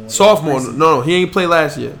must be doing sophomore. No, he ain't played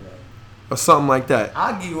last year. Or something like that.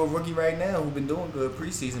 I'll give you a rookie right now who's been doing good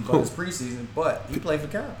preseason, but it's preseason, but he played for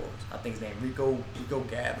Cowboys. I think his name Rico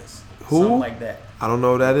Gavis. Who? Something like that. I don't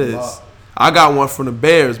know who that is. I got one from the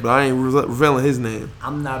Bears, but I ain't revealing his name.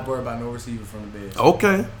 I'm not worried about no receiver from the Bears.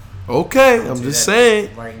 Okay. I'm just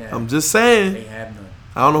saying. Right now. I'm just saying. They have none.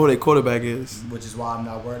 I don't know who their quarterback is. Which is why I'm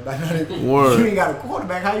not worried about none. Word. You ain't got a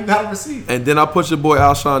quarterback. How you got a receiver? And then I put your boy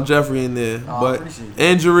Alshon Jeffrey in there. But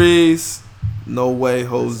injuries, no way,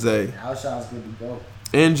 Jose. Alshon's good to go.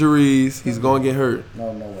 Injuries, he's going to get hurt.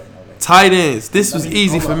 No way. Tight ends. This was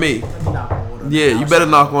easy for me. Yeah, you better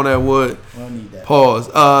knock on that wood. We don't need that. Pause.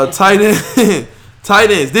 Tight ends.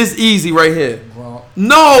 Tight ends. This easy right here. Gronk.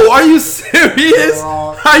 No, are you serious?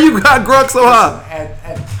 Gronk. How you got Gronk so high?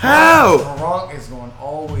 How? Gronk is going to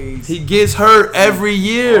always. He gets hurt every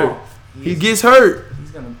year. He gets hurt.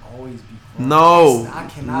 He's going to always be Gronk. No. I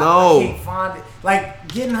can't find it. Like,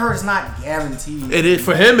 getting hurt is not guaranteed. It is.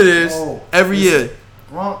 For him, it is. Every year.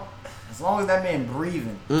 Gronk, as long as that man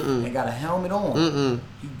breathing and got a helmet on,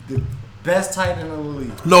 he's the best tight end in the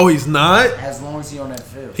league. No, he's not. As long as he's on that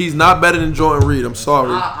field. He's not better than Jordan Reed. I'm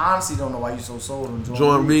sorry. I honestly don't know why you're so sold on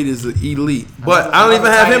Jordan Reed is elite. But I don't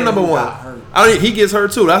even have him number one. He gets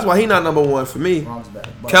hurt too. That's why he's not number one for me.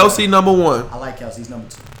 Kelsey number one. I like Kelsey. He's number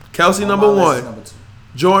 2. Kelsey number 1. Number 2.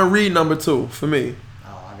 Jordan Reed number 2 for me.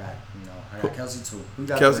 I got Kelsey 2. Who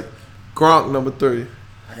got Kelsey. 3? Gronk number 3.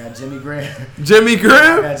 I got Jimmy Graham. Jimmy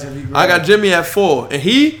Graham? I got Jimmy Graham. I got Jimmy at 4. And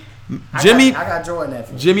I got Jordan at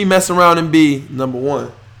 4. Jimmy messing around and be number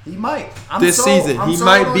 1. He might. Season. He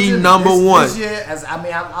might be number 1. This year,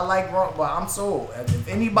 I like Gronk, but I'm sold. If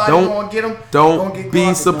anybody going to get him, don't get be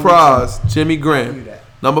Gronk, surprised. Jimmy Graham.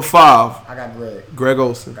 Number 5. I got Greg. Greg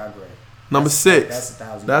Olsen. I got Greg. Number 6. That's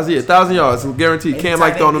 1,000. That's 1,000 yards. Guaranteed. Cam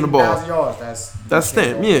like throwing him the ball. 1,000 yards. That's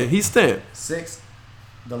stamped. Yeah, he's stamped. 6.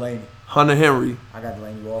 Delaney. Hunter Henry. I got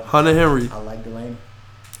Delaney Walker. Hunter Henry. I like Delaney.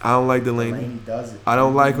 I don't like Delaney. Delaney does it. I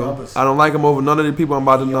don't like him. I don't like him over none of the people I'm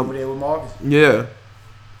about to number. number. Over there with Marcus. Yeah.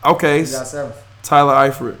 Okay. You got 7. Tyler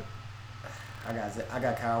Eifert. I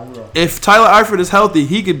got Kyle Rudolph. If Tyler Eifert is healthy,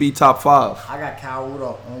 he could be top 5. I got Kyle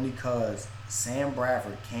Rudolph only because Sam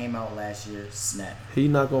Bradford came out last year snapping. He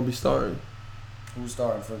not gonna be starting. Who's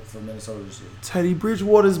starting for Minnesota this year? Teddy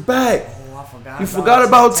Bridgewater's back. Oh, I forgot. You forgot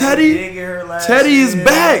about Teddy? Teddy is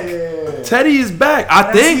back. Yeah. Teddy is back.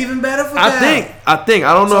 That's even better for Cal. I think.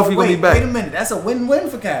 I don't know if he's gonna be back. Wait a minute. That's a win-win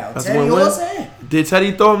for Cal. That's Teddy a win-win. all saying. Did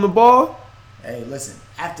Teddy throw him the ball? Hey, listen.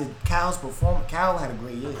 After Cal's performance, Cal had a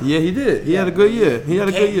great year. Yeah, he did. He had a good year.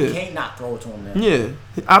 You can't not throw it to him now. Yeah.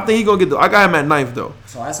 I think he gonna get I got him at 9th though.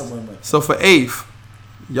 So that's a win-win. So for 8th,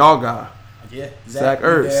 y'all got. Yeah, Zach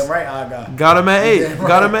Ertz. Damn right, I got him at 8. Right.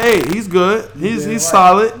 Got him at 8. He's good. He's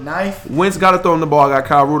solid. 9th. Wentz got to throw him the ball. I got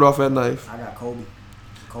Kyle Rudolph at 9th. I got Kobe.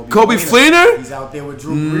 Kobe Fleener? He's out there with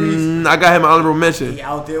Drew Brees. I got him an honorable mention. He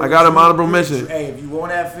out there I got him honorable Brees. mention. Hey, if you on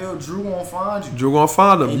that field, Drew gonna find you. Drew gonna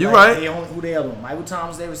find him. Hey, You like, right. Who they other one? Michael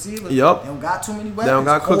Thomas, they receiver. Yup. They don't got too many weapons. They don't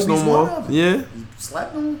got Cooks no more. Yeah. He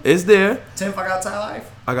slept on. It's there. 10th, I got Tyler Eifert.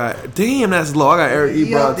 I got. Damn, that's low. I got Eric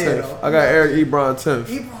Ebron 10th. I got Eric Ebron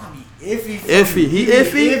 10th. Iffy. He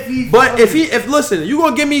iffy. But if listen, you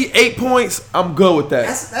gonna give me 8 points, I'm good with that.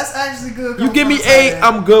 That's actually good. You give me 8,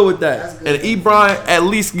 I'm good with that. And Ebron at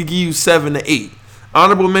least can give you 7 to 8.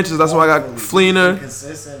 Honorable mentions. That's why I got Fleener.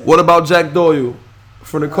 What about Jack Doyle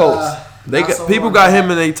from the Colts? People got him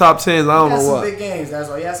in their top 10s. I don't know what. Big games. That's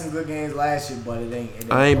why he had some good games last year, but it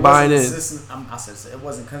ain't. I ain't buying in. I said it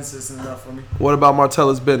wasn't consistent enough for me. What about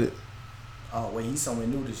Martellus Bennett? Oh wait, he's somewhere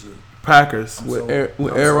new this year. Packers with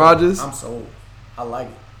Aaron Rodgers. I'm sold. I like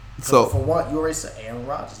it. So for what you already said, Aaron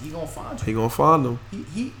Rodgers. He gonna find you. He gonna find him.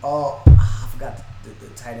 I forgot the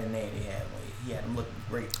tight end name they had. He had him looking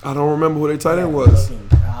great. I don't remember who their tight end was.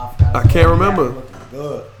 I can't remember.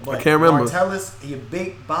 Good. But I can't remember. Martellus, he a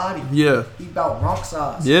big body. Yeah. He about Gronk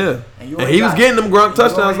size. Yeah. And he was getting them Gronk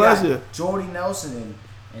touchdowns last year. Jordy Nelson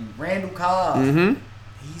and Randall Cobb. Mm-hmm.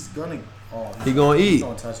 He's gonna. He gonna eat. He's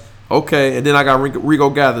gonna touch it. Okay, and then I got Rico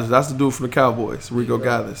Gathers. That's the dude from the Cowboys. Rico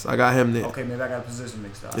Gathers. I got him there. Okay, maybe I got a position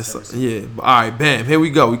mixed up. Yeah. All right, bam. Here we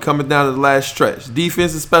go. We coming down to the last stretch.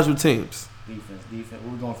 Defense and special teams. Defense.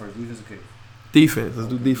 Where we going first? Defense or kick? Defense. Let's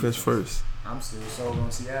do defense first. I'm still sold on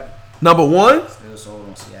Seattle. Number 1? Still sold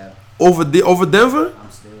on Seattle. Over Denver? I'm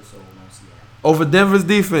still sold on Seattle. Over Denver's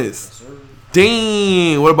defense? Yes,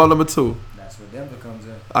 dang. What about number 2? That's where Denver comes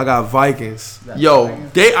in. I got Vikings.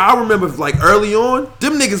 I remember like early on,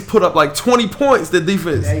 them niggas put up like 20 points, the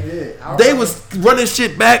defense. They did. They was running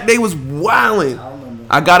shit back. They was wilding. I remember.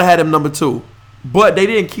 I gotta have them number 2. But they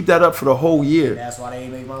didn't keep that up for the whole year. That's why they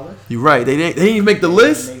ain't make my list. You're right. They didn't even make the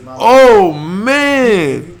list? Oh,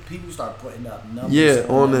 man. People start putting up numbers. Yeah,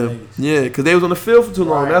 on them. Yeah, because they was on the field for too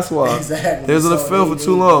long. That's why. Exactly. They was on the field for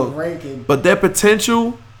too long. But their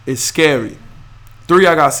potential is scary. 3,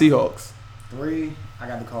 I got Seahawks. 3, I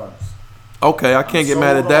got the Cardinals. Okay, I can't get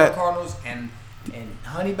mad at that. The Cardinals and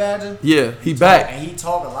Honey Badger. Yeah, he back. And he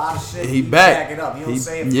talk a lot of shit. He back. Back it up. He don't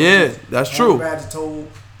say it. Yeah, that's true. Honey Badger told.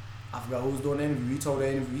 I forgot who was doing the interview. He told the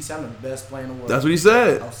interview. He said I'm the best player in the world. That's what he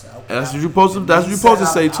said. Okay, that's what you supposed to. That's what you supposed to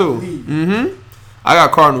say too. Mm-hmm. I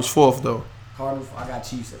got Cardinals 4th though. Cardinals. I got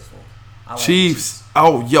Chiefs at 4th. Like Chiefs.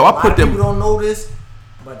 Oh, yo, I put them. People don't know this,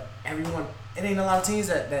 but everyone. It ain't a lot of teams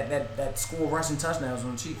that score rushing touchdowns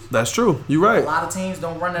on the Chiefs. That's true. You're right. A lot of teams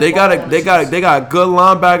don't run that. They got good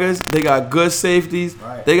linebackers. They got good safeties.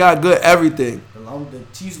 Right. They got good everything. The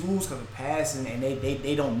Chiefs lose because of passing, and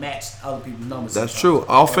they don't match other people's numbers. That's true.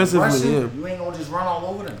 Offensively, rushing, yeah. You ain't gonna just run all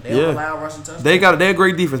over them. They don't allow rushing touchdowns. They're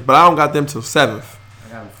great defense, but I don't got them till 7th.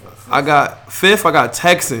 I got 5th. I got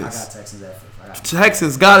Texans. I got Texans at 5th.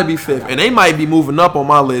 Texans gotta be 5th, and they might be moving up on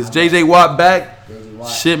my list. JJ Watt back.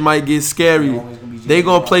 Shit might get scary. They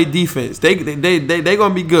gonna play defense. They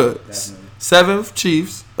gonna be good. Definitely. 7th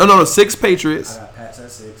Chiefs. Oh no, 6 Patriots. I got Pats at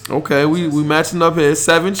 6. Okay, we matching up here.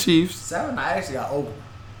 7 Chiefs. 7. I actually got Oakland.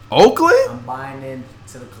 Oakland? I'm buying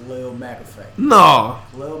into the Khalil Mack effect. No.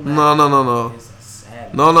 Khalil Mack No. Is a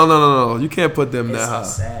savage. No. You can't put them that high.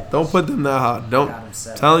 Savage. Don't put them that high. Don't.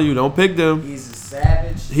 Telling you, don't pick them. He's a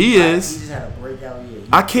savage. He is. He just had a breakout year.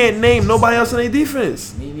 I can't name nobody else in their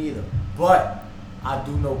defense. Me neither. But I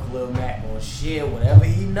do know Khalil Mack gonna share whatever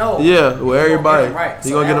he knows. Yeah, with everybody. Right.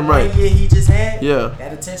 He gonna get him right. That 1 year he just had, Yeah.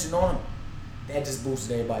 that attention on him, that just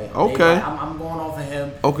boosted everybody up. Okay. I'm going off of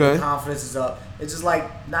him. Okay. His confidence is up. It's just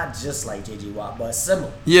like, not just like J.J. Watt, but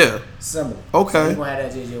similar. Yeah. Similar. Okay. So you're going to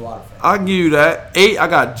have that J.J. Watt effect. I'll give you that. 8, I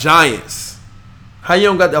got Giants. How you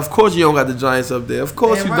don't got? Of course you don't got the Giants up there. Of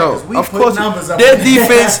course Damn you right, don't. 'cause we Of put course numbers up their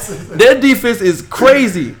there. defense is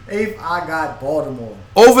crazy. 8th, I got Baltimore.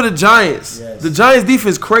 Over the Giants. Yes. The Giants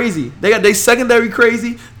defense crazy. They got their secondary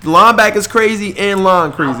crazy, the linebackers crazy, and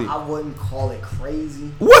line crazy. I wouldn't call it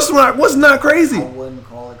crazy. What's not crazy? I wouldn't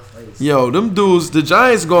call it crazy. Yo, them dudes, the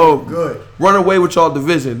Giants gonna Good. run away with y'all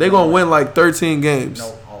division. They gonna win like 13 games.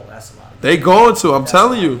 No, that's a lot. They going to. I'm That's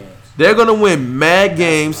telling a lot you, of games. they're gonna win mad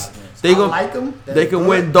games. They I gonna like them. they can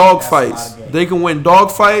win dog fights. They can win dog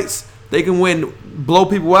fights. They can win blow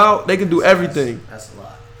people out. They can do everything. That's a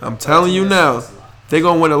lot. I'm telling you now, That's a lot. they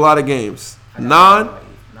gonna win a lot of games. I got 9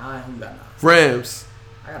 9. Who got 9? Rams.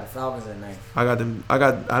 I got the Falcons at 9. I got them.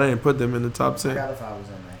 I didn't put them in the top I 10. got the Falcons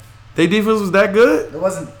at 9. Their defense was that good. It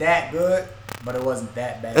wasn't that good, but it wasn't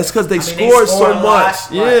that bad. That's because they I mean, scored so a lot, much.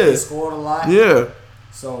 right? Yeah. They scored a lot. Yeah.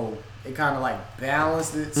 So it kind of like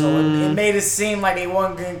balanced it. So Mm-hmm. it made it seem like they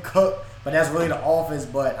weren't getting cooked, but that's really the offense.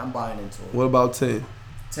 But I'm buying into it. What about 10?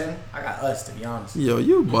 10, I got us, to be honest. Yo,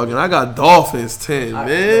 you bugging. I got Dolphins 10, I-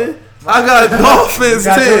 man. I got Dolphins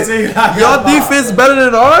You got your 10. team, I got Y'all mine. defense better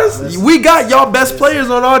than ours? Listen. We got y'all best players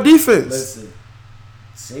on our defense. Listen,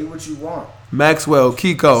 say what you want. Maxwell,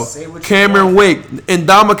 Say Kiko, what you Cameron want. Wake, and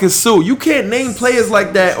Ndamukong Suh. You can't name players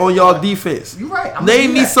like that on y'all defense. You're right. I'm Name gonna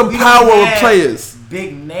do me that. some We power don't of have players.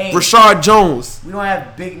 Big names. Rashard Jones. We don't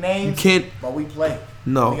have big names. You can't. But we play.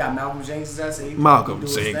 No. We got Malcolm Jenkins. That's it. Malcolm He do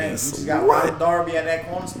his thing. Jenkins. We just got What? Ron Darby at that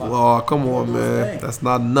corner spot. Oh, come He on, gonna do his man. thing. That's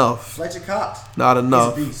not enough. Fletcher Cox. Not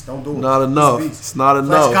enough. He's a beast. Don't do it. Not He's a enough. beast. It's not Fletcher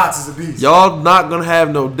enough. Cox is a beast. Y'all not gonna have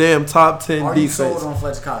no damn top 10 Are you sold defense. on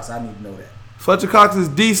Fletcher Cox? I need to know that. Fletcher Cox is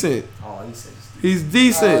decent. Oh, he said He's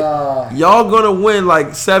decent. Uh, Y'all gonna win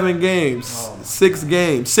like 7 games, Oh. 6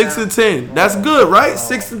 games, 6 and 10. That's good, right?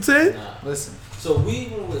 6 and 10. Nah. listen. So we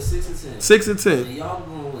gonna win 6 and 10. 6 and 10. And y'all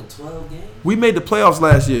gonna win 12 games? We made the playoffs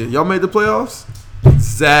last year. Y'all made the playoffs?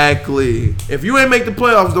 Exactly. If you ain't make the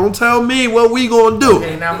playoffs, don't tell me what we gonna do.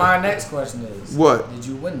 Okay, now my next question is, What? did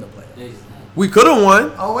you win the playoffs? We could have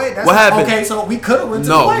won. Oh wait, that's What happened? Okay, so we could have went to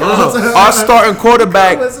No, the no, playoffs. no. Our starting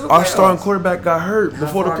quarterback, We could've went to the our starting playoffs. quarterback got hurt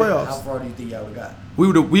before the How playoffs. far do you think y'all would got?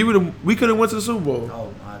 We could have went to the Super Bowl. Oh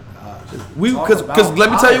my gosh. We Talk because about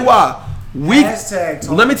let me tell you bias. why. Hashtag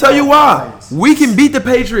talk Let me tell you about why. bias. We can beat the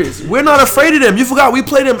Patriots. We're not afraid of them. You forgot we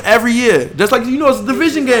play them every year. Just like it's a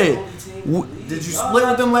division game. Did you split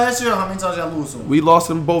with them last year? Or how many times y'all lose them? We lost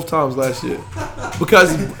them both times last year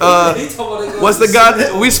because what's the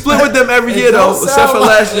guy? We split with them every year though, don't except for sound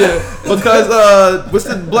last year because what's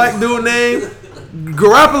the black dude name?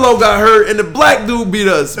 Garoppolo got hurt and the black dude beat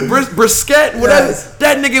us. Brisket, whatever. Yes.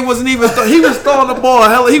 That nigga wasn't even. He was throwing the ball.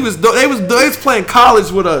 Hell, they was playing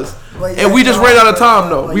college with us, But and yeah, we just y'all- ran out of time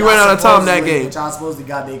though. but We y'all ran out of time that supposedly- game. but y'all supposedly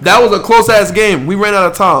got their That was a close ass game. We ran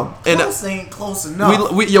out of time, and close ain't close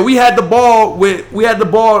enough. we had the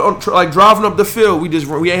ball on, like driving up the field. We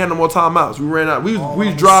ain't had no more timeouts. We ran out. We All was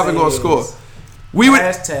I'm driving saying on score. is, We would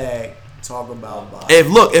hashtag talk about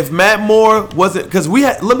bias. if Matt Moore wasn't because we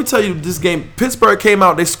had. Let me tell you this game. Pittsburgh came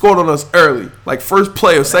out. They scored on us early, like first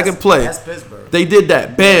play or second play. That's Pittsburgh. They did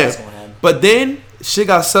that. Bam. That's gonna happen. But then shit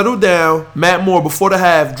got settled down. Matt Moore before the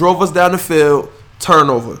half drove us down the field.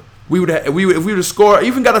 Turnover. If we would have scored,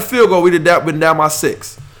 even got a field goal, we'd have been down by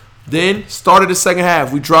 6. Then started the second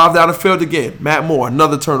half. We drive down the field again. Matt Moore,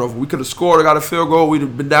 another turnover. We could have scored or got a field goal. We'd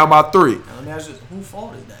have been down by 3. I mean, that's just whose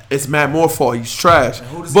fault is that? It's Matt Moore's fault. He's trash. And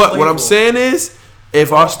who does he But play what I'm for? saying is,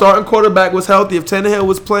 if our starting quarterback was healthy, if Tannehill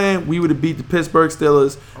was playing, we would have beat the Pittsburgh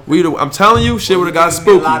Steelers. I'm telling you, shit would have got There's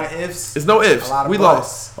gonna be spooky. A lot of ifs. It's no ifs. A lot of We buts.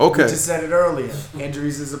 lost. Okay. We just said it earlier.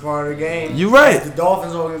 Injuries is a part of the game. You right. As the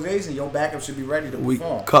Dolphins organization, your backup should be ready to We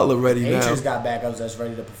perform. Cutler ready now. Patriots got backups that's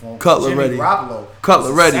ready to perform. Cutler Jimmy ready. Garoppolo. Cutler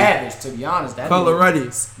is ready. Savage, to be honest. That Cutler nigga- ready.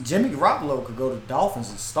 Jimmy Garoppolo could go to Dolphins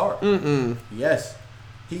and start. Yes.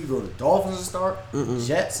 He could go to Dolphins and start.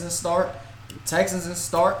 Jets and start. Texans and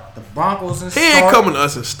start. The Broncos and He start. ain't coming to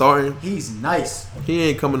us and starting. He's nice. He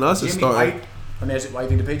ain't coming to us and Jimmy, starting. why do you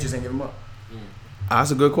think the Patriots ain't give him up?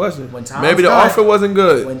 That's a good question. When Tom's Maybe the done- offer wasn't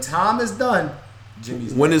good. When Tom is done,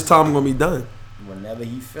 Jimmy's When next. is Tom gonna be done? Whenever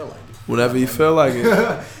he feel like it. Whenever he feel like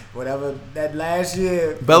it. Whatever that last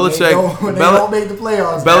year. Belichick- When they Bel- don't make the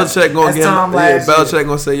playoffs. Belichick gonna that's get Tom him. Yeah, last year. Belichick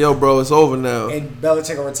gonna say, "Yo, bro, it's over now." And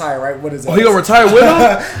Belichick will retire, right? What is that? Oh, he gonna retire with him?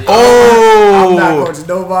 I Oh, I'm not coaching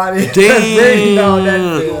nobody.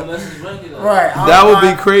 Damn. Right. That would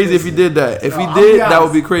be crazy if he did that. If he did, that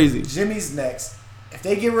would be crazy. Jimmy's next. If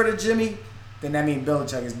they get rid of Jimmy, then that means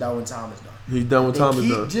Belichick is done when Tom is done. He's done when Tom is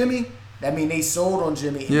done. Keep Jimmy, that means they sold on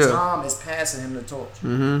Jimmy, and Tom is passing him the torch.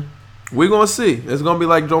 Mm-hmm. We're going to see. It's going to be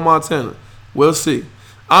like Joe Montana. We'll see.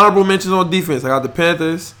 Honorable mentions on defense. I got the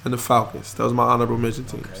Panthers and the Falcons. That was my honorable mention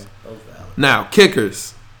teams. Okay. Now,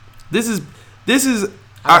 kickers. This is.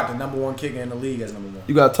 I got the number one kicker in the league as number one.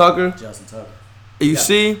 You got Tucker? Justin Tucker. You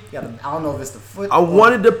see? I don't know if it's the foot. I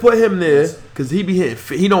wanted to put him there because he be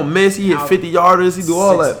hitting. He don't miss. He hit 50-yarders. He do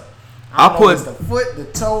all that. I put the foot, the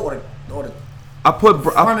toe, or the I put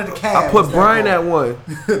front of the calf. I put Brian at one.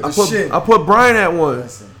 I put Brian at one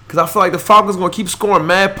because I feel like the Falcons gonna keep scoring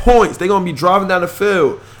mad points. They gonna be driving down the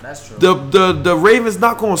field. That's true. The Ravens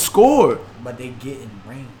not gonna score. But they get in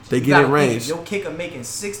range. They get in range. If your kicker making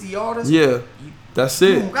 60 yarders. Yeah. That's it.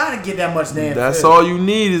 You don't gotta get that much damn. That's all you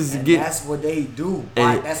need is to get. That's what they do.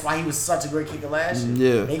 That's why he was such a great kicker last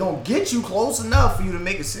year. Yeah. They gonna get you close enough for you to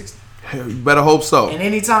make it 60. Hell, you better hope so. And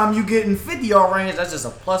anytime you get in 50-yard range, that's just a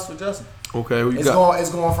plus for Justin. Okay, it's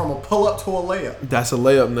going from a pull up to a layup. That's a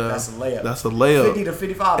layup now. That's a layup. That's a layup. 50 to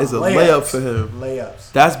 55. It's a layup for him.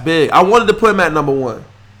 Layups. That's big. I wanted to put him at number one.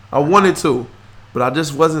 I wanted to, but I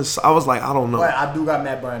just wasn't. I was like, I don't know. But I do got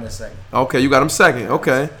Matt Bryant at second. Okay, you got him second.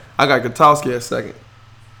 Okay, I got Gutowski at second.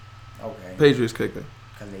 Okay. Patriots kicker.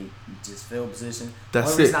 Because they just field position.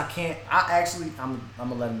 That's it. I'm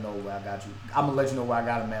gonna let him know where I got you. I'm gonna let you know where I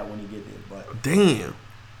got him at when he get there. But damn.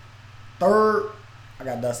 Third, I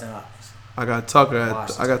got Dustin Hopkins. I got Tucker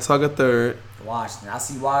at. I got Tucker third. Washington. I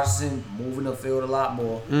see Washington moving the field a lot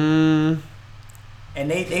more. And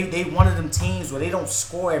they one of them teams where they don't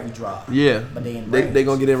score every drive. Yeah. But they in range. They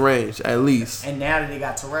gonna get in range at least. And now that they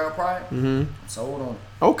got Terrell Pryor, I'm sold on it.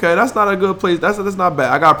 Okay, that's not a good place. That's not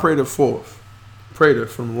bad. I got Prater fourth. Prater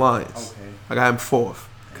from the Lions. Okay. I got him fourth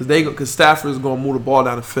because Stafford is gonna move the ball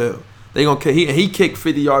down the field. They gonna kick. He kicked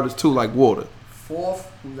 50-yarders too like water. Fourth,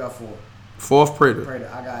 who got fourth? Fourth Prater.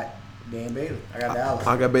 I got Dan Bailey. I got Dallas.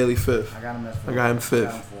 I got Bailey fifth. I got him as fourth. I got him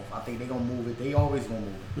fifth. I think they gonna move it. They always gonna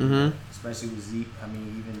move it. Especially with Zeke. I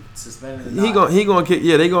mean, even suspended. He gonna kick.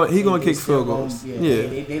 Yeah, he gonna kick field goals. Yeah.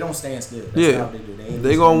 They don't stand still. That's how they do.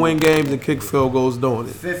 They gonna win games and kick field goals doing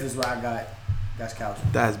it. Fifth is where I got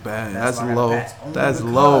Gostkowski. That's bad. That's low. That's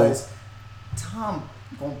low. Tom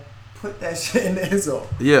gonna put that shit in the end zone.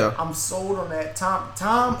 Yeah. I'm sold on that.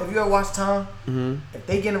 Tom, if you ever watch Tom, if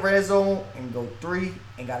they get in the red zone and go 3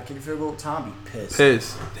 and got to kick a field goal, Tom be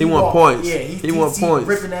pissed. He want points. Yeah, he want points.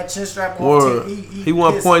 Ripping that chin strap off. He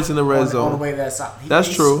want points in the red zone. On the way to that side.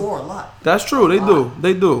 That's true. They score a lot. That's true. They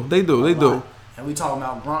do. And we talking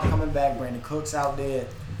about Gronk coming back, Brandon Cooks out there.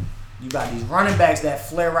 You got these running backs that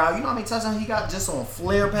flare out. You know how many touchdowns he got just on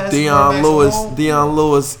flare passes? Deion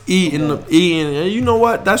Lewis eating. And you know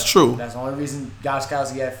what? That's true. That's the only reason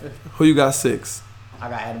Gostkowski got 5th. Who you got 6? I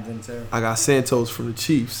got Adam Vinatieri. I got Santos from the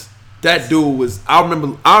Chiefs. That dude was. I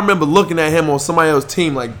remember looking at him on somebody else's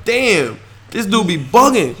team like, damn, this dude be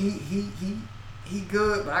bugging. He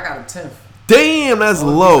good, but I got him 10th. Damn, that's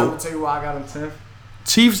low. I'm gonna tell you why I got him 10th.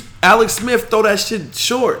 Chiefs, Alex Smith throw that shit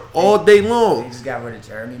short all day long. They just got rid of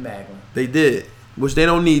Jeremy Maclin. They did, which they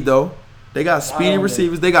don't need though. They got speedy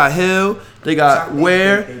receivers. They got Hill. They got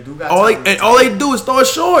Ware. All they do is throw it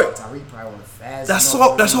short. Tyreek probably went fast. That's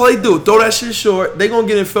all they do. Throw that shit short. They gonna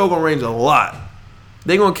get in field goal range a lot.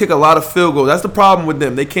 They gonna kick a lot of field goals. That's the problem with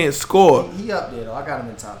them. They can't score. He up there though. I got him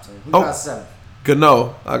in top 10. Who got 7?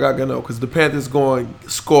 Gano. I got Gano because the Panthers going to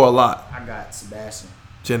score a lot. I got Sebastian.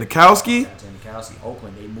 Janikowski.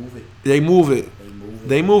 Oakland. They move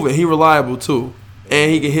it. He reliable too, and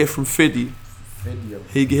he can hit from 50.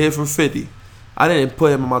 He can hit from 50. I didn't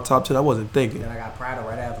put him in my top 10. I wasn't thinking. Then I got Prado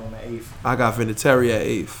right after him at 8th. I got Vinatieri at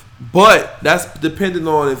 8th. But that's depending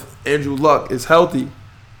on if Andrew Luck is healthy.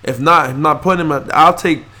 If not, I'm not putting him at. I'll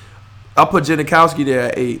put Janikowski there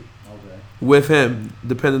at 8. With him,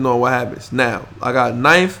 depending on what happens. Now, I got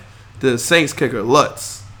 9th, the Saints kicker,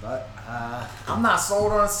 Lutz. But I'm not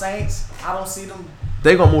sold on Saints. I don't see them.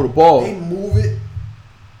 They gonna move the ball. They move it,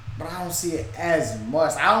 but I don't see it as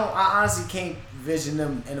much. I honestly can't vision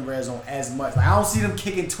them in the red zone as much. Like, I don't see them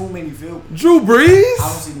kicking too many field goals. Drew Brees? I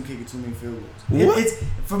don't see them kicking too many field goals.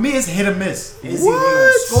 For me, it's hit or miss. It's either they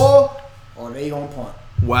gonna score or they gonna punt.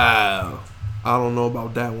 Wow. I don't know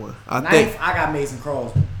about that one. I got Mason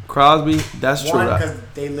Crosby, that's true. Because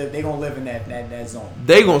they gonna live in that zone.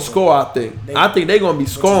 They gonna score, I think. I think they gonna be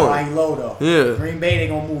scoring. Which is why he low though. Yeah. Green Bay, they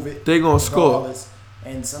gonna move it. They gonna score.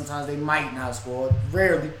 And sometimes they might not score.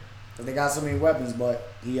 Rarely, because they got so many weapons.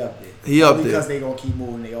 But he up there. Because they gonna keep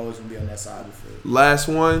moving. They always gonna be on that side of the field. Last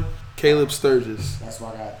one, Caleb Sturgis. That's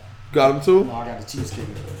what I got. Got him too? No, I got the Chiefs kicker.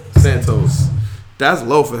 Santos. That's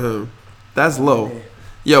low for him. That's low.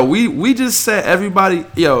 Yeah. Yo, we just said everybody,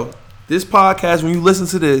 this podcast, when you listen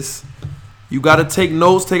to this, you got to take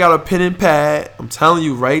notes, take out a pen and pad. I'm telling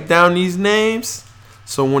you, write down these names.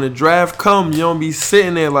 So when the draft comes, you don't be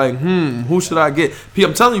sitting there like, who should I get?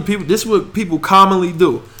 I'm telling you, people, this is what people commonly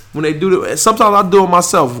do. When they do it, sometimes I do it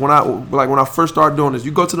myself. When I first started doing this,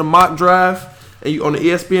 you go to the mock draft and you on the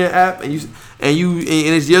ESPN app and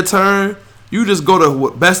it's your turn. You just go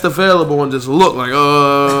to best available and just look like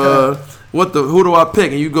who do I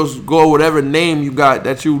pick? And you go whatever name you got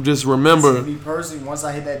that you just remember. Me personally, once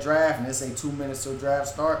I hit that draft and they say 2 minutes till draft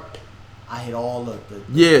start, I hit all of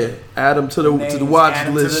add them to the watch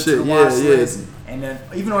list shit. List. And then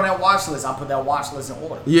even on that watch list, I put that watch list in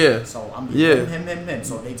order. Yeah. So I'm him.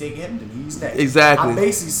 So if they take him, then he's next. Exactly. I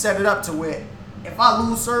basically set it up to where if I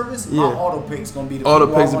lose service, my auto pick's gonna be the auto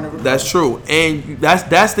picks. That's true, and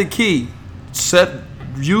that's the key.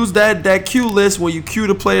 Use that queue list when you queue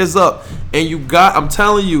the players up, and I'm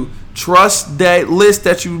telling you, trust that list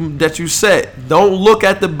that you set. Don't look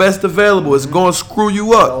at the best available. It's gonna screw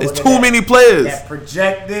you up. It's too many players. That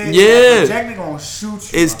projected. Yeah. That projected gonna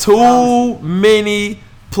shoot you. It's too many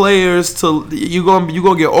players you're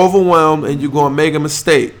gonna get overwhelmed and you're gonna make a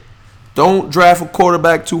mistake. Don't draft a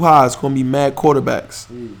quarterback too high. It's gonna be mad quarterbacks.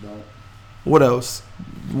 What else?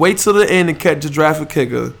 Wait till the end to draft a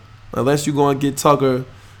kicker. Unless you're going to get Tucker.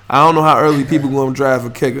 I don't know how early people going to draft a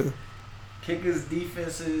kicker. Kickers,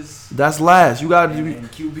 defenses. That's last. You got to do. And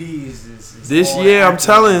QBs. Is this year, I'm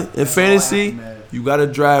telling, in fantasy, you got to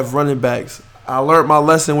draft running backs. I learned my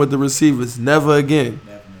lesson with the receivers. Never again.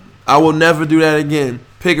 Definitely. I will never do that again.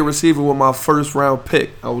 Pick a receiver with my first round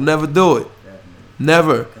pick. I will never do it. Definitely.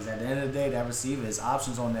 Never. Because at the end of the day, that receiver is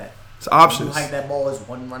options on that. It's options. You hike that ball as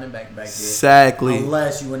one running back there. Exactly.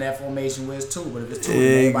 Unless you in that formation where it's two. But if it's two,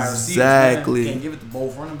 exactly. You can't give it to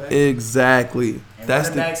both running backs. Exactly. And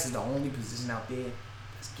running backs is the only position out there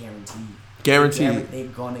that's guaranteed. Guaranteed. They're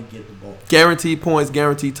going to get the ball. Guaranteed points,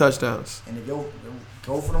 guaranteed touchdowns. And if you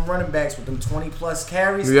go for them running backs with them 20-plus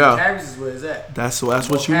carries, carries is where it's at. That's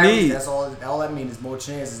what you carries, need. That's all that means is more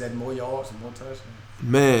chances, that more yards and more touchdowns.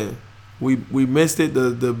 Man. We missed it.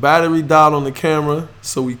 The battery died on the camera,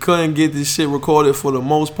 so we couldn't get this shit recorded for the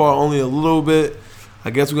most part, only a little bit.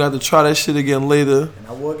 I guess we got to try that shit again later. And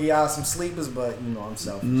I will give y'all some sleepers, but I'm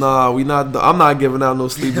selfish. Nah, I'm not giving out no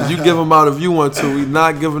sleepers. You give them out if you want to. We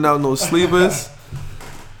not giving out no sleepers.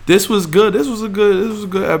 This was good. This was a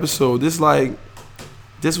good episode. This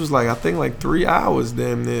was like I think like 3 hours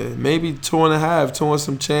damn near, maybe 2.5, 2 and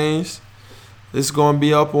some change. This is gonna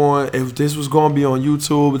be up on. If this was gonna be on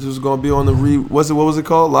YouTube, this was gonna be on the what was it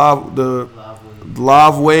called?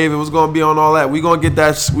 Live Wave. It was gonna be on all that. We gonna get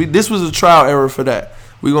that. This was a trial error for that.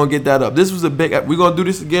 We gonna get that up. This was a big. We gonna do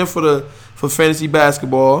this again for fantasy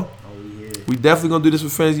basketball. Oh yeah. We definitely gonna do this for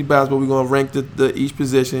fantasy basketball. We gonna rank the each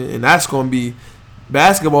position, and that's gonna be.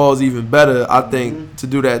 Basketball is even better, I think, to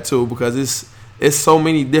do that too, because it's so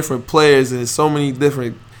many different players and so many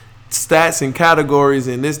different stats and categories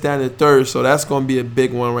and this, that, and the third. So that's gonna be a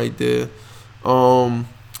big one right there. I'm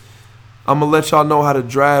gonna let y'all know how the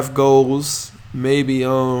draft goes. Maybe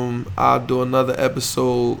I'll do another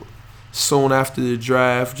episode soon after the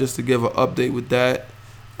draft just to give an update with that.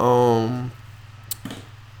 Alright,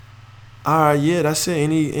 yeah, that's it.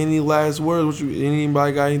 Any last words?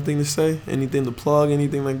 Anybody got anything to say? Anything to plug?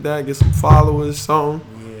 Anything like that? Get some followers, something.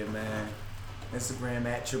 Yeah, man. Instagram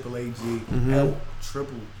at AAAG.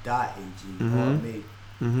 L_AG.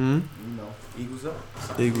 Eagles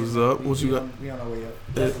up. Eagles up. What you got? We on our way up.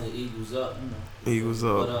 Definitely Eagles up. Eagles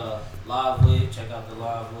up. But Live Wave, check out the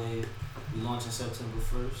Live Wave. We launching September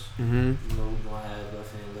 1st. Mm-hmm. We're gonna have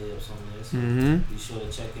left hand layups on there. So be sure to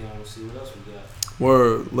check in and see what else we got.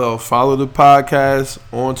 Word. Well, follow the podcast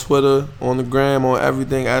on Twitter, on the gram, on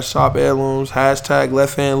everything at Shop Heirlooms, # Left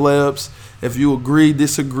Hand Layups. If you agree,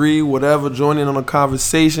 disagree, whatever, join in on the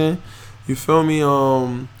conversation. You feel me?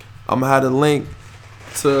 I'm gonna have a link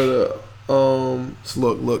to so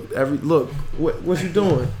look. What you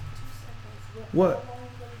doing? What?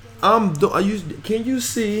 Can you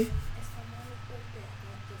see?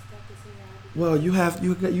 Well, you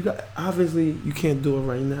got. Obviously, you can't do it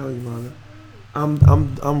right now, Imana.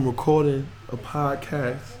 I'm recording a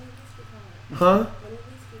podcast. Huh?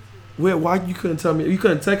 Why you couldn't tell me? You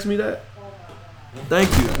couldn't text me that? Thank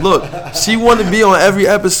you. Look, she wanted to be on every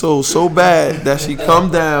episode so bad that she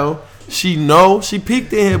come down. She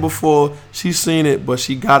peeked in here before. She's seen it, but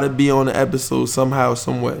she gotta be on the episode somehow,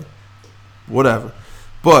 some way. Whatever.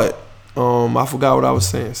 But I forgot what I was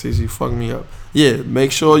saying. See, she fucked me up. Yeah,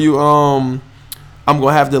 make sure you I'm I'm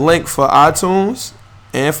gonna have the link for iTunes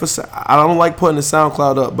and for. I don't like putting the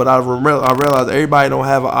SoundCloud up, but I realize everybody don't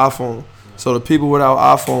have an iPhone. So the people without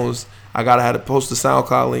iPhones, I gotta have to post the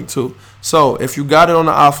SoundCloud link too. So if you got it on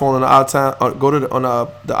the iPhone on the iTunes, go to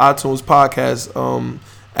the iTunes podcast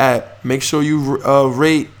app. Make sure you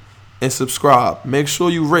rate and subscribe. Make sure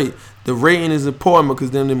you rate. The rating is important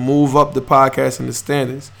because then they move up the podcast in the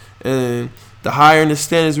standings. And the higher in the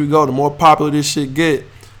standings we go, the more popular this shit get.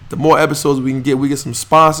 The more episodes we can get. We get some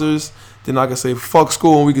sponsors. Then I can say fuck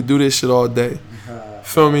school and we could do this shit all day.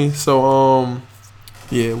 Feel me? So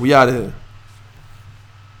yeah, we out of here.